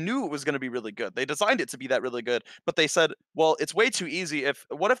where they knew it was going to be really good. They designed it to be that really good, but they said, well, it's way too easy.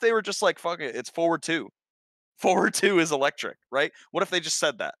 What if they were just like, fuck it, it's forward 2. Forward 2 is electric, right? What if they just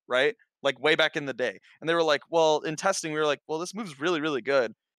said that, right? Like way back in the day. And they were like, well, in testing, we were like, well, this move's really, really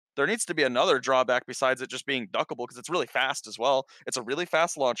good. There needs to be another drawback besides it just being duckable because it's really fast as well. It's a really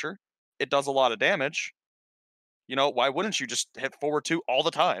fast launcher. It does a lot of damage. Why wouldn't you just hit forward 2 all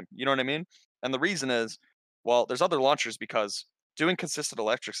the time? You know what I mean? And the reason is, well, there's other launchers because doing consistent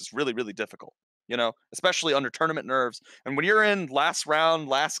electrics is really, really difficult, especially under tournament nerves. And when you're in last round,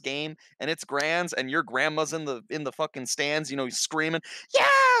 last game, and it's grands, and your grandma's in the fucking stands, he's screaming,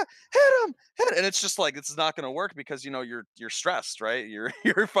 yeah, hit him, and it's just like it's not gonna work because you're stressed, right?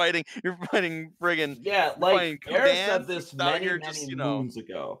 You're fighting friggin' like Eric said this many moons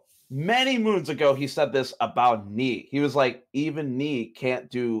ago. Many moons ago, he said this about Knee. He was like, even Knee can't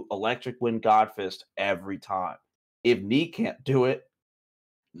do Electric Wind Godfist every time. If Knee can't do it,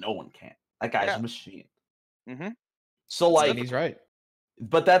 no one can. That guy's a machine. So, like, he's right.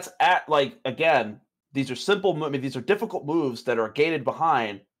 But that's again, these are simple moves. These are difficult moves that are gated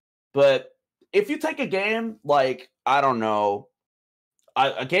behind. But if you take a game like, I don't know,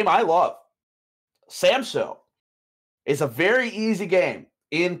 a game I love, Samso, is a very easy game.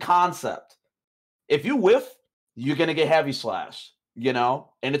 In concept, if you whiff, you're gonna get heavy slash, and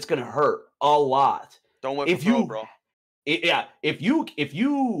it's gonna hurt a lot. Don't whiff and throw, bro. If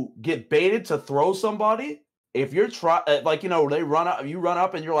you get baited to throw somebody, if you're they run up, you run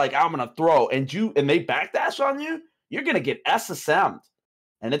up and you're like, I'm gonna throw, and they backdash on you, you're gonna get SSM'd,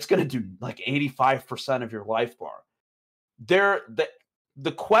 and it's gonna do like 85% of your life bar.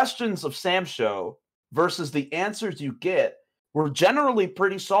 The questions of Samsho versus the answers you get were generally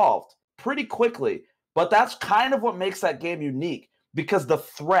pretty solved pretty quickly. But that's kind of what makes that game unique, because the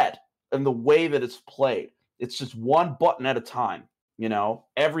threat and the way that it's played, it's just one button at a time. You know,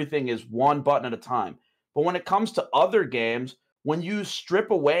 everything is one button at a time. But when it comes to other games, when you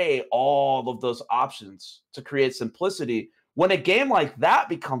strip away all of those options to create simplicity, when a game like that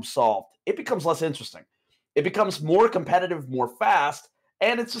becomes solved, it becomes less interesting. It becomes more competitive, more fast,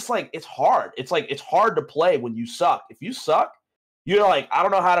 and it's just like, it's hard. It's like, it's hard to play when you suck. If you suck, you're like, I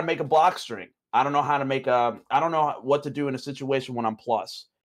don't know how to make a block string. I don't know how to make I don't know what to do in a situation when I'm plus.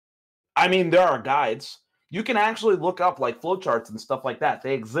 I mean, there are guides. You can actually look up like flowcharts and stuff like that.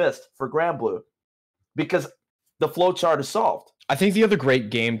 They exist for Grand Blue because the flowchart is solved. I think the other great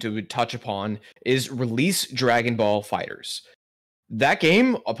game to touch upon is Release Dragon Ball Fighters. That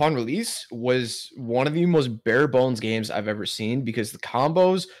game, upon release, was one of the most bare bones games I've ever seen because the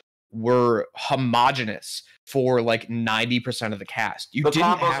combos were homogenous for like 90% of the cast. The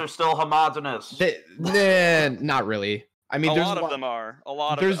combos are still homogenous. Not really. I mean, a lot of them are. A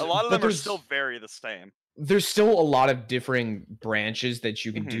lot of them are still very the same. There's still a lot of differing branches that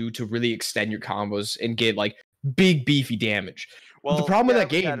you can do to really extend your combos and get like big beefy damage. Well, the problem with that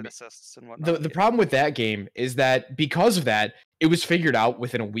game, the problem with that game is that because of that, it was figured out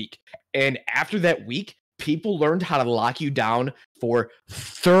within a week. And after that week, people learned how to lock you down for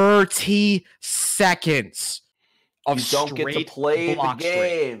 30 seconds of you don't get to play the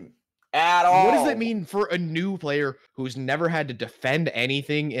game at all. What does that mean for a new player who's never had to defend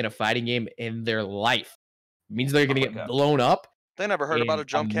anything in a fighting game in their life? It means they're going to get blown up. They never heard about a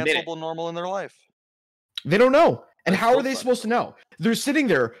jump cancelable normal in their life. They don't know. And how are they supposed to know? They're sitting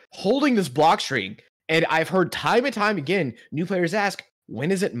there holding this block string, and I've heard time and time again, new players ask,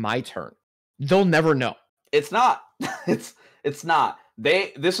 when is it my turn? They'll never know. It's not. It's not.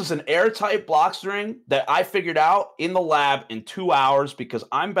 This is an airtight block string that I figured out in the lab in 2 hours because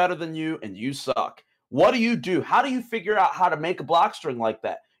I'm better than you and you suck. What do? How do you figure out how to make a block string like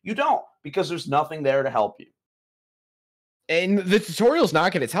that? You don't, because there's nothing there to help you. And the tutorial's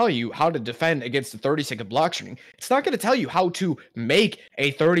not going to tell you how to defend against a 30-second block string. It's not going to tell you how to make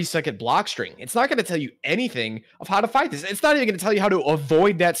a 30-second block string. It's not going to tell you anything of how to fight this. It's not even going to tell you how to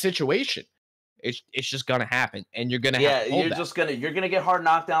avoid that situation. It's just going to happen, and you're going to have to you're going to get hard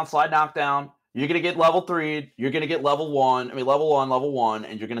knockdown, slide knockdown. You're going to get level 3. You're going to get level 1, and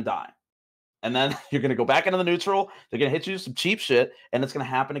you're going to die. And then you're going to go back into the neutral. They're going to hit you with some cheap shit, and it's going to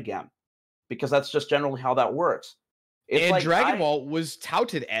happen again. Because that's just generally how that works. It's and like Dragon Ball was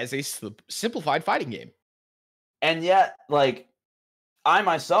touted as a simplified fighting game. And yet, like, I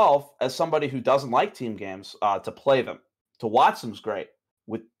myself, as somebody who doesn't like team games, to play them, to watch them is great.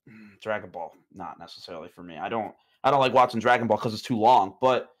 With Dragon Ball, not necessarily for me. I don't like watching Dragon Ball because it's too long.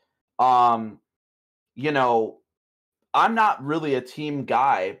 But, you know, I'm not really a team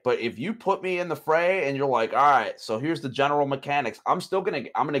guy. But if you put me in the fray and you're like, all right, so here's the general mechanics, I'm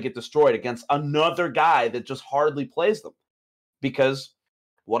gonna get destroyed against another guy that just hardly plays them. Because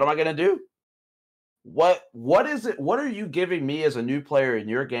what am I gonna do? What is it? What are you giving me as a new player in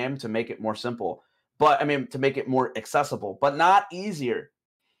your game to make it more simple? But I mean, to make it more accessible, but not easier.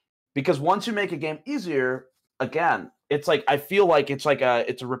 Because once you make a game easier, again, it's like I feel like it's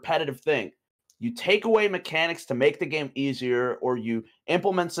a repetitive thing. You take away mechanics to make the game easier, or you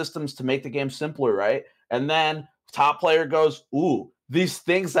implement systems to make the game simpler, right? And then top player goes, ooh, these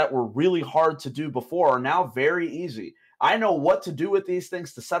things that were really hard to do before are now very easy. I know what to do with these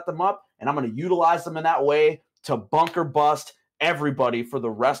things to set them up, and I'm going to utilize them in that way to bunker bust everybody for the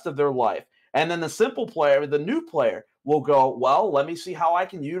rest of their life. And then the simple player, the new player, will go, well, let me see how I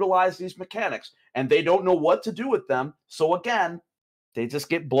can utilize these mechanics. And they don't know what to do with them. So again, they just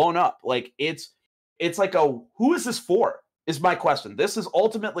get blown up. Like it's like who is this for? Is my question. This is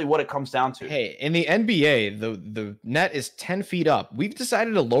ultimately what it comes down to. Hey, in the NBA, the net is 10 feet up. We've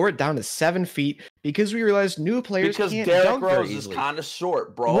decided to lower it down to 7 feet because we realized new players can't dunk very easily. Because Derrick Rose is kind of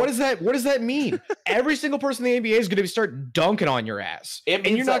short, bro. What does that mean? Every single person in the NBA is going to start dunking on your ass. It means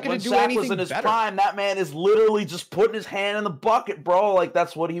and you're not going to do anything was in his better. Prime, that man is literally just putting his hand in the bucket, bro. Like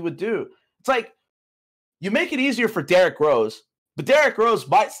that's what he would do. It's like you make it easier for Derrick Rose, but Derrick Rose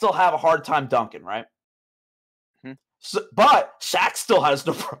might still have a hard time dunking, right? So, but Shaq still has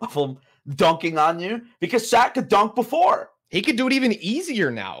no problem dunking on you because Shaq could dunk before. He could do it even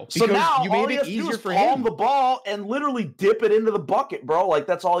easier now. So now you made it easier for him. Palm the ball and literally dip it into the bucket, bro. Like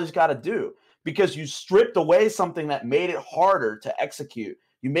that's all he's got to do because you stripped away something that made it harder to execute.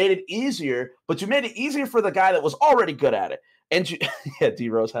 You made it easier, but you made it easier for the guy that was already good at it. And D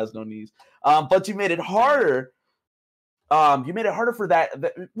Rose has no knees. But you made it harder you made it harder for well,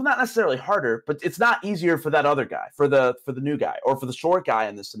 not necessarily harder, but it's not easier for that other guy, for the new guy, or for the short guy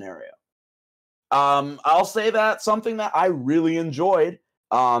in this scenario. I'll say that something that I really enjoyed,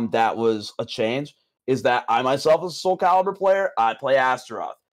 that was a change, is that I myself, as a Soul Calibur player, I play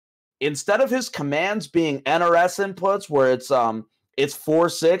Astaroth. Instead of his commands being NRS inputs, where it's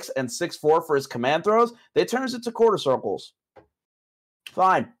 4-6 and 6-4 for his command throws, they turns it to quarter circles.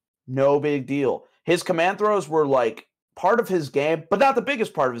 Fine, no big deal. His command throws were like part of his game, but not the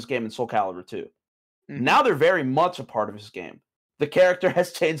biggest part of his game in Soul Calibur 2. Mm-hmm. Now they're very much a part of his game. The character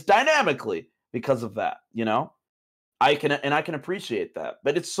has changed dynamically because of that, you know? I can appreciate that.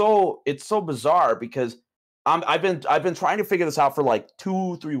 But it's so bizarre because I've been trying to figure this out for like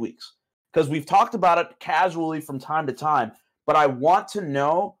 2-3 weeks, because we've talked about it casually from time to time, but I want to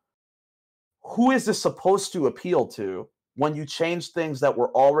know, who is this supposed to appeal to when you change things that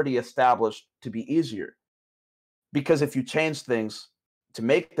were already established to be easier? Because if you change things to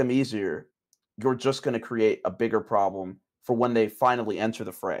make them easier, you're just going to create a bigger problem for when they finally enter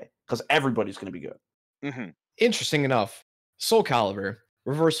the fray, because everybody's going to be good. Mm-hmm. Interesting enough, Soul Calibur,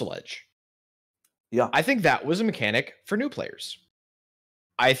 Reversal Edge. Yeah. I think that was a mechanic for new players.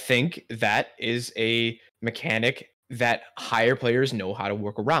 I think that is a mechanic that higher players know how to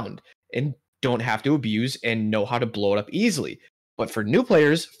work around and don't have to abuse and know how to blow it up easily. But for new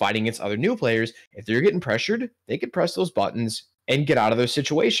players fighting against other new players, if they're getting pressured, they can press those buttons and get out of their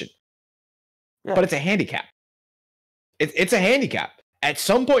situation. Yeah. But it's a handicap. It's a handicap. At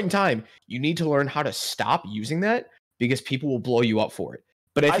some point in time, you need to learn how to stop using that, because people will blow you up for it.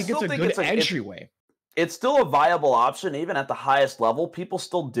 But I think it's a good entryway. It's still a viable option, even at the highest level. People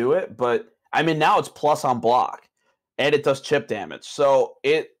still do it, but I mean, now it's plus on block, and it does chip damage. So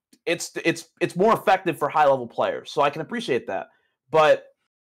it's more effective for high level players. So I can appreciate that. But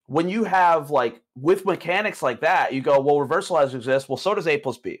when you have, like, with mechanics like that, you go, well, Reversal Edge exists. Well, so does A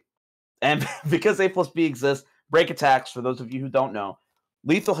plus B. And because A plus B exists, break attacks, for those of you who don't know,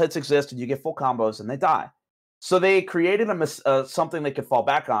 lethal hits exist, and you get full combos, and they die. So they created something they could fall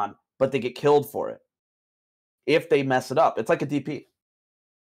back on, but they get killed for it if they mess it up. It's like a DP.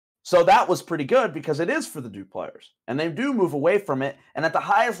 So that was pretty good, because it is for the new players, and they do move away from it. And at the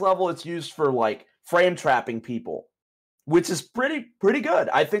highest level, it's used for, like, frame trapping people, which is pretty good.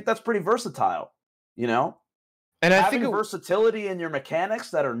 I think that's pretty versatile, you know? And I think versatility in your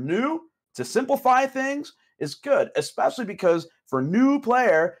mechanics that are new to simplify things is good, especially because for new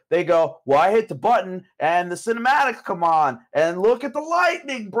player, they go, well, I hit the button and the cinematics come on, and look at the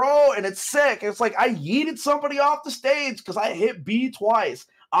lightning, bro, and it's sick. It's like, I yeeted somebody off the stage because I hit B twice.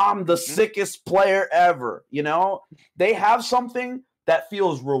 I'm the sickest player ever, you know? They have something that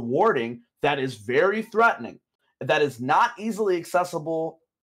feels rewarding, that is very threatening, that is not easily accessible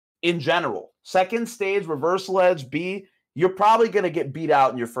in general. Second stage, Reversal Edge, B, you're probably going to get beat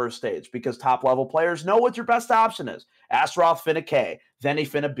out in your first stage, because top-level players know what your best option is. Astaroth finna K, then he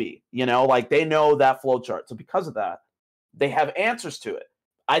finna B. You know, like, they know that flowchart. So because of that, they have answers to it.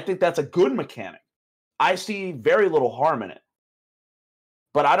 I think that's a good mechanic. I see very little harm in it.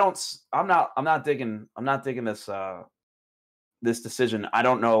 But I'm not digging this this decision. I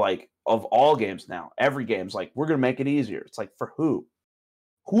don't know, like, of all games now. Every game's like, we're going to make it easier. It's like, for who?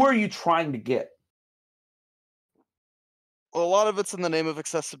 Who are you trying to get? Well, a lot of it's in the name of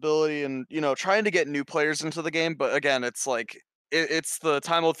accessibility and, you know, trying to get new players into the game. But again, it's like, it's the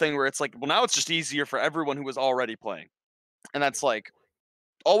time old thing where it's like, well, now it's just easier for everyone who was already playing. And that's, like,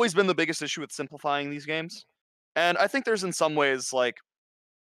 always been the biggest issue with simplifying these games. And I think there's, in some ways, like,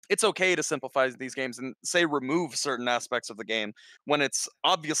 it's okay to simplify these games and, say, remove certain aspects of the game when it's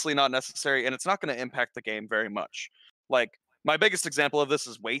obviously not necessary and it's not going to impact the game very much. Like, my biggest example of this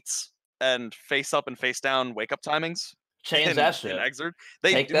is weights and face up and face down wake up timings. Change that shit. Exert.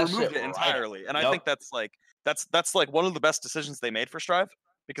 They removed it entirely, and I think that's like one of the best decisions they made for Strive,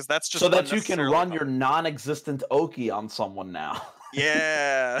 because that's just so that you can run your non-existent Oki on someone now.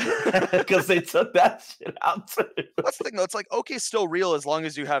 Yeah, because they took that shit out too. That's the thing, though. It's like, okay, still real as long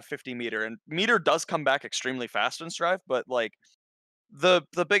as you have 50 meter, and meter does come back extremely fast in Strive, but, like, the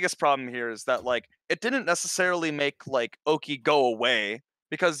biggest problem here is that, like, it didn't necessarily make, like, Oki go away,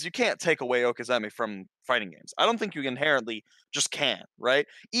 because you can't take away Okizeme from fighting games. I don't think you inherently just can, right?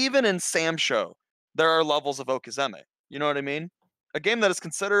 Even in Sam Show, there are levels of Okizeme. You know what I mean? A game that is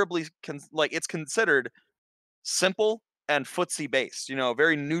considerably, it's considered simple and footsie based, you know, a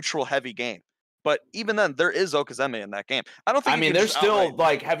very neutral heavy game. But even then, there is Okizeme in that game. I don't think. I mean, there's still,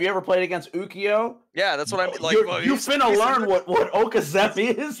 like, have you ever played against Ukio? Yeah, that's what I mean. Like, you finna learn what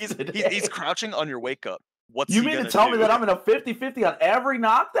Okizeme is. He's crouching on your wake up. what's You he mean to gonna tell do? me that I'm in a 50-50 on every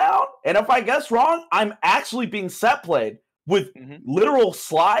knockdown? And if I guess wrong, I'm actually being set played with literal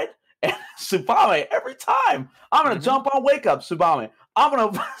slide and Tsubame every time. I'm going to jump on wake up, Tsubame. I'm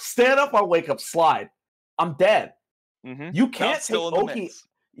going to stand up on wake up, slide. I'm dead. You can't take Oki.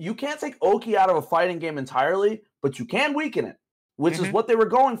 You can't take Oki out of a fighting game entirely, but you can weaken it, which is what they were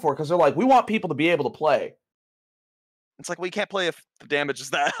going for, because they're like, we want people to be able to play. It's like, well, you can't play if the damage is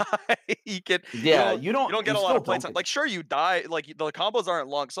that high. you don't get a lot of playtime. Like, sure, you die. Like, the combos aren't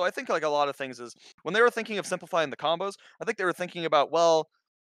long. So I think like a lot of things is when they were thinking of simplifying the combos, I think they were thinking about, well,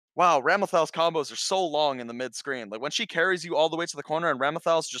 wow, Ramathal's combos are so long in the mid screen. Like when she carries you all the way to the corner and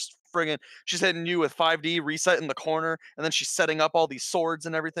Ramathal's just friggin', she's hitting you with 5D reset in the corner, and then she's setting up all these swords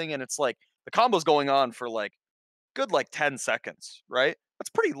and everything, and it's like the combo's going on for like good like 10 seconds, right? That's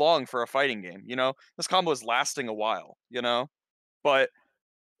pretty long for a fighting game, you know? This combo is lasting a while, you know? But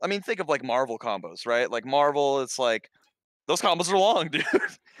I mean, think of like Marvel combos, right? Like Marvel, it's like those combos are long, dude.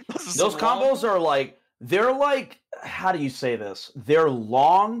 Those combos are like, they're like, how do you say this? They're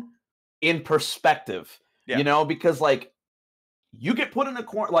long in perspective, you know, because like you get put in a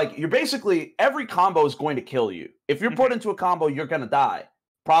corner, like you're basically, every combo is going to kill you. If you're put into a combo, you're going to die.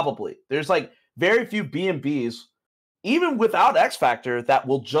 Probably. There's like very few B&Bs, even without X Factor, that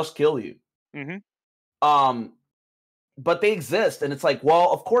will just kill you. But they exist, and it's like,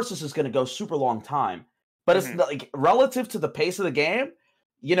 well, of course this is going to go super long time. But it's like relative to the pace of the game,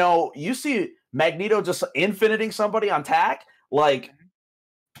 you know, you see Magneto just infiniting somebody on tack, like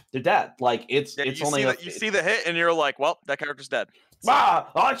they're dead. Like it's only you see the hit, and you're like, well, that character's dead. So,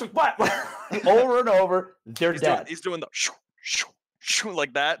 over and over, they're dead. He's doing the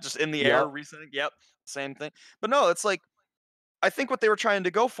like that, just in the air, resetting. Yep, same thing. But no, it's like, I think what they were trying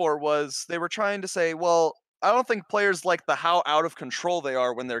to go for was they were trying to say, well, I don't think players like the how out of control they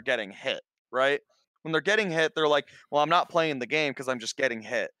are when they're getting hit, right? When they're getting hit, they're like, well, I'm not playing the game because I'm just getting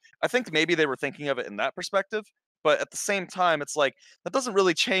hit. I think maybe they were thinking of it in that perspective, but at the same time, it's like, that doesn't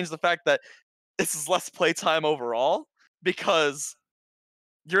really change the fact that this is less playtime overall, because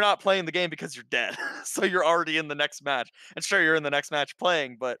you're not playing the game because you're dead. So you're already in the next match. And sure, you're in the next match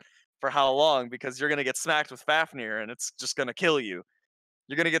playing, but for how long? Because you're going to get smacked with Fafnir, and it's just going to kill you.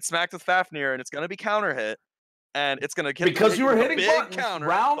 You're going to get smacked with Fafnir, and it's going to be counter hit. And it's going to kill because you were hitting buttons, counter,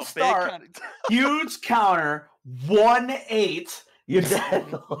 round start, huge counter, 1-8. You're dead.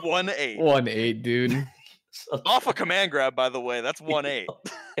 1-8. 1-8, dude. Off a command grab, by the way. That's 1-8.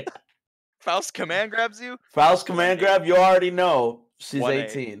 Faust command grabs you? Faust command grab, you already know. She's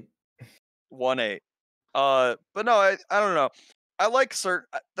 18. 1-8. But no, I don't know. I like that's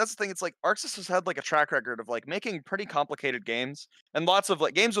the thing. It's like Arxis has had like a track record of like making pretty complicated games, and lots of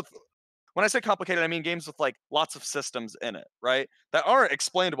like games with, when I say complicated, I mean games with like lots of systems in it, right? That aren't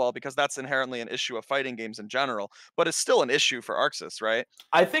explained well, because that's inherently an issue of fighting games in general, but it's still an issue for Arxis, right?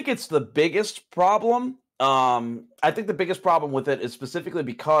 I think it's the biggest problem. I think the biggest problem with it is specifically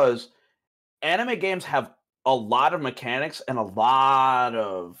because anime games have a lot of mechanics and a lot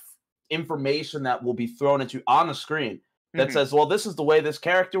of information that will be thrown at you on the screen that says, well, this is the way this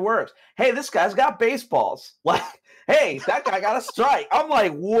character works. Hey, this guy's got baseballs. Like, hey, that guy got a strike. I'm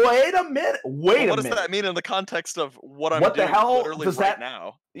like, wait a minute. What does that mean in the context of what I'm doing the hell literally does right that,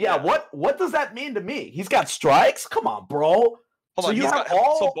 now? Yeah, what does that mean to me? He's got strikes? Come on, bro. Hold on,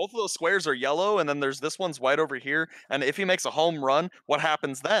 so both of those squares are yellow, and then there's this one's white over here. And if he makes a home run, what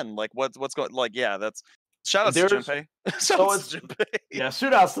happens then? Like, what's going? Like, yeah, that's shout out to Junpei. Shout outs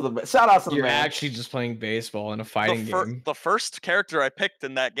to the You're man. actually just playing baseball in a fighting game. The first character I picked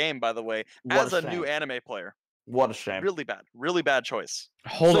in that game, by the way, as a new anime player. What a shame. Really bad choice.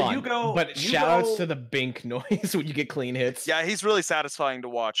 Hold on. But shout outs to the bink noise when you get clean hits. Yeah, he's really satisfying to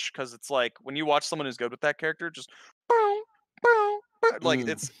watch, because it's like when you watch someone who's good with that character, just boom, boom, boom, like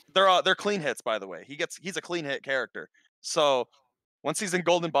they're clean hits, by the way. He's a clean hit character. So once he's in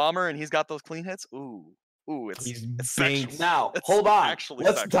Golden Bomber and he's got those clean hits, it's sexual. Now, hold on.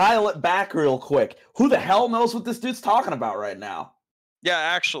 Let's dial it back real quick. Who the hell knows what this dude's talking about right now? Yeah,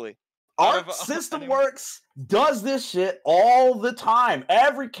 actually. Arc System Works does this shit all the time.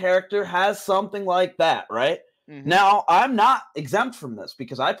 Every character has something like that, right? Now, I'm not exempt from this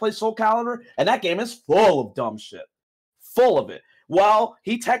because I play Soul Calibur, and that game is full of dumb shit. Full of it. Well,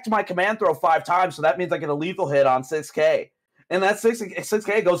 he teched my command throw 5 times, so that means I get a lethal hit on 6K. And that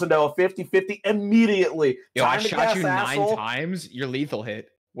 6K goes into a 50-50 immediately. Yo, I shot you 9 times, your lethal hit.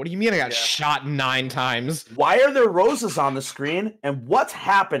 What do you mean I got shot 9 times? Why are there roses on the screen? And what's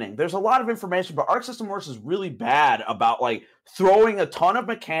happening? There's a lot of information, but Arc System Works is really bad about like throwing a ton of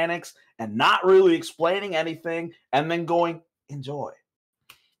mechanics and not really explaining anything and then going, enjoy.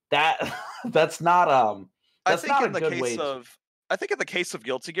 That's not That's not a in the good case way. I think in the case of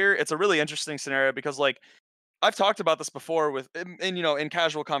Guilty Gear, it's a really interesting scenario because like I've talked about this before with in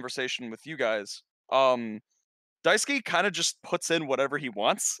casual conversation with you guys. Daisuke kind of just puts in whatever he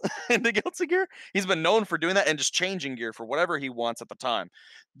wants into Guilty Gear. He's been known for doing that and just changing gear for whatever he wants at the time.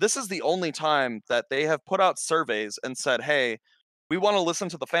 This is the only time that they have put out surveys and said, "Hey, we want to listen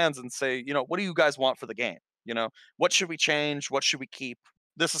to the fans and say, what do you guys want for the game? What should we change? What should we keep?"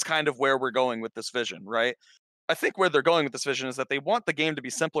 This is kind of where we're going with this vision, right? I think where they're going with this vision is that they want the game to be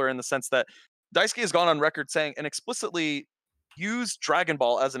simpler in the sense that Daisuke has gone on record saying and explicitly used Dragon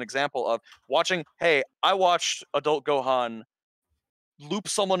Ball as an example of watching, hey, I watched adult Gohan loop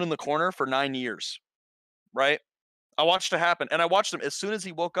someone in the corner for 9 years, right? I watched it happen. And I watched him as soon as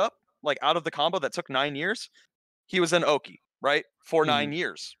he woke up, like out of the combo that took 9 years, he was in Oki, right? For 9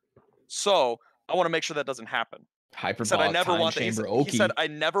 years. So I want to make sure that doesn't happen. He said, I Hyperbolic never time want that. chamber He Oki. said, I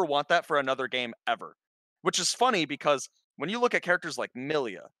never want that for another game ever. Which is funny because when you look at characters like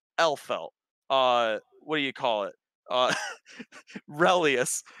Milia, Elfelt, what do you call it?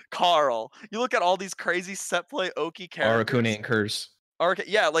 Relius, Carl. You look at all these crazy set play Oki characters. Arakune and Curse.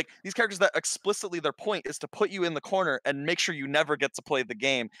 Yeah, like these characters that explicitly their point is to put you in the corner and make sure you never get to play the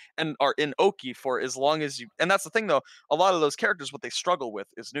game and are in Oki for as long as you. And that's the thing, though. A lot of those characters, what they struggle with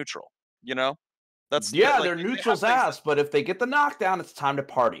is neutral. That's like, they're neutral's ass. But if they get the knockdown, it's time to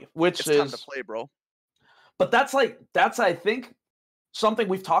party. It's time to play, bro. But that's I think something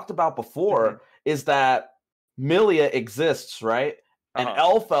we've talked about before is that Milia exists, right? And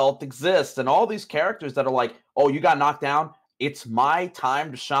Elfelt exists, and all these characters that are like, oh, you got knocked down. It's my time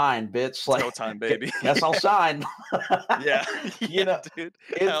to shine, bitch. Like, no time, baby. Yes, I'll shine. Yeah, dude.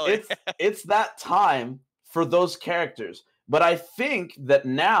 It's that time for those characters. But I think that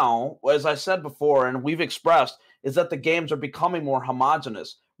now, as I said before, and we've expressed, is that the games are becoming more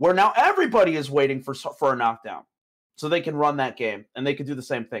homogenous, where now everybody is waiting for a knockdown, so they can run that game and they can do the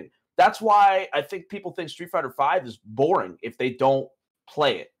same thing. That's why I think people think Street Fighter V is boring if they don't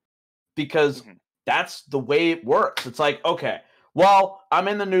play it, because that's the way it works. It's like, okay, well, I'm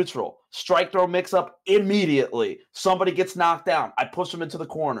in the neutral. Strike throw mix up immediately. Somebody gets knocked down. I push them into the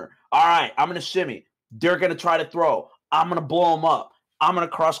corner. All right, I'm going to shimmy. They're going to try to throw. I'm going to blow them up. I'm going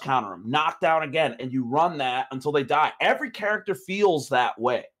to cross counter them. Knock down again. And you run that until they die. Every character feels that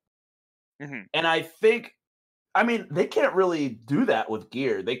way. And I think, they can't really do that with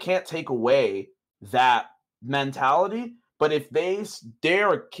Gear. They can't take away that mentality. But if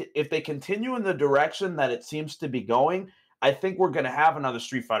they continue in the direction that it seems to be going, I think we're going to have another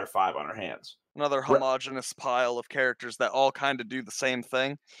Street Fighter V on our hands. Another homogenous pile of characters that all kind of do the same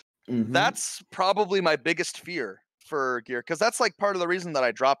thing. That's probably my biggest fear for Gear, because that's like part of the reason that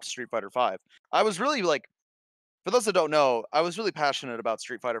I dropped Street Fighter V. I was really like, for those that don't know, I was really passionate about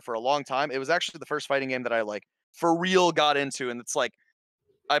Street Fighter for a long time. It was actually the first fighting game that I like for real got into, and it's like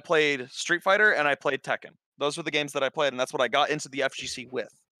I played Street Fighter and I played Tekken. Those were the games that I played, and that's what I got into the FGC with,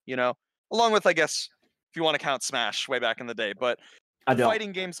 along with, I guess, if you want to count Smash way back in the day. But I don't.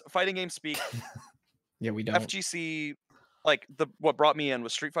 Fighting games speak. Yeah, we don't. FGC, like what brought me in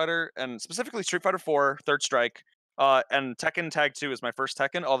was Street Fighter, and specifically Street Fighter 4, Third Strike, and Tekken Tag 2 is my first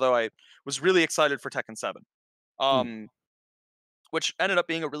Tekken, although I was really excited for Tekken 7. Which ended up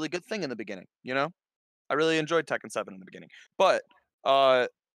being a really good thing in the beginning, I really enjoyed Tekken 7 in the beginning. But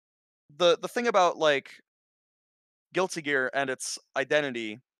the thing about like Guilty Gear and its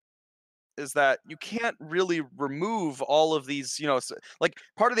identity is that you can't really remove all of these, like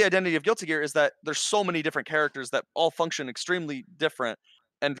part of the identity of Guilty Gear is that there's so many different characters that all function extremely different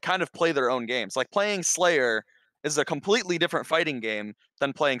and kind of play their own games. Like playing Slayer is a completely different fighting game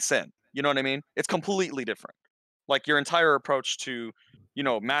than playing Sin. You know what I mean? It's completely different. Like your entire approach to,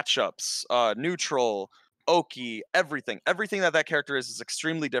 matchups, neutral, Oki, everything that character is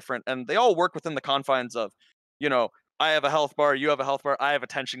extremely different, and they all work within the confines of, I have a health bar, you have a health bar, I have a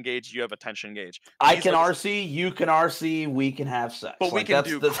tension gauge, you have a tension gauge. I can RC, you can RC, we can have sex. But we can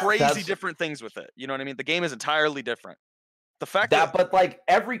do crazy different things with it. You know what I mean? The game is entirely different. The fact that but like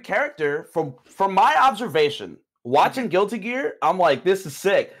every character, from my observation, watching Guilty Gear, I'm like, this is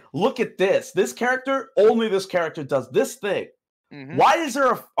sick. Look at this. This character, only this character does this thing. Why is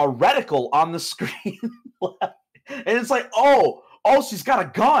there a reticle on the screen? And it's like, oh, she's got a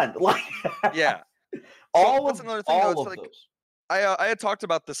gun. Like, yeah. All of those. I had talked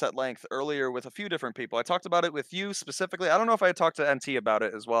about this at length earlier with a few different people. I talked about it with you specifically. I don't know if I had talked to NT about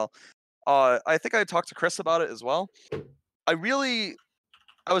it as well. I think I had talked to Chris about it as well. I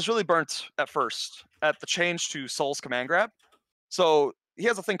was really burnt at first at the change to Soul's command grab. So he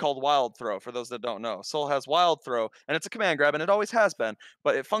has a thing called Wild Throw, for those that don't know. Soul has Wild Throw, and it's a command grab, and it always has been,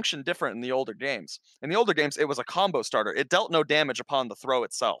 but it functioned different in the older games. In the older games, it was a combo starter. It dealt no damage upon the throw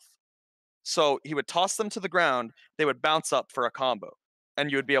itself. So he would toss them to the ground, they would bounce up for a combo,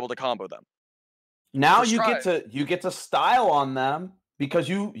 and you would be able to combo them. Now you get to style on them because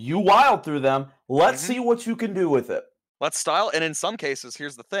you wild through them. Let's see what you can do with it. Let's style, and in some cases,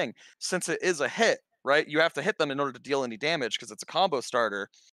 here's the thing: since it is a hit, right? You have to hit them in order to deal any damage because it's a combo starter.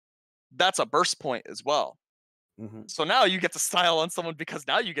 That's a burst point as well. So now you get to style on someone because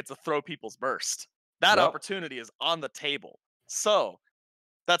now you get to throw people's burst. That opportunity is on the table. So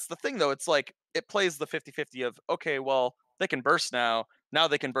that's the thing, though. It's like it plays the 50-50 of, okay, well, they can burst now. Now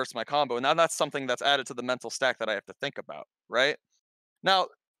they can burst my combo. Now that's something that's added to the mental stack that I have to think about, right? Now,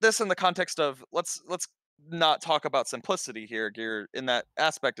 this in the context of let's not talk about simplicity here. Gear in that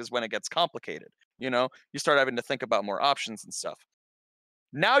aspect is when it gets complicated. You start having to think about more options and stuff.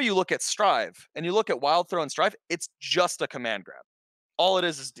 Now you look at Strive, and you look at Wild Throw and Strive, it's just a command grab. All it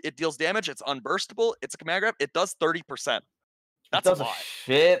is it deals damage, it's unburstable, it's a command grab, it does 30%. That's a lot.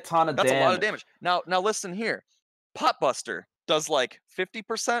 Shit ton of damage. That's a lot of damage. Now listen here. Potbuster does like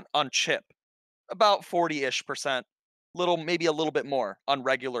 50% on Chip, about 40-ish percent, maybe a little bit more on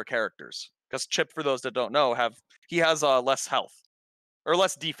regular characters. Because Chip, for those that don't know, he has less health or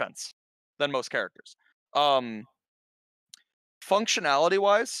less defense than most characters. Functionality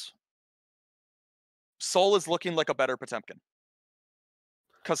wise, Soul is looking like a better Potemkin.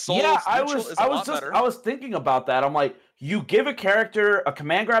 Because Soul is a lot better. I was thinking about that. I'm like, you give a character a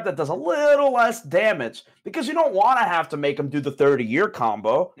command grab that does a little less damage because you don't want to have to make them do the 30-year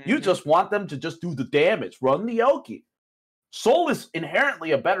combo. You just want them to just do the damage, run the Oki. Soul is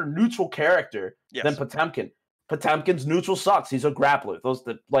inherently a better neutral character than Potemkin. Potemkin's neutral sucks. He's a grappler.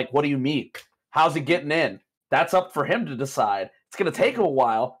 What do you mean? How's he getting in? That's up for him to decide. It's going to take him a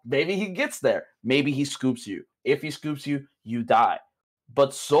while. Maybe he gets there. Maybe he scoops you. If he scoops you, you die.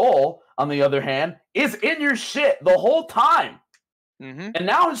 But Soul, on the other hand, is in your shit the whole time. And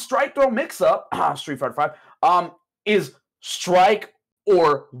now his strike throw mix-up, Street Fighter 5, is strike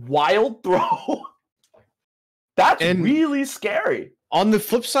or wild throw. That's really scary. On the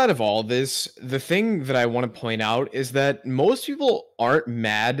flip side of all this, the thing that I want to point out is that most people aren't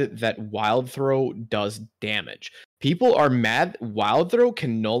mad that Wild Throw does damage. People are mad Wild Throw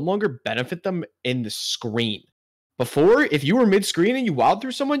can no longer benefit them in the screen. Before, if you were mid-screen and you wild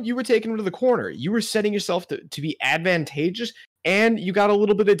through someone, you were taken to the corner. You were setting yourself to be advantageous, and you got a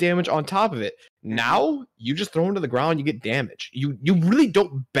little bit of damage on top of it. Now, you just throw them to the ground, you get damage. You really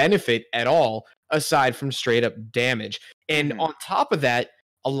don't benefit at all, aside from straight-up damage. And on top of that,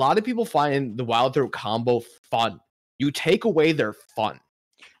 a lot of people find the Wild Throw combo fun. You take away their fun.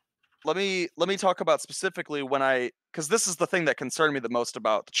 Let me talk about specifically because this is the thing that concerned me the most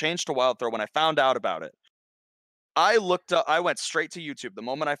about the change to Wild Throw when I found out about it. I went straight to YouTube the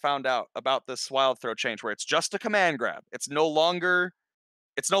moment I found out about this Wild Throw change where it's just a command grab. It's no longer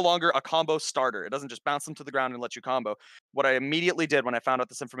a combo starter. It doesn't just bounce them to the ground and let you combo. What I immediately did when I found out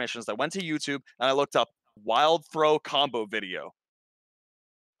this information is I went to YouTube and I looked up Wild Throw combo video.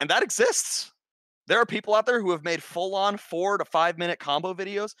 And that exists. There are people out there who have made full-on 4 to 5 minute combo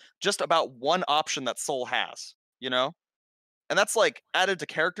videos just about one option that Soul has, And that's added to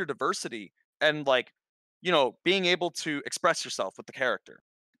character diversity and being able to express yourself with the character.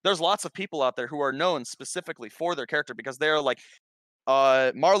 There's lots of people out there who are known specifically for their character because they're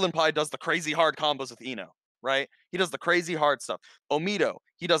Marlon Pie does the crazy hard combos with Eno, right? He does the crazy hard stuff. Omido,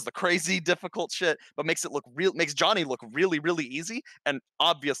 he does the crazy difficult shit, but makes Johnny look really, really easy and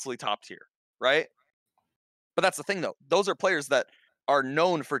obviously top tier, right? But that's the thing though. Those are players that are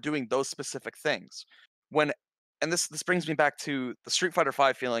known for doing those specific things. And this brings me back to the Street Fighter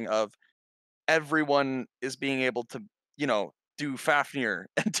V feeling of everyone is being able to, do Fafnir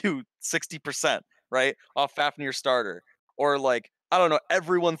and do 60%, right? Off Fafnir starter. Or I don't know,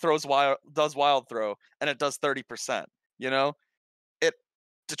 everyone does Wild Throw and it does 30%, It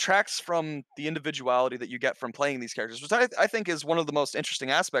detracts from the individuality that you get from playing these characters, which I think is one of the most interesting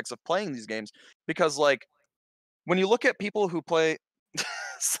aspects of playing these games. Because when you look at people who play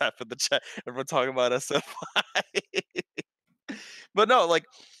Seth in the chat, everyone talking about SFI. But no,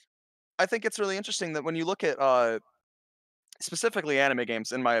 I think it's really interesting that when you look at specifically anime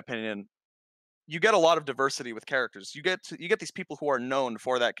games, in my opinion, you get a lot of diversity with characters. You get these people who are known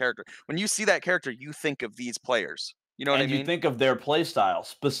for that character. When you see that character, you think of these players. You know what I mean? And you think of their play style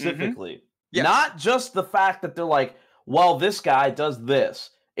specifically. Yes. Not just the fact that they're well, this guy does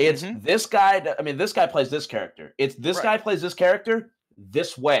this. It's this guy. This guy plays this character. It's this guy plays this character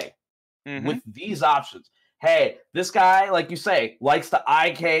this way with these options. hey, this guy, like you say, likes to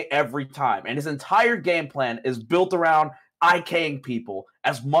IK every time. And his entire game plan is built around IKing people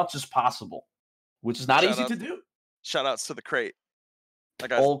as much as possible, which is not easy to do. Shout outs to the crate. That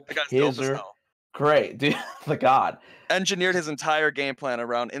guy's dope as hell. Great, dude. The god. Engineered his entire game plan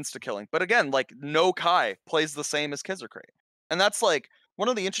around insta-killing. But again, like, no Kai plays the same as Kizzer Crate. And that's, like, one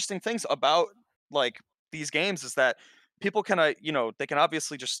of the interesting things about, like, these games is that people can, you know, they can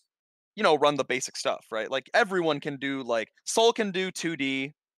obviously just, you know, run the basic stuff, right? Like, everyone can do, like, Soul can do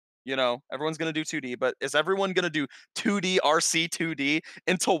 2D, you know, everyone's going to do 2D, but is everyone going to do 2D RC 2D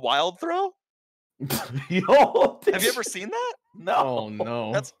into Wild Throw? Yo, have you ever seen that? No. Oh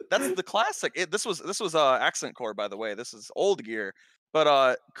no. That's the classic. This was Accent Core, by the way. This is old gear.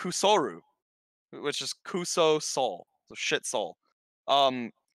 But Kusoru, which is Kuso Soul. So shit soul.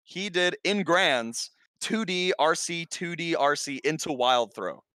 He did in Grands 2D RC 2D RC into Wild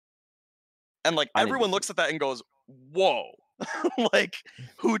Throw. And like everyone looks at that and goes, "Whoa." Like,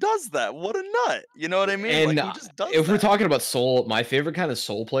 who does that? What a nut. You know what I mean? And like, who just does if that? we're talking about Soul, my favorite kind of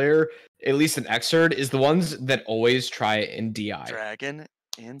Soul player, at least in Xrd, is the ones that always try in DI. Dragon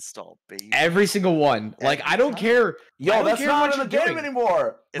install, baby. Every single one. Like, I don't care. Yo, that's not in the game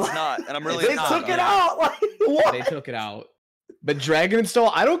anymore. It's not, and I'm really They took it out. Like, what? They took it out. But Dragon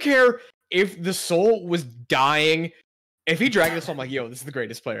install, I don't care if the Soul was dying. If he Dragon install, I'm like, yo, this is the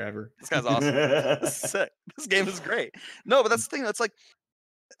greatest player ever. This guy's awesome. This is sick. This game is great. No, but that's the thing. That's like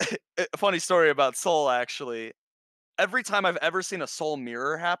a funny story about Soul, actually. Every time I've ever seen a Soul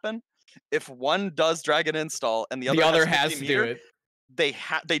mirror happen, if one does Dragon install and the other has to do it, they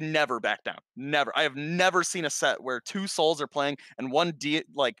never back down. Never. I have never seen a set where two Souls are playing and one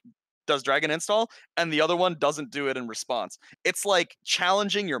does Dragon install and the other one doesn't do it in response. It's like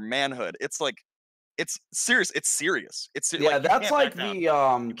challenging your manhood. It's like it's serious. It's serious. It's yeah. like, That's like the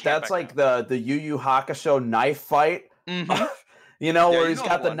Yu Yu Hakusho knife fight. Mm-hmm. You know, where he's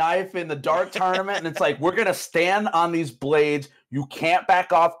got the knife in the dark tournament, and it's like, we're gonna stand on these blades. You can't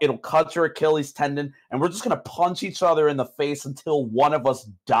back off. It'll cut your Achilles tendon, and we're just gonna punch each other in the face until one of us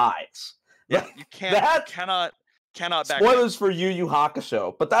dies. Yeah, you cannot back. Spoilers for Yu Yu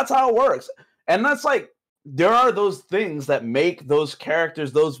Hakusho, but that's how it works. And that's like, there are those things that make those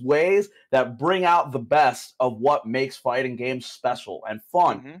characters, those ways that bring out the best of what makes fighting games special and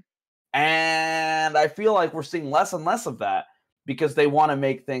fun. Mm-hmm. And I feel like we're seeing less and less of that because they want to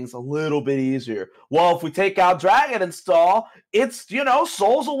make things a little bit easier. Well, if we take out Dragon install, it's, you know,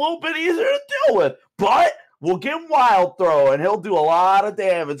 Soul's a little bit easier to deal with, but we'll give him Wild Throw and he'll do a lot of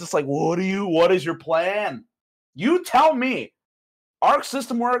damage. It's like, what is your plan? You tell me. Arc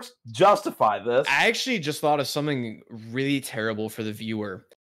System Works, justify this. I actually just thought of something really terrible for the viewer.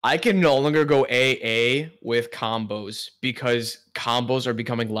 I can no longer go AA with combos because combos are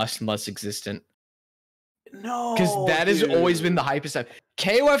becoming less and less existent. No, because that has always been the hypest time.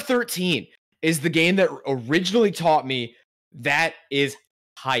 KOF 13 is the game that originally taught me that is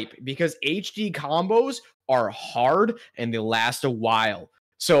hype because HD combos are hard and they last a while.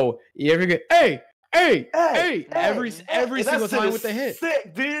 So you ever get hey, every single time with the hit.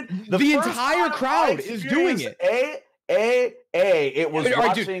 Sick, dude. The entire crowd is doing it. It was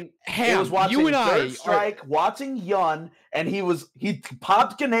watching. Dude, Ham, it was watching you and Third Strike, watching Yun, and he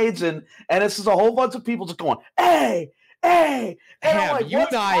popped grenades in, and it's just a whole bunch of people just going, hey. And Ham, like, you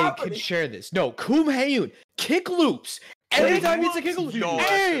and I could share this. No, Kum Hayun, kick loops. Every time it's a kick loop,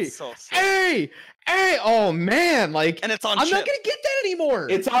 hey, oh man, like, and it's on I'm chip. not gonna get that anymore.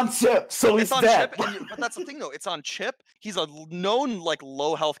 It's on chip, so it's he's dead. Chip, but that's the thing though, it's on chip. He's a known like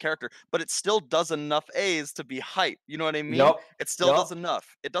low health character, but it still does enough A's to be hype. You know what I mean? Yep. It still does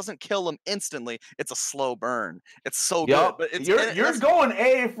enough. It doesn't kill him instantly. It's a slow burn. It's so good. But it's, you're going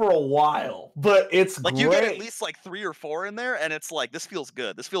A for a while, but it's like great. You get at least like 3 or 4 in there, and it's like, this feels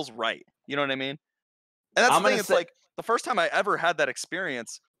good. This feels right. You know what I mean? And that's the thing. It's like the first time I ever had that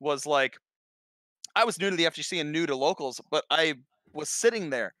experience was like, I was new to the FGC and new to locals, but I was sitting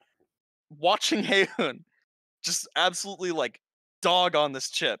there watching Hayun just absolutely like dog on this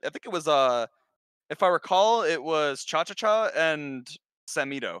chip. I think it was if I recall, it was Cha-Cha-Cha and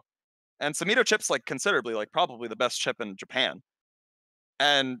Samito. And Samito chip's like considerably like probably the best chip in Japan.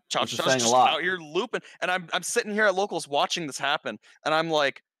 And Cha-Cha-Cha's just out here looping. And I'm sitting here at locals watching this happen, and I'm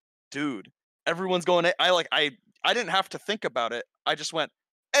like, dude, everyone's going. I didn't have to think about it. I just went,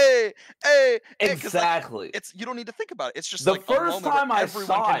 hey, exactly. Like, it's, you don't need to think about it. It's just the like first time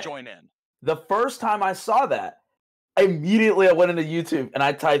everyone can join in. The first time I saw that, immediately I went into YouTube and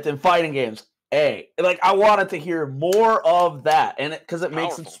I typed in fighting games A. Like, I wanted to hear more of that, and because it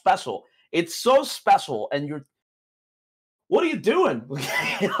makes it special. It's so special, and what are you doing?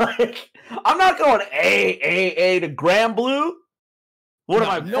 Like, I'm not going A to Grand Blue. What am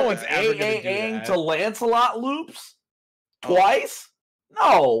I? No one's ever gonna do AAing that. to Lancelot loops twice?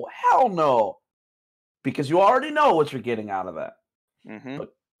 No, hell no. Because you already know what you're getting out of that. Mm-hmm.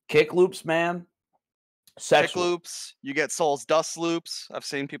 But kick loops, man. Sexual. Kick loops, you get Soul's Dust loops. I've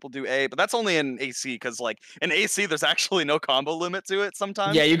seen people do A, but that's only in AC because, like, in AC, there's actually no combo limit to it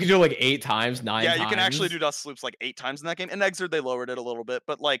sometimes. Yeah, you can do like 8 times, 9 times. Yeah, you can actually do Dust loops like 8 times in that game. In Exerd, they lowered it a little bit,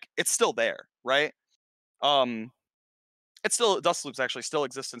 but, like, it's still there, right? It's still, Dust loops actually still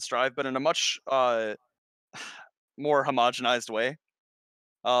exist in Strive, but in a much more homogenized way.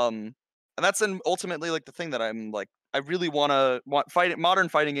 And that's ultimately, like, the thing that I'm, like, I really want modern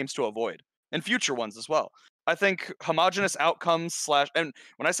fighting games to avoid, and future ones as well. I think homogeneous outcomes and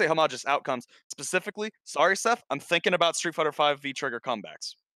when I say homogeneous outcomes, specifically, sorry, Seth, I'm thinking about Street Fighter V V-Trigger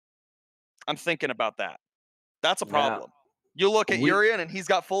comebacks. I'm thinking about that. That's a problem. You look at Urian, and he's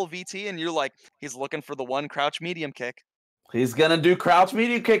got full VT, and you're like, he's looking for the one crouch medium kick. He's gonna do crouch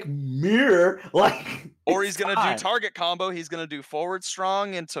medium kick mirror, like, or he's gonna do target combo. He's gonna do forward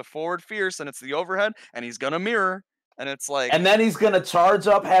strong into forward fierce, and it's the overhead, and he's gonna mirror, and it's like, and then he's gonna charge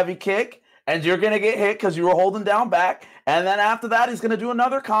up heavy kick, and you're gonna get hit because you were holding down back, and then after that, he's gonna do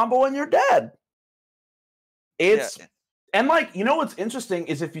another combo, and you're dead. And, like, you know what's interesting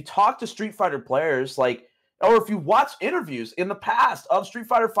is if you talk to Street Fighter players, like, or if you watch interviews in the past of Street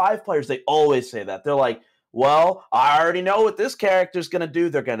Fighter V players, they always say that. They're like, well, I already know what this character's going to do.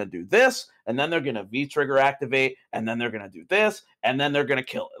 They're going to do this, and then they're going to V-trigger activate, and then they're going to do this, and then they're going to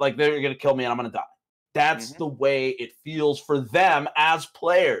kill it. Like, they're going to kill me, and I'm going to die. That's the way it feels for them as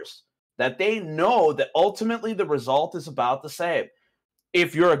players, that they know that ultimately the result is about the same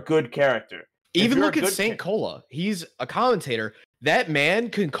if you're a good character. Even look at St. Cola. He's a commentator. That man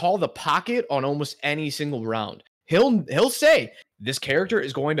can call the pocket on almost any single round. He'll say, this character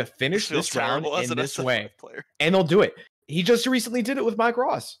is going to finish this round in this way. And they'll do it. He just recently did it with Mike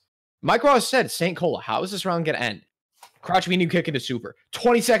Ross. Mike Ross said, St. Cola, how is this round going to end? Crouch medium kick into super.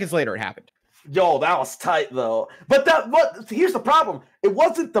 20 seconds later, it happened. Yo, that was tight, though. But here's the problem. It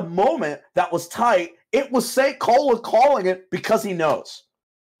wasn't the moment that was tight. It was St. Cola calling it because he knows.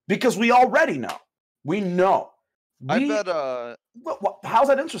 Because we already know. We know. I bet. How's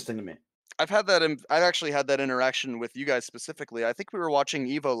that interesting to me? I've actually had that interaction with you guys specifically. I think we were watching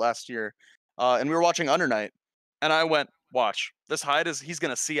Evo last year, and we were watching Under Night, and I went, "Watch this Hyde he's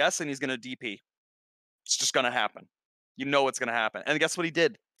gonna CS and he's gonna DP. It's just gonna happen. You know it's gonna happen." And guess what he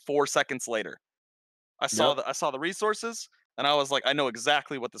did? 4 seconds later, I saw the resources. And I was like, I know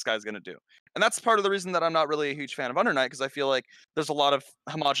exactly what this guy's going to do. And that's part of the reason that I'm not really a huge fan of Under Night, because I feel like there's a lot of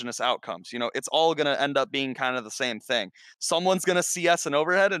homogenous outcomes. You know, it's all going to end up being kind of the same thing. Someone's going to CS an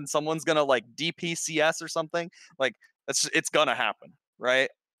overhead, and someone's going to, like, DP CS or something. Like, it's going to happen, right?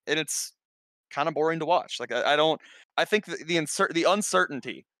 And it's kind of boring to watch. Like, I think the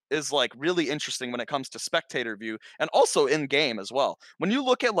uncertainty is, like, really interesting when it comes to spectator view, and also in game as well. When you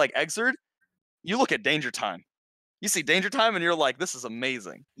look at, like, Exerd, you look at Danger Time. You see Danger Time and you're like, this is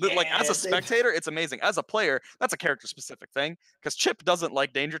amazing. Yeah, like, as a spectator, it's amazing. As a player, that's a character specific thing. Because Chip doesn't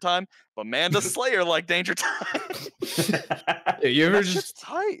like Danger Time, but man, does Slayer like Danger Time. You ever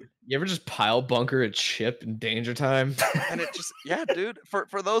tight. You ever just pile bunker a Chip in Danger Time? And it just, yeah, dude.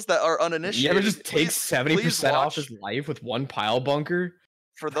 For those that are uninitiated, you ever just take 70% off his life with one pile bunker?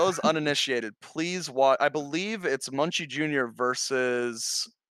 For those uninitiated, please watch. I believe it's Munchie Jr.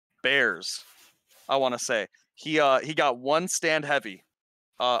 versus Bears, I want to say. He got one stand heavy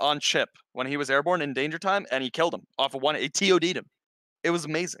on Chip when he was airborne in Danger Time, and he killed him off of one. He TOD'd him. It was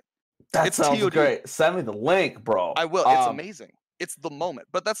amazing. That sounds great. Send me the link, bro. I will. It's amazing. It's the moment.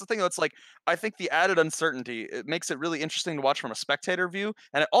 But that's the thing. It's like, I think the added uncertainty, it makes it really interesting to watch from a spectator view,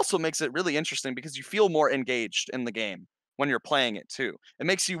 and it also makes it really interesting because you feel more engaged in the game when you're playing it too. It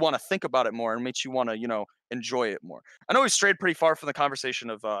makes you want to think about it more and makes you want to, you know, enjoy it more. I know we strayed pretty far from the conversation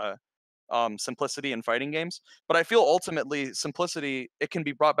of simplicity in fighting games, but I feel ultimately simplicity, it can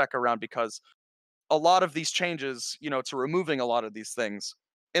be brought back around because a lot of these changes, you know, to removing a lot of these things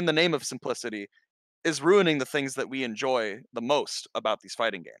in the name of simplicity is ruining the things that we enjoy the most about these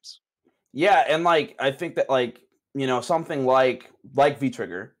fighting games. Yeah, and, like, I think that, like, you know, something like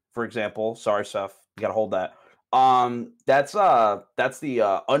V-Trigger, for example. Sorry, Seth, you gotta hold that. That's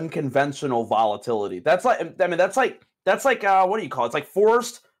the unconventional volatility. That's like, I mean, that's like what do you call it? It's like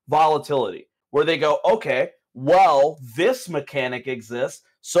forced volatility, where they go, okay, well, this mechanic exists,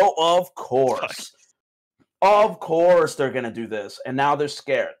 so of course they're gonna do this, and now they're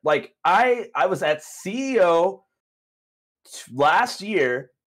scared. Like, I was at CEO last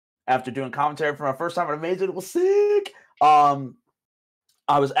year after doing commentary for my first time at a major. It was sick.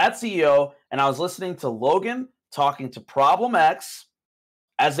 I was at CEO and I was listening to Logan talking to Problem X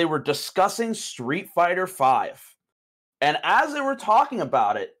as they were discussing Street Fighter V. And as they were talking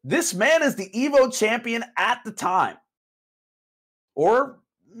about it, this man is the Evo champion at the time. Or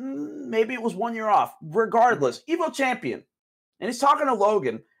maybe it was 1 year off. Regardless, Evo champion. And he's talking to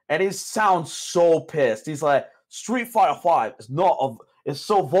Logan, and he sounds so pissed. He's like, Street Fighter V is it's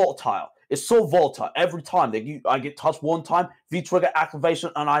so volatile. It's so volatile. Every time I get touched one time, V-trigger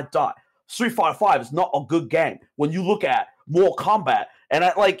activation, and I die. Street Fighter V is not a good game. When you look at Mortal Kombat, and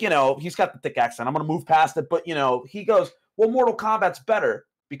he's got the thick accent. I'm going to move past it, but, he goes, well, Mortal Kombat's better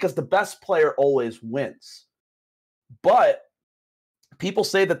because the best player always wins. But people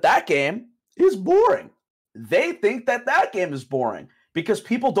say that game is boring. They think that game is boring because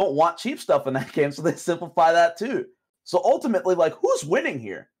people don't want cheap stuff in that game, so they simplify that too. So ultimately, who's winning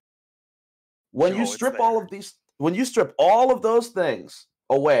here? When you strip all of those things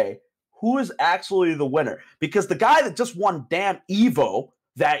away, who is actually the winner? Because the guy that just won damn Evo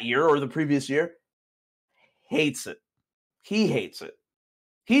that year or the previous year hates it. He hates it.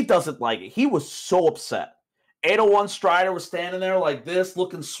 He doesn't like it. He was so upset. 801 Strider was standing there like this,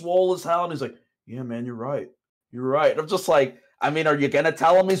 looking swole as hell, and he's like, yeah, man, you're right. You're right. I'm just like, are you going to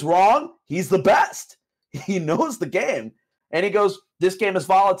tell him he's wrong? He's the best. He knows the game. And he goes, this game is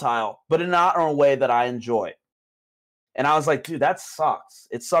volatile, but not in a way that I enjoy. And I was like, dude, that sucks.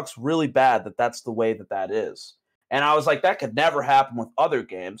 It sucks really bad that's the way that is. And I was like, that could never happen with other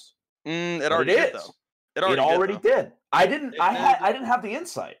games. It already did, though. It already did. I didn't have the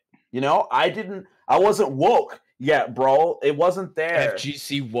insight. I wasn't woke yet, bro. It wasn't there.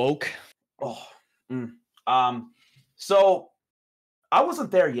 FGC woke. So I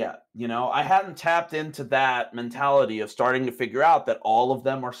wasn't there yet. I hadn't tapped into that mentality of starting to figure out that all of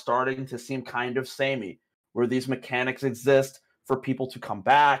them are starting to seem kind of samey, where these mechanics exist for people to come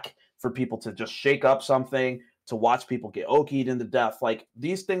back, for people to just shake up something, to watch people get okied into death.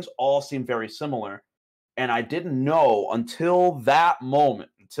 These things all seem very similar. And I didn't know until that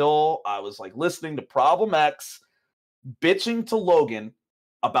moment, until I was listening to Problem X bitching to Logan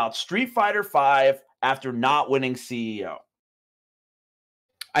about Street Fighter V after not winning CEO.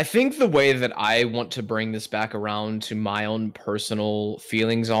 I think the way that I want to bring this back around to my own personal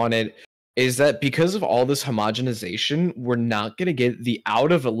feelings on it is that because of all this homogenization, we're not going to get the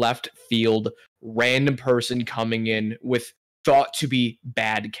out of left field random person coming in with thought to be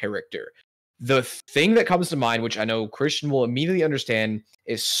bad character. The thing that comes to mind, which I know Christian will immediately understand,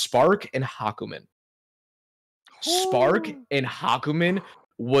 is Spark and Hakumen. Spark and Hakumen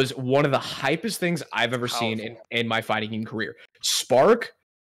was one of the hypest things I've ever seen in my fighting game career. Spark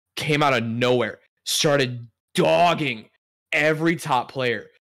came out of nowhere, started dogging every top player.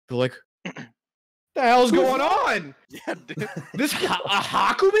 They're like, the hell's going on? Yeah, dude. This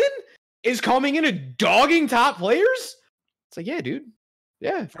Hakumen is coming in and dogging top players? It's like, yeah, dude.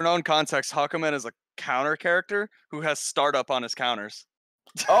 Yeah. For known context, Hakumen is a counter character who has startup on his counters.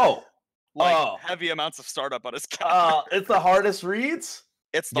 Oh. Heavy amounts of startup on his counter. It's the hardest reads?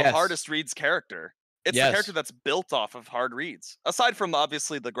 It's the hardest reads character. It's the character that's built off of hard reads. Aside from,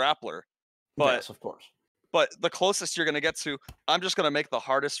 obviously, the grappler. But, yes, of course. But the closest you're going to get to, I'm just going to make the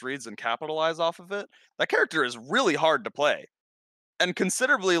hardest reads and capitalize off of it. That character is really hard to play. And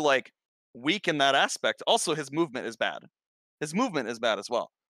considerably, weak in that aspect. Also, his movement is bad. His movement is bad as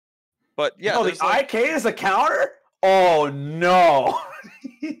well. But, yeah. Oh, the IK is a counter? Oh, no.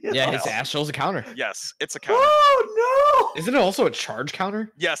 Yeah, his Astral's a counter. Yes, it's a counter. Oh, no! Isn't it also a charge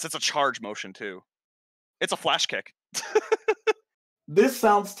counter? Yes, it's a charge motion, too. It's a flash kick. This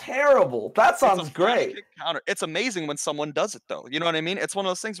sounds terrible. That sounds great. Counter. It's amazing when someone does it, though. You know what I mean? It's one of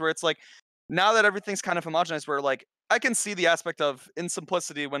those things where it's now that everything's kind of homogenized, where I can see the aspect of in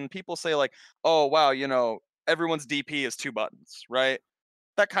simplicity when people say oh wow, everyone's DP is 2 buttons, right?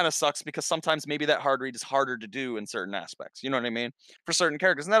 That kind of sucks because sometimes maybe that hard read is harder to do in certain aspects. You know what I mean? For certain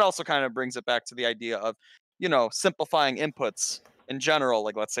characters, and that also kind of brings it back to the idea of simplifying inputs in general.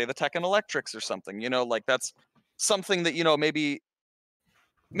 Let's say the Tekken Electrics or something. That's something that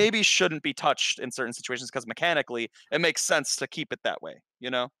maybe shouldn't be touched in certain situations because mechanically it makes sense to keep it that way,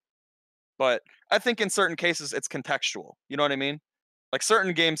 But I think in certain cases it's contextual. You know what I mean?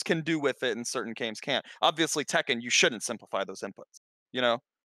 Certain games can do with it and certain games can't. Obviously, Tekken, you shouldn't simplify those inputs,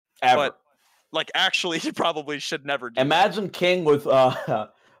 Ever. But actually, you probably should never do Imagine that. King with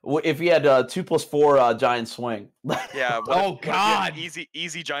if he had 2+4 giant swing. Yeah. Oh God!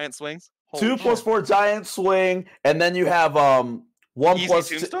 Easy giant swings. 2+4 giant swing, and then you have 1 Easy plus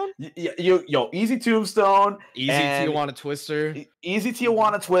tombstone? easy tombstone, Easy and Tijuana Twister. easy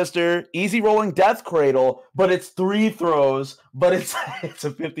Tijuana Twister, easy rolling death cradle, but it's 3 throws, but it's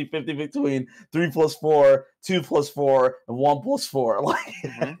a 50-50 between 3 plus 4, 2 plus 4, and 1 plus 4.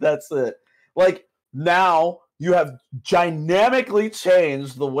 Like that's it. Like now you have dynamically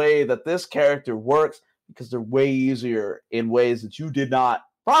changed the way that this character works because they're way easier in ways that you didn't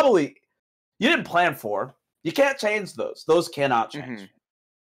plan for. You can't change those. Those cannot change.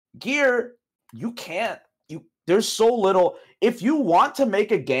 Gear, you can't. There's so little. If you want to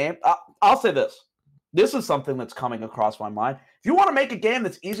make a game, I'll say this. This is something that's coming across my mind. If you want to make a game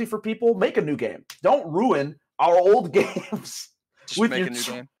that's easy for people, make a new game. Don't ruin our old games. Just make a new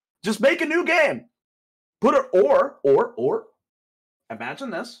game. Just make a new game. Put it or imagine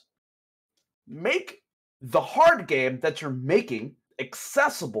this. Make the hard game that you're making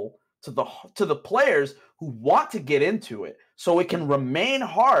accessible to the players who want to get into it so it can remain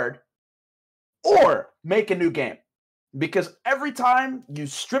hard, or make a new game. Because every time you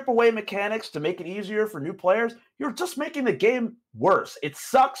strip away mechanics to make it easier for new players, you're just making the game worse. It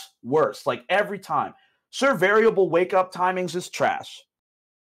sucks worse, like every time. Sure, variable wake-up timings is trash.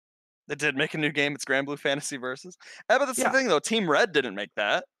 They did make a new game. It's Grand Blue Fantasy Versus. But that's the thing, though. Team Red didn't make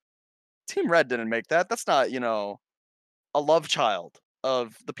that. That's not, a love child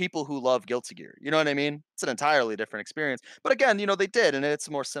of the people who love Guilty Gear. You know what I mean? It's an entirely different experience. But again, they did, and it's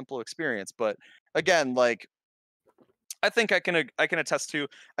a more simple experience. But again, like, I think I can attest to,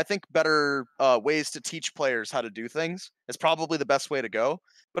 I think better ways to teach players how to do things is probably the best way to go.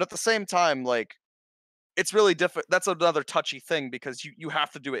 But at the same time, like, it's really different. That's another touchy thing because you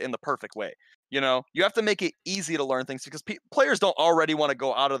have to do it in the perfect way. You have to make it easy to learn things because players don't already want to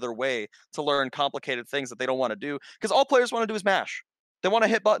go out of their way to learn complicated things that they don't want to do, because all players want to do is mash. They want to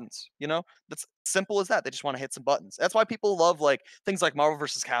hit buttons, That's simple as that. They just want to hit some buttons. That's why people love like things like Marvel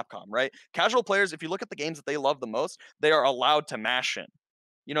vs. Capcom, right? Casual players, if you look at the games that they love the most, they are allowed to mash in.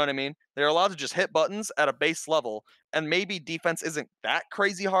 You know what I mean? They're allowed to just hit buttons at a base level, and maybe defense isn't that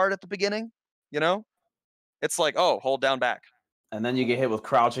crazy hard at the beginning, It's like, oh, hold down back. And then you get hit with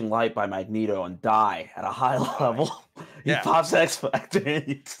Crouching Light by Magneto and die at a high level. He pops X Factor and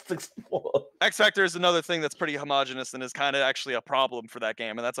you just explode. X Factor is another thing that's pretty homogenous and is kind of actually a problem for that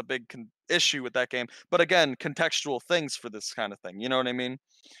game. And that's a big issue with that game. But again, contextual things for this kind of thing. You know what I mean?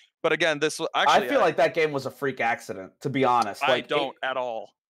 But again, this actually, I feel like that game was a freak accident, to be honest. I don't at all.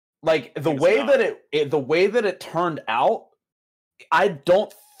 Like the way that it turned out, I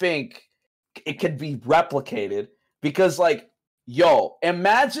don't think it could be replicated, because like,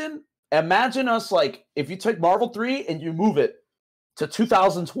 imagine us, like, if you take Marvel 3 and you move it to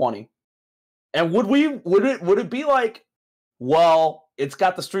 2020, and would it be like, well, it's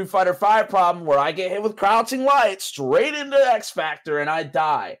got the Street Fighter 5 problem where I get hit with Crouching Light straight into X Factor and I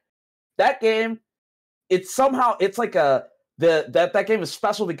die. That game, it's like that game is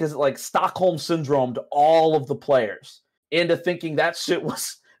special because it like Stockholm syndromed all of the players into thinking that shit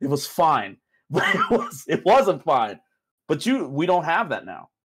was fine. But it wasn't fine. But we don't have that now.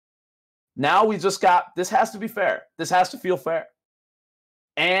 Now we just this has to be fair. This has to feel fair.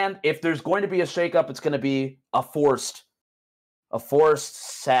 And if there's going to be a shakeup, it's going to be a forced,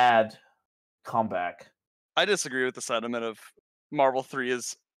 sad comeback. I disagree with the sentiment of Marvel 3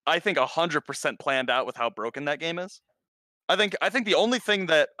 is, I think, 100% planned out with how broken that game is. I think the only thing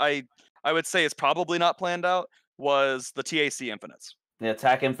that I would say is probably not planned out was the TAC Infinites. The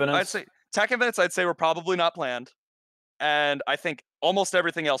Attack Infinites? I'd say Attack Infinites, were probably not planned. And I think almost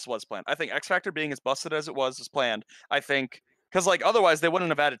everything else was planned. I think X Factor being as busted as it was planned. I think, because like otherwise they wouldn't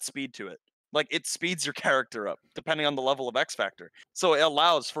have added speed to it. Like, it speeds your character up depending on the level of X Factor. So it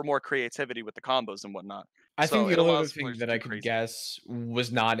allows for more creativity with the combos and whatnot. I think the only other thing that I could guess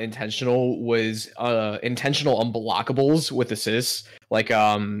was not intentional was intentional unblockables with assists. Like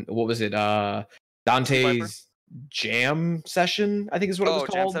what was it? Dante's Jam Session, I think is what it was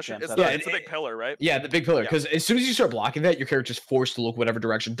called. Jam Session. It's the big pillar, right? Yeah, the big pillar. Because as soon as you start blocking that, your character's forced to look whatever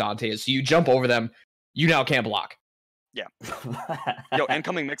direction Dante is. So you jump over them, you now can't block. Yeah.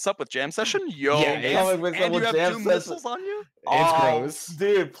 Incoming mix-up with Jam Session? And you have two missiles on you? It's gross.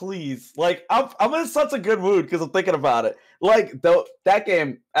 Dude, please. Like, I'm in such a good mood because I'm thinking about it. Like, that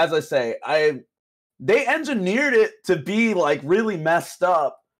game, as I say, they engineered it to be, like, really messed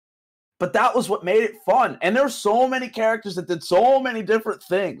up. But that was what made it fun. And there were so many characters that did so many different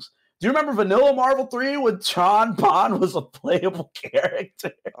things. Do you remember Vanilla Marvel 3 when John Bond was a playable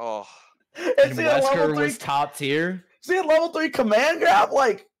character? Oh. And Wesker was top tier. See, at level 3 command grab,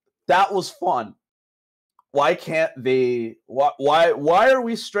 like, that was fun. Why can't they? Why are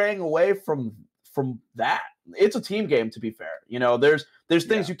we straying away from that? it's a team game, to be fair. You know, there's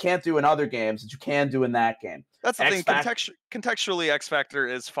things you can't do in other games that you can do in that game. That's the thing. Contextually, X Factor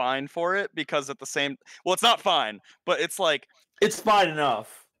is fine for it because at the same, well, it's not fine, but it's like it's fine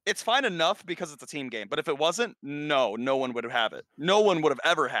enough. It's fine enough because it's a team game. But if it wasn't, no one would have it. No one would have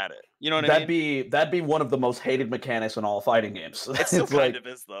ever had it. You know what I mean? That'd be one of the most hated mechanics in all fighting games. It still kind of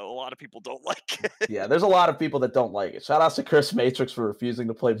is, though. A lot of people don't like it. Yeah, there's a lot of people that don't like it. Shout out to Chris Matrix for refusing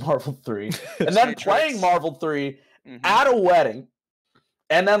to play Marvel 3. And then playing Marvel 3 at a wedding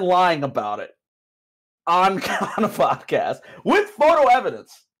and then lying about it on a podcast with photo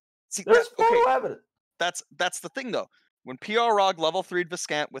evidence. See, there's photo evidence. That's the thing, though. When PR Rog level 3'd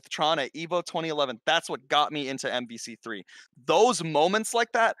Viscant with Tron at EVO 2011, that's what got me into MVC3. Those moments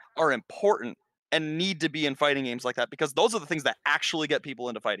like that are important and need to be in fighting games like that because those are the things that actually get people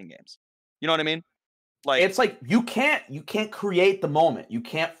into fighting games. You know what I mean? Like it's like you can't create the moment. You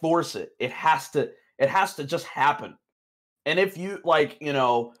can't force it. It has to just happen. And if you like, you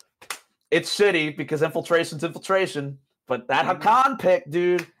know, it's shitty because infiltration's infiltration, but that Hakan pick,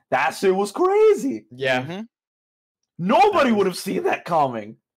 dude, that shit was crazy. Yeah. Nobody would have seen that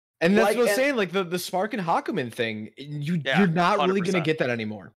coming. And that's what I'm saying, like the Spark and Hakumen thing, you're not 100%. Really gonna get that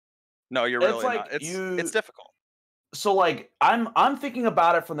anymore. No, you're really not. It's difficult. So like I'm thinking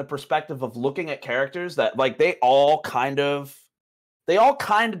about it from the perspective of looking at characters that like they all kind of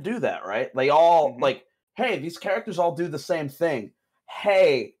do that, right? They all like, hey, these characters all do the same thing.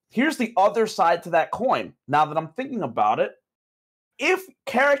 Hey, here's the other side to that coin. Now that I'm thinking about it, if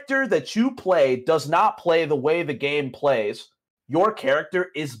character that you play does not play the way the game plays, your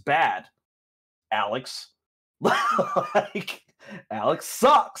character is bad. Alex. Like, Alex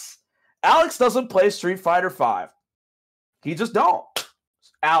sucks. Alex doesn't play Street Fighter V. He just don't.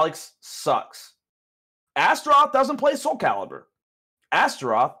 Alex sucks. Astaroth doesn't play Soul Calibur.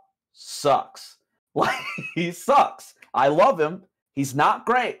 Astaroth sucks. Like, he sucks. I love him. He's not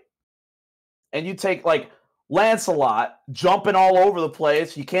great. And you take, like, Lancelot jumping all over the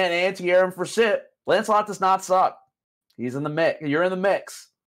place. You can't anti-air him for shit. Lancelot does not suck. He's in the mix. You're in the mix.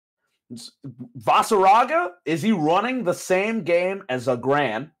 Vasaraga, is he running the same game as a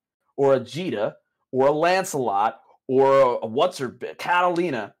Gran or a Jita or a Lancelot or a what's her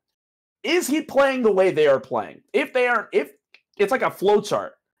Catalina? Is he playing the way they are playing? If it's like a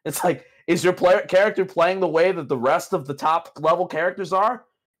flowchart. It's like, is your character playing the way that the rest of the top level characters are?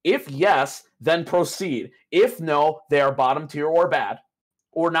 If yes, then proceed. If no, they are bottom tier or bad,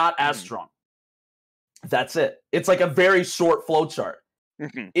 or not as strong. That's it. It's like a very short flowchart.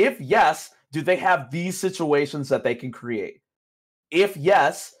 If yes, do they have these situations that they can create? If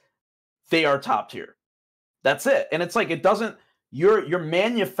yes, they are top tier. That's it. And it's like it doesn't. You're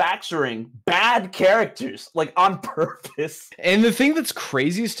manufacturing bad characters like on purpose. And the thing that's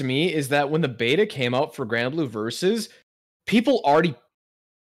craziest to me is that when the beta came out for Grand Blue Versus, people already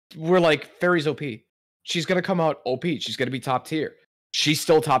were like, Fairy's OP. She's going to come out OP. She's going to be top tier. She's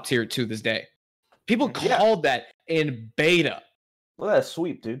still top tier to this day. People called that in beta. Look at that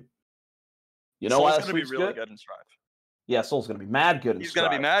sweep, dude. You know Soul's going to be really good in Strive. Yeah, Soul's going to be mad good in Strive. He's going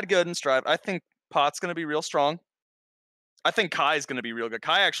to be mad good in Strive. I think Pot's going to be real strong. I think Kai's going to be real good.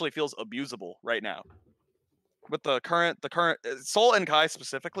 Kai actually feels abusable right now. With the current Soul and Kai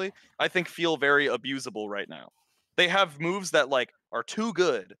specifically, I think feel very abusable right now. They have moves that like are too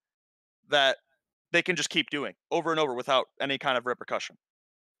good that they can just keep doing over and over without any kind of repercussion.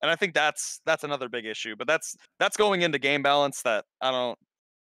 And I think that's another big issue. But that's going into game balance that I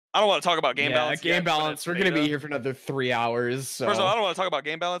don't want to talk about game balance. Game balance. We're gonna be here for another 3 hours. So. First of all, I don't want to talk about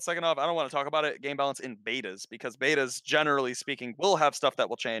game balance. Second off, I don't want to talk about game balance in betas because betas, generally speaking, will have stuff that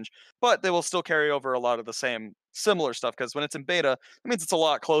will change, but they will still carry over a lot of the similar stuff. Because when it's in beta, it means it's a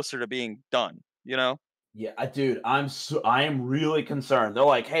lot closer to being done. You know? Yeah, dude, I am really concerned. They're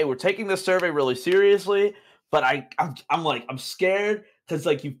like, hey, we're taking this survey really seriously, but I'm scared. Because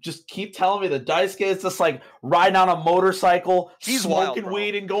like you just keep telling me the Daisuke is just like riding on a motorcycle, he's smoking wild,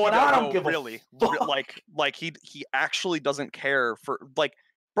 weed and going, I don't give a fuck. Like he actually doesn't care for like,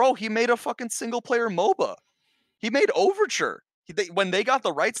 bro. He made a fucking single player MOBA. He made Overture. When they got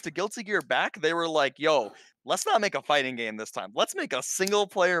the rights to Guilty Gear back, they were like, yo, let's not make a fighting game this time. Let's make a single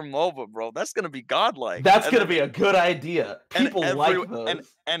player MOBA, bro. That's gonna be godlike. That's gonna be a good idea. People like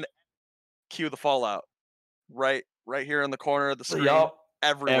those. And cue the Fallout. Right here in the corner of the screen. Yep.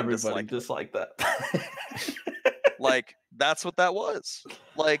 Everybody disliked that. Like that's what that was.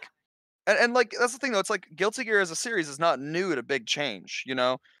 Like, and like that's the thing though. It's like Guilty Gear as a series is not new to big change. You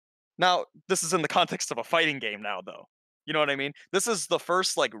know. Now this is in the context of a fighting game now, though. You know what I mean? This is the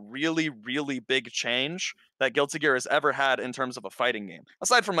first like really, really big change that Guilty Gear has ever had in terms of a fighting game,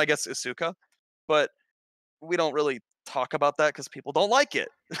 aside from I guess Isuka. But we don't really talk about that because people don't like it.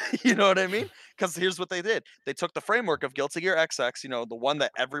 You know what I mean? Because here's what they did. They took the framework of Guilty Gear XX, the one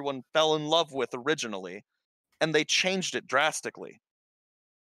that everyone fell in love with originally, and they changed it drastically.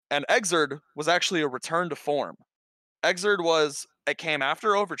 And Exerd was actually a return to form. It came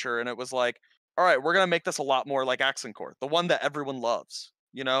after Overture, and it was like, all right, we're going to make this a lot more like Accent Core, the one that everyone loves,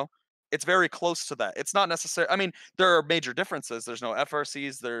 It's very close to that. It's not necessary. I mean, there are major differences. There's no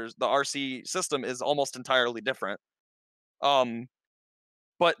FRCs. The RC system is almost entirely different.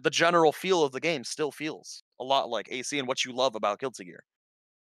 But the general feel of the game still feels a lot like AC and what you love about Guilty Gear.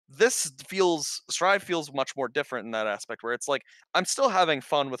 Strive feels much more different in that aspect, where it's like, I'm still having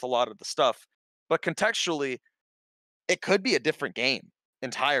fun with a lot of the stuff, but contextually, it could be a different game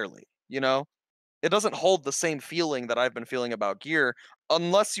entirely, It doesn't hold the same feeling that I've been feeling about Gear,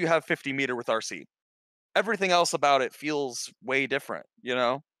 unless you have 50 meter with RC. Everything else about it feels way different,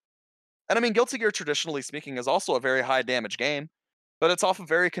 And I mean, Guilty Gear, traditionally speaking, is also a very high damage game, but it's off of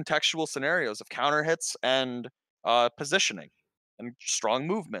very contextual scenarios of counter hits and positioning and strong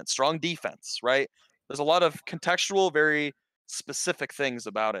movement, strong defense, right? There's a lot of contextual, very specific things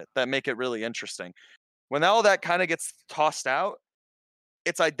about it that make it really interesting. When all that kind of gets tossed out,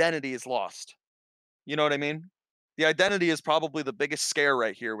 its identity is lost. You know what I mean? The identity is probably the biggest scare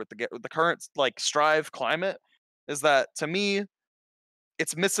right here with the current Strive climate, is that, to me,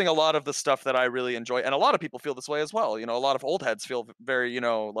 it's missing a lot of the stuff that I really enjoy, and a lot of people feel this way as well. A lot of old heads feel very,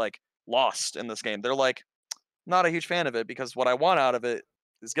 lost in this game. They're like, not a huge fan of it because what I want out of it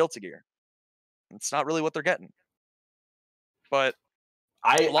is Guilty Gear. It's not really what they're getting. But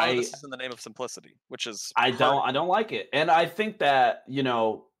a lot of this is in the name of simplicity, which is I don't like it. And I think that,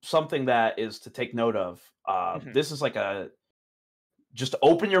 something that is to take note of, this is like just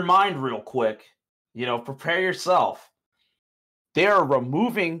open your mind real quick, prepare yourself. They are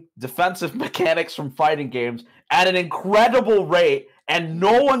removing defensive mechanics from fighting games at an incredible rate, and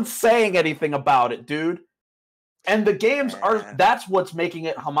no one's saying anything about it, dude. And the games that's what's making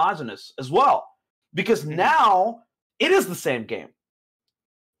it homogenous as well. Because now it is the same game.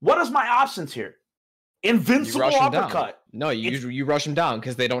 What is my options here? Invincible uppercut. No, you rush them down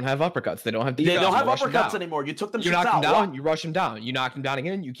because they don't have uppercuts. They don't have defense. They don't have uppercuts anymore. You took them. You knock them down. You rush them down. You knock them down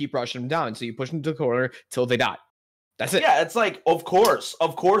again. You keep rushing them down. So you push them to the corner till they die. That's it. Yeah, it's like, of course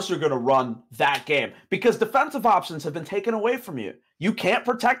you're going to run that game because defensive options have been taken away from you. You can't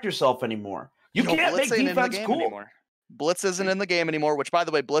protect yourself anymore. You can't make defense cool anymore. Blitz isn't in the game anymore, which, by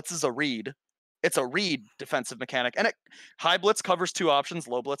the way, Blitz is a read. It's a read defensive mechanic. And high Blitz covers 2 options,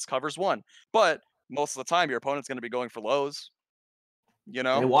 low Blitz covers 1. But most of the time, your opponent's going to be going for lows. They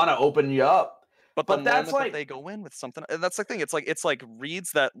want to open you up. But that's that they go in with something. That's the thing. It's like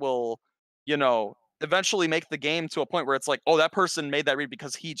reads that will, eventually make the game to a point where it's like, oh, that person made that read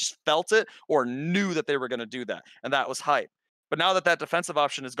because he just felt it or knew that they were going to do that. And that was hype. But now that defensive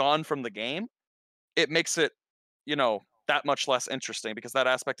option is gone from the game, it makes it, that much less interesting because that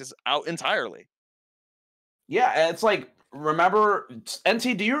aspect is out entirely. Yeah, and it's like, remember,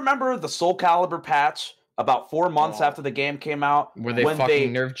 NT, do you remember the Soul Calibur patch about 4 months after the game came out? Where they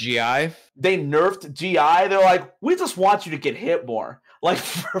nerfed GI? They nerfed GI. They're like, we just want you to get hit more,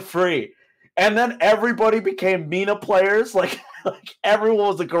 for free. And then everybody became Mina players. Like everyone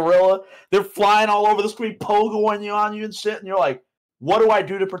was a gorilla. They're flying all over the screen, pogoing on you and shit. And you're like, what do I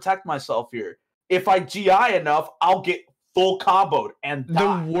do to protect myself here? If I GI enough, I'll get full comboed and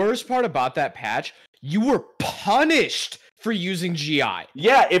die. The worst part about that patch, you were punished for using GI.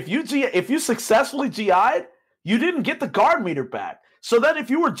 Yeah, if you successfully GI'd, you didn't get the guard meter back. So then if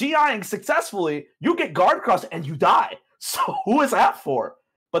you were GIing successfully, you get guard crossed and you die. So who is that for?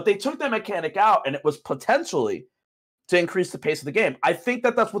 But they took that mechanic out, and it was potentially to increase the pace of the game. I think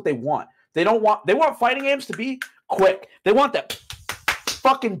that's what they want. They want fighting games to be quick. They want that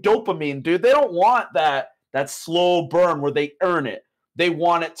fucking dopamine, dude. They don't want that slow burn where they earn it. They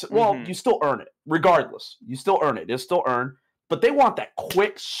want it to, well, you still earn it, regardless. You still earn it. It's still earned. But they want that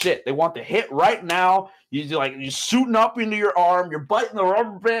quick shit. They want the hit right now. You're shooting up into your arm. You're biting the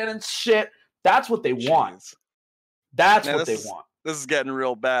rubber band and shit. That's what they want. That's what they want. This is getting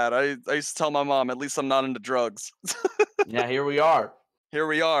real bad. I used to tell my mom, at least I'm not into drugs. Yeah, here we are. Here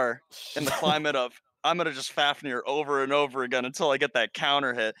we are in the climate of, I'm going to just Fafnir over and over again until I get that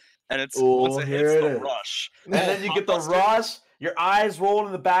counter hit. And once it hits the rush. And then you get the rush, your eyes roll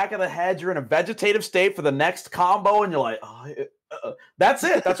in the back of the head, you're in a vegetative state for the next combo, and you're like, that's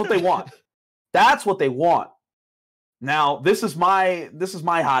it. That's what they want. That's what they want. Now, this is my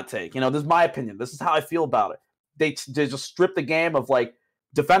hot take. This is my opinion. This is how I feel about it. They just strip the game of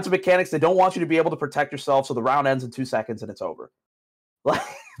defensive mechanics. They don't want you to be able to protect yourself, so the round ends in 2 seconds and it's over.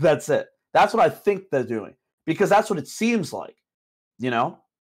 That's it. That's what I think they're doing. because that's what it seems like. You know,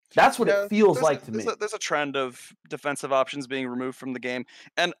 that's what it feels like to me. There's a trend of defensive options being removed from the game,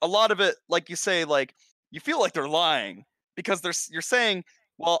 and a lot of it, like you say, like you feel like they're lying because you're saying,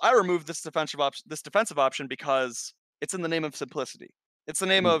 well, I removed this defensive option because it's in the name of simplicity. It's the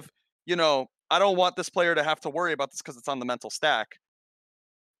name of, you know, I don't want this player to have to worry about this because it's on the mental stack.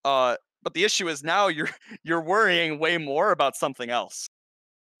 But the issue is now you're worrying way more about something else.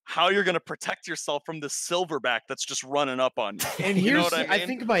 How you're going to protect yourself from this silverback that's just running up on you. And you here's, know what I mean? I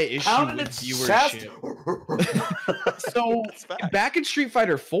think my issue with viewership. So back in Street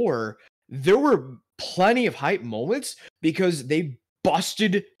Fighter 4, there were plenty of hype moments because they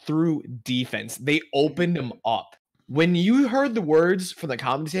busted through defense. They opened him up. When you heard the words from the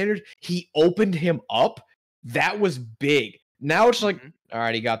commentators, he opened him up. That was big. Now it's like, all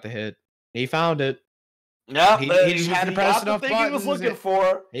right, he got the hit. He found it. Yeah, he just had to press enough buttons. He was looking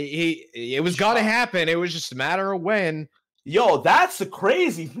for. It was gonna happen. It was just a matter of when. Yo, that's the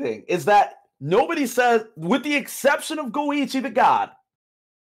crazy thing, is that nobody says, with the exception of Goichi the God,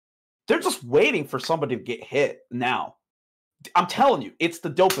 they're just waiting for somebody to get hit now. I'm telling you, it's the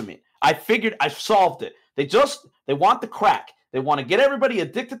dopamine. I figured I solved it. They want the crack. They want to get everybody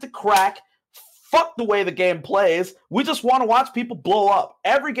addicted to crack. Fuck the way the game plays. We just want to watch people blow up.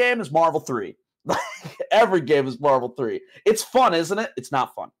 Every game is Marvel 3. Every game is Marvel 3. It's fun, isn't it? It's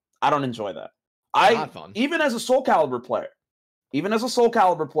not fun. I don't enjoy that. Not fun. Even as a Soul Calibur player,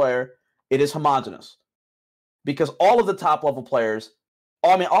 it is homogenous. Because all the top level players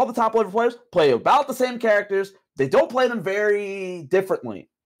play about the same characters. They don't play them very differently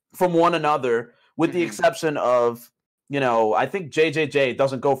from one another, with the exception of, you know, I think JJJ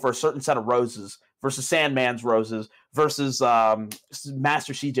doesn't go for a certain set of roses versus Sandman's roses versus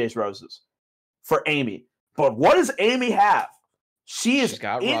Master CJ's roses for Amy. But what does Amy have? She's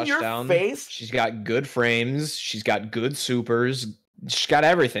got in your face. She's got good frames. She's got good supers. She's got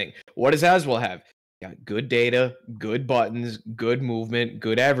everything. What does Aswell have? Got good data, good buttons, good movement,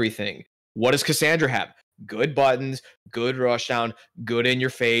 good everything. What does Cassandra have? Good buttons, good rushdown, good in your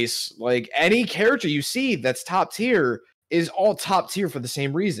face. Like any character you see that's top tier is all top tier for the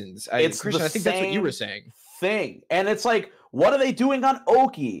same reasons. Christian, I think that's what you were saying. Thing. And it's like, what are they doing on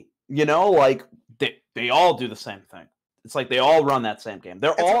Oki? You know, like they all do the same thing. It's like they all run that same game. They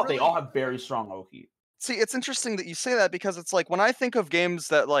all have very strong Oki. See, it's interesting that you say that, because it's like when I think of games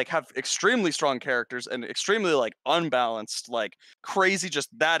that like have extremely strong characters and extremely like unbalanced, like crazy, just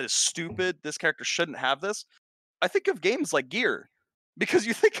that is stupid, this character shouldn't have this, I think of games like Gear. Because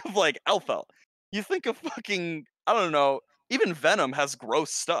you think of like Alpha. You think of fucking, I don't know, even Venom has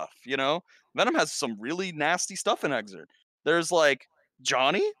gross stuff, you know? Venom has some really nasty stuff in Exert. There's like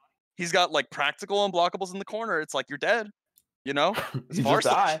Johnny, he's got like practical unblockables in the corner. It's like you're dead. You know, as far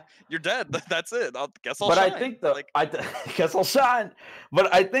as you're dead. That's it. I guess I'll shine. I think I guess I'll shine.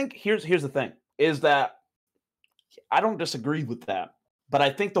 But I think here's the thing: is that I don't disagree with that. But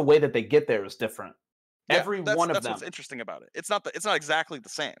I think the way that they get there is different. Yeah, Every one of them. That's what's interesting about it. It's not exactly the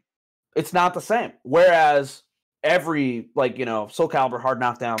same. It's not the same. Whereas every, like, you know, Soul Calibur hard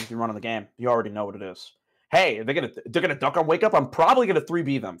knockdown, you're running the game. You already know what it is. Hey, they're gonna duck on wake up. I'm probably gonna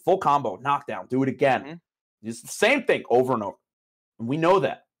 3B them. Full combo, knockdown, do it again. Mm-hmm. It's the same thing over and over. And we know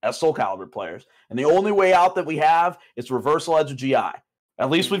that as Soul Calibur players. And the only way out that we have is reversal edge of GI.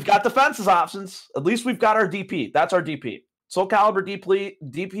 At least we've got defenses options. At least we've got our DP. That's our DP. Soul Calibur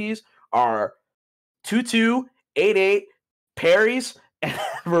DPs are 2-2, 8-8, parries, and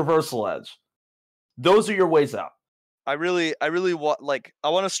reversal edge. Those are your ways out. I really want, like, I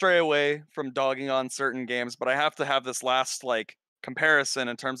want to stray away from dogging on certain games, but I have to have this last, like, comparison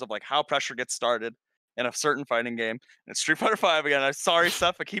in terms of, like, how pressure gets started in a certain fighting game. And it's Street Fighter 5 again. I'm sorry,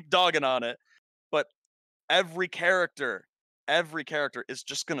 Seth, I keep dogging on it. But every character is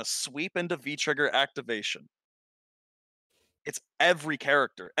just going to sweep into V-trigger activation. It's every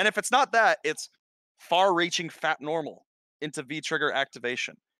character. And if it's not that, it's far-reaching fat normal into V-trigger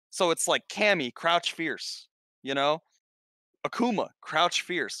activation. So it's like Cammy, crouch fierce, you know? Akuma, crouch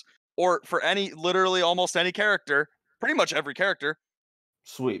fierce. Or for literally almost any character, pretty much every character,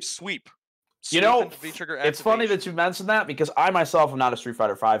 sweep. You know, it's funny that you mentioned that, because I myself am not a Street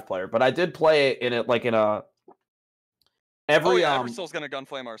Fighter 5 player, but I did play it in every Eversoul's going to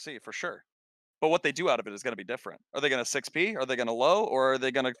Gunflame RC for sure. But what they do out of it is going to be different. Are they going to 6P? Are they going to low? Or are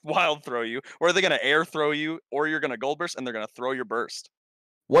they going to wild throw you? Or are they going to air throw you? Or you're going to gold burst and they're going to throw your burst?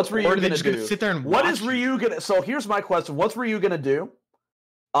 What's Ryu going to do? Sit there and what is Ryu going to... So here's my question. What's Ryu going to do?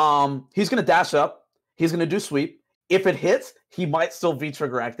 He's going to dash up. He's going to do sweep. If it hits, he might still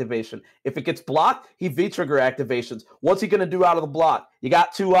V-trigger activation. If it gets blocked, he V-trigger activations. What's he going to do out of the block? You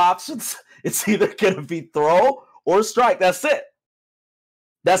got two options. It's either going to be throw or strike. That's it.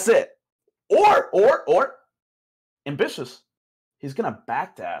 That's it. Or, ambitious. He's going to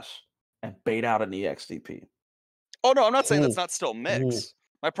backdash and bait out an EXDP. Oh, no, I'm not saying that's not still mix.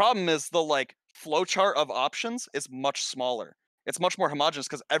 My problem is the, like, flowchart of options is much smaller. It's much more homogenous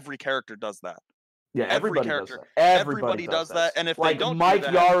because every character does that. Yeah, everybody does that. Everybody does that. And if like, they don't Mike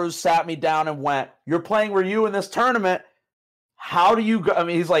do that, Yaru sat me down and went, "You're playing Ryu in this tournament. How do you go?" I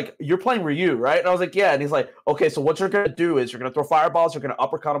mean, he's like, "You're playing Ryu, right?" And I was like, "Yeah." And he's like, "Okay, so what you're gonna do is you're gonna throw fireballs. You're gonna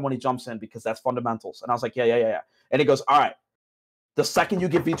uppercut him when he jumps in because that's fundamentals." And I was like, "Yeah." And he goes, "All right. The second you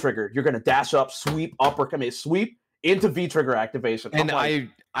get V-triggered, you're gonna dash up, sweep, uppercut, sweep into V-trigger activation." And like,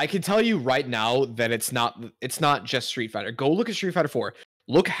 I can tell you right now that it's not just Street Fighter. Go look at Street Fighter 4.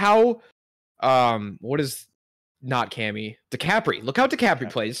 Look how what is not Cammy? DeCapri. Look how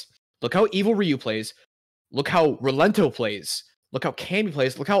DeCapri plays. Look how Evil Ryu plays. Look how Relento plays. Look how Cammy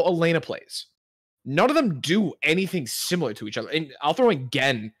plays. Look how Elena plays. None of them do anything similar to each other. And I'll throw in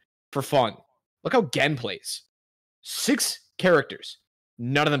Gen for fun. Look how Gen plays. 6 characters.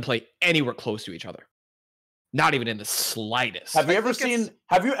 None of them play anywhere close to each other. Not even in the slightest. Have you ever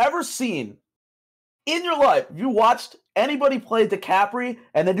seen in your life, have you watched anybody play DeCapri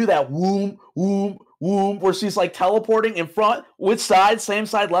and then do that whoom, whoom, whoom, where she's like teleporting in front? Which side? Same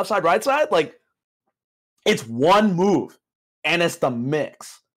side, left side, right side? Like, it's one move, and it's the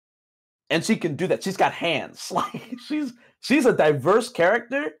mix. And she can do that. She's got hands. Like, she's a diverse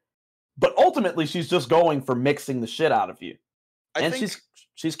character, but ultimately she's just going for mixing the shit out of you.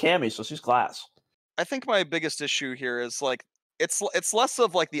 She's Cammy, so she's class. I think my biggest issue here is, like, it's less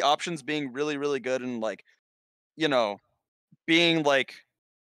of, like, the options being really, really good and, like, you know, being, like,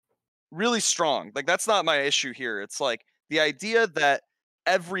 really strong. Like, that's not my issue here. It's, like, the idea that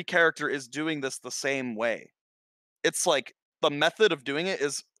every character is doing this the same way. It's, like, the method of doing it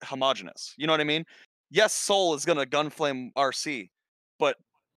is homogenous. You know what I mean? Yes, Soul is going to gunflame RC, but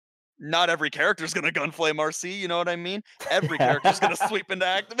not every character is going to gunflame RC. You know what I mean? Every character is going to sweep into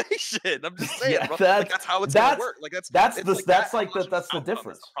activation. I'm just saying, bro. That's how it's going to work. Like, that's the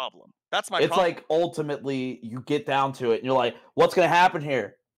difference. Problem. That's my problem. It's like, ultimately, you get down to it, and you're like, what's going to happen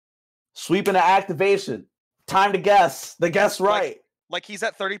here? Sweep into activation. Time to guess. The guess right. Like, he's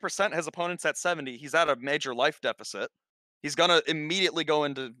at 30%. His opponent's at 70%. He's at a major life deficit. He's going to immediately go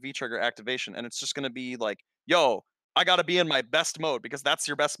into V-trigger activation, and it's just going to be like, yo, I got to be in my best mode, because that's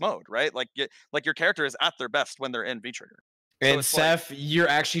your best mode, right? Like your character is at their best when they're in V-trigger. And so Seth, you're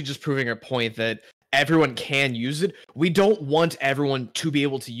actually just proving a point that everyone can use it. We don't want everyone to be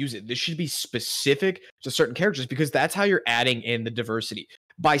able to use it. This should be specific to certain characters, because that's how you're adding in the diversity.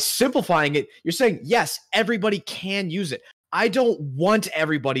 By simplifying it, you're saying, yes, everybody can use it. I don't want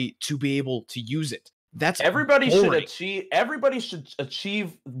everybody to be able to use it. That's everybody boring. should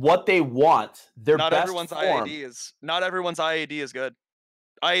achieve what they want. Not everyone's IAD is good.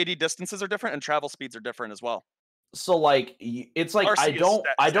 IAD distances are different and travel speeds are different as well. So, like, it's like, I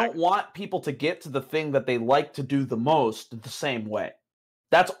don't want people to get to the thing that they like to do the most the same way.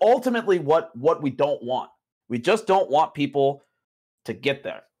 That's ultimately what we don't want. We just don't want people to get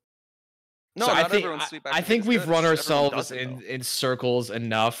there. No, so I think we've run ourselves in circles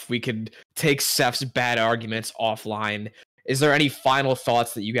enough. We could take Seth's bad arguments offline. Is there any final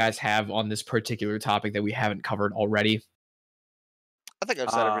thoughts that you guys have on this particular topic that we haven't covered already? I think I've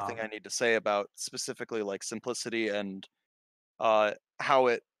said everything I need to say about specifically, like, simplicity and how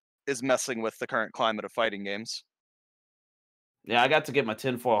it is messing with the current climate of fighting games. Yeah, I got to get my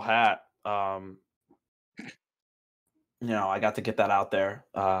tinfoil hat. I got to get that out there.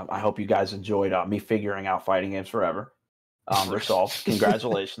 I hope you guys enjoyed me figuring out fighting games forever. They're solved.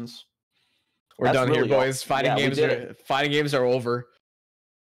 Congratulations. We're done here, boys. Fighting games are over.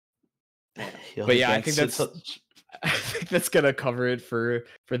 But yeah, I think that's gonna cover it for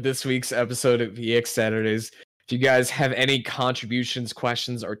this week's episode of EX Saturdays. If you guys have any contributions,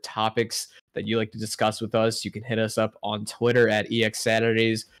 questions, or topics that you'd like to discuss with us, you can hit us up on Twitter at EX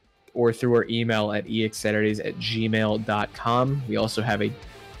Saturdays, or through our email at exsaturdays@gmail.com. We also have a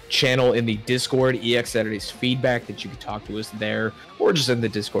channel in the Discord, EX Saturdays Feedback, that you can talk to us there, or just in the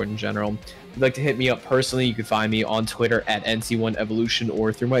Discord in general. If you'd like to hit me up personally, you can find me on Twitter at NC1Evolution,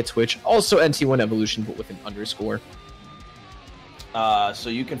 or through my Twitch, also NC1Evolution, but with an underscore. So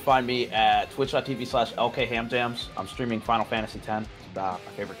you can find me at twitch.tv/LKHamjams. I'm streaming Final Fantasy X. It's my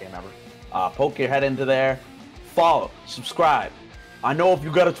favorite game ever. Poke your head into there. Follow. Subscribe. I know if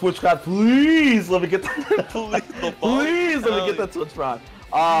you got a Twitch card, please let me get that. Please let me get that Twitch prime.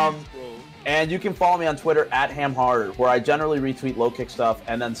 And you can follow me on Twitter at HamHarder, where I generally retweet low kick stuff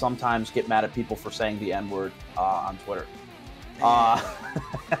and then sometimes get mad at people for saying the N-word on Twitter. Yeah,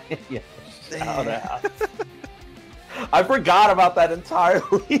 shout out. I forgot about that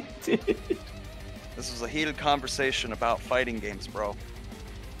entirely, dude. This was a heated conversation about fighting games, bro.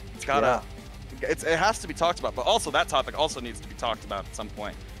 It's gotta, it has to be talked about, but also that topic also needs to be talked about at some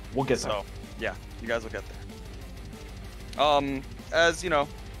point. We'll get there. So, yeah, you guys will get there. As you know,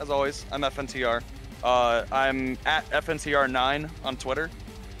 as always, I'm FNTR. I'm at FNTR9 on Twitter.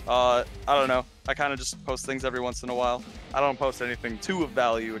 I don't know. I kind of just post things every once in a while. I don't post anything too of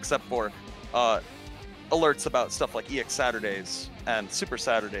value except for alerts about stuff like EX Saturdays and Super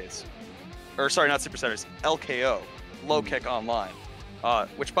Saturdays. Or sorry, not Super Saturdays, LKO, Low Kick Online.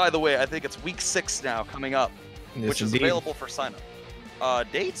 Which, by the way, I think it's week 6 now coming up, Yes, which is indeed. available for sign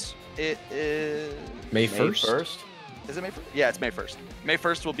up. Dates? It is May 1st. Is it May 1st? Yeah, it's May 1st. May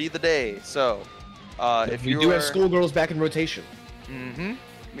 1st will be the day. So, if We you do have schoolgirls back in rotation.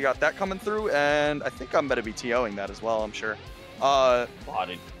 we got that coming through, and I think I'm gonna be TOing that as well. I'm sure.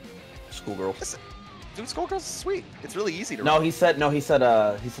 Bodied. Schoolgirl. Dude, schoolgirls is sweet. It's really easy to. He said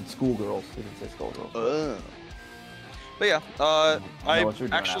schoolgirls. He didn't say schoolgirls. But yeah, I know what you're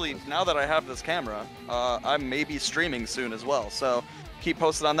doing actually, after this. now that I have this camera, I may be streaming soon as well. So keep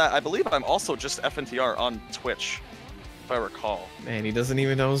posted on that. I believe I'm also just FNTR on Twitch, if I recall. Man, he doesn't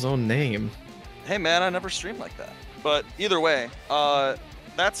even know his own name. Hey man, I never streamed like that. But either way,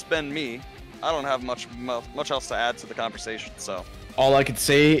 that's been me. I don't have much else to add to the conversation. So All I could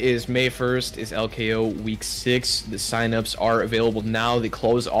say is May 1st is LKO week 6. The signups are available now. They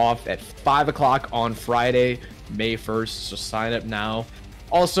close off at 5 o'clock on Friday, May 1st. So sign up now.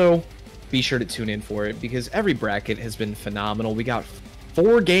 Also, be sure to tune in for it because every bracket has been phenomenal. We got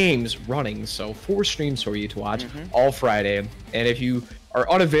 4 games running, so 4 streams for you to watch all Friday. And if you are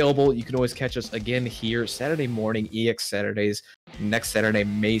unavailable, you can always catch us again here Saturday morning, EX Saturdays, next Saturday,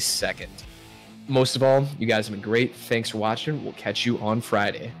 May 2nd. Most of all, you guys have been great. Thanks for watching. We'll catch you on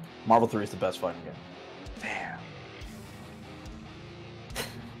Friday. Marvel 3 is the best fighting game. damn.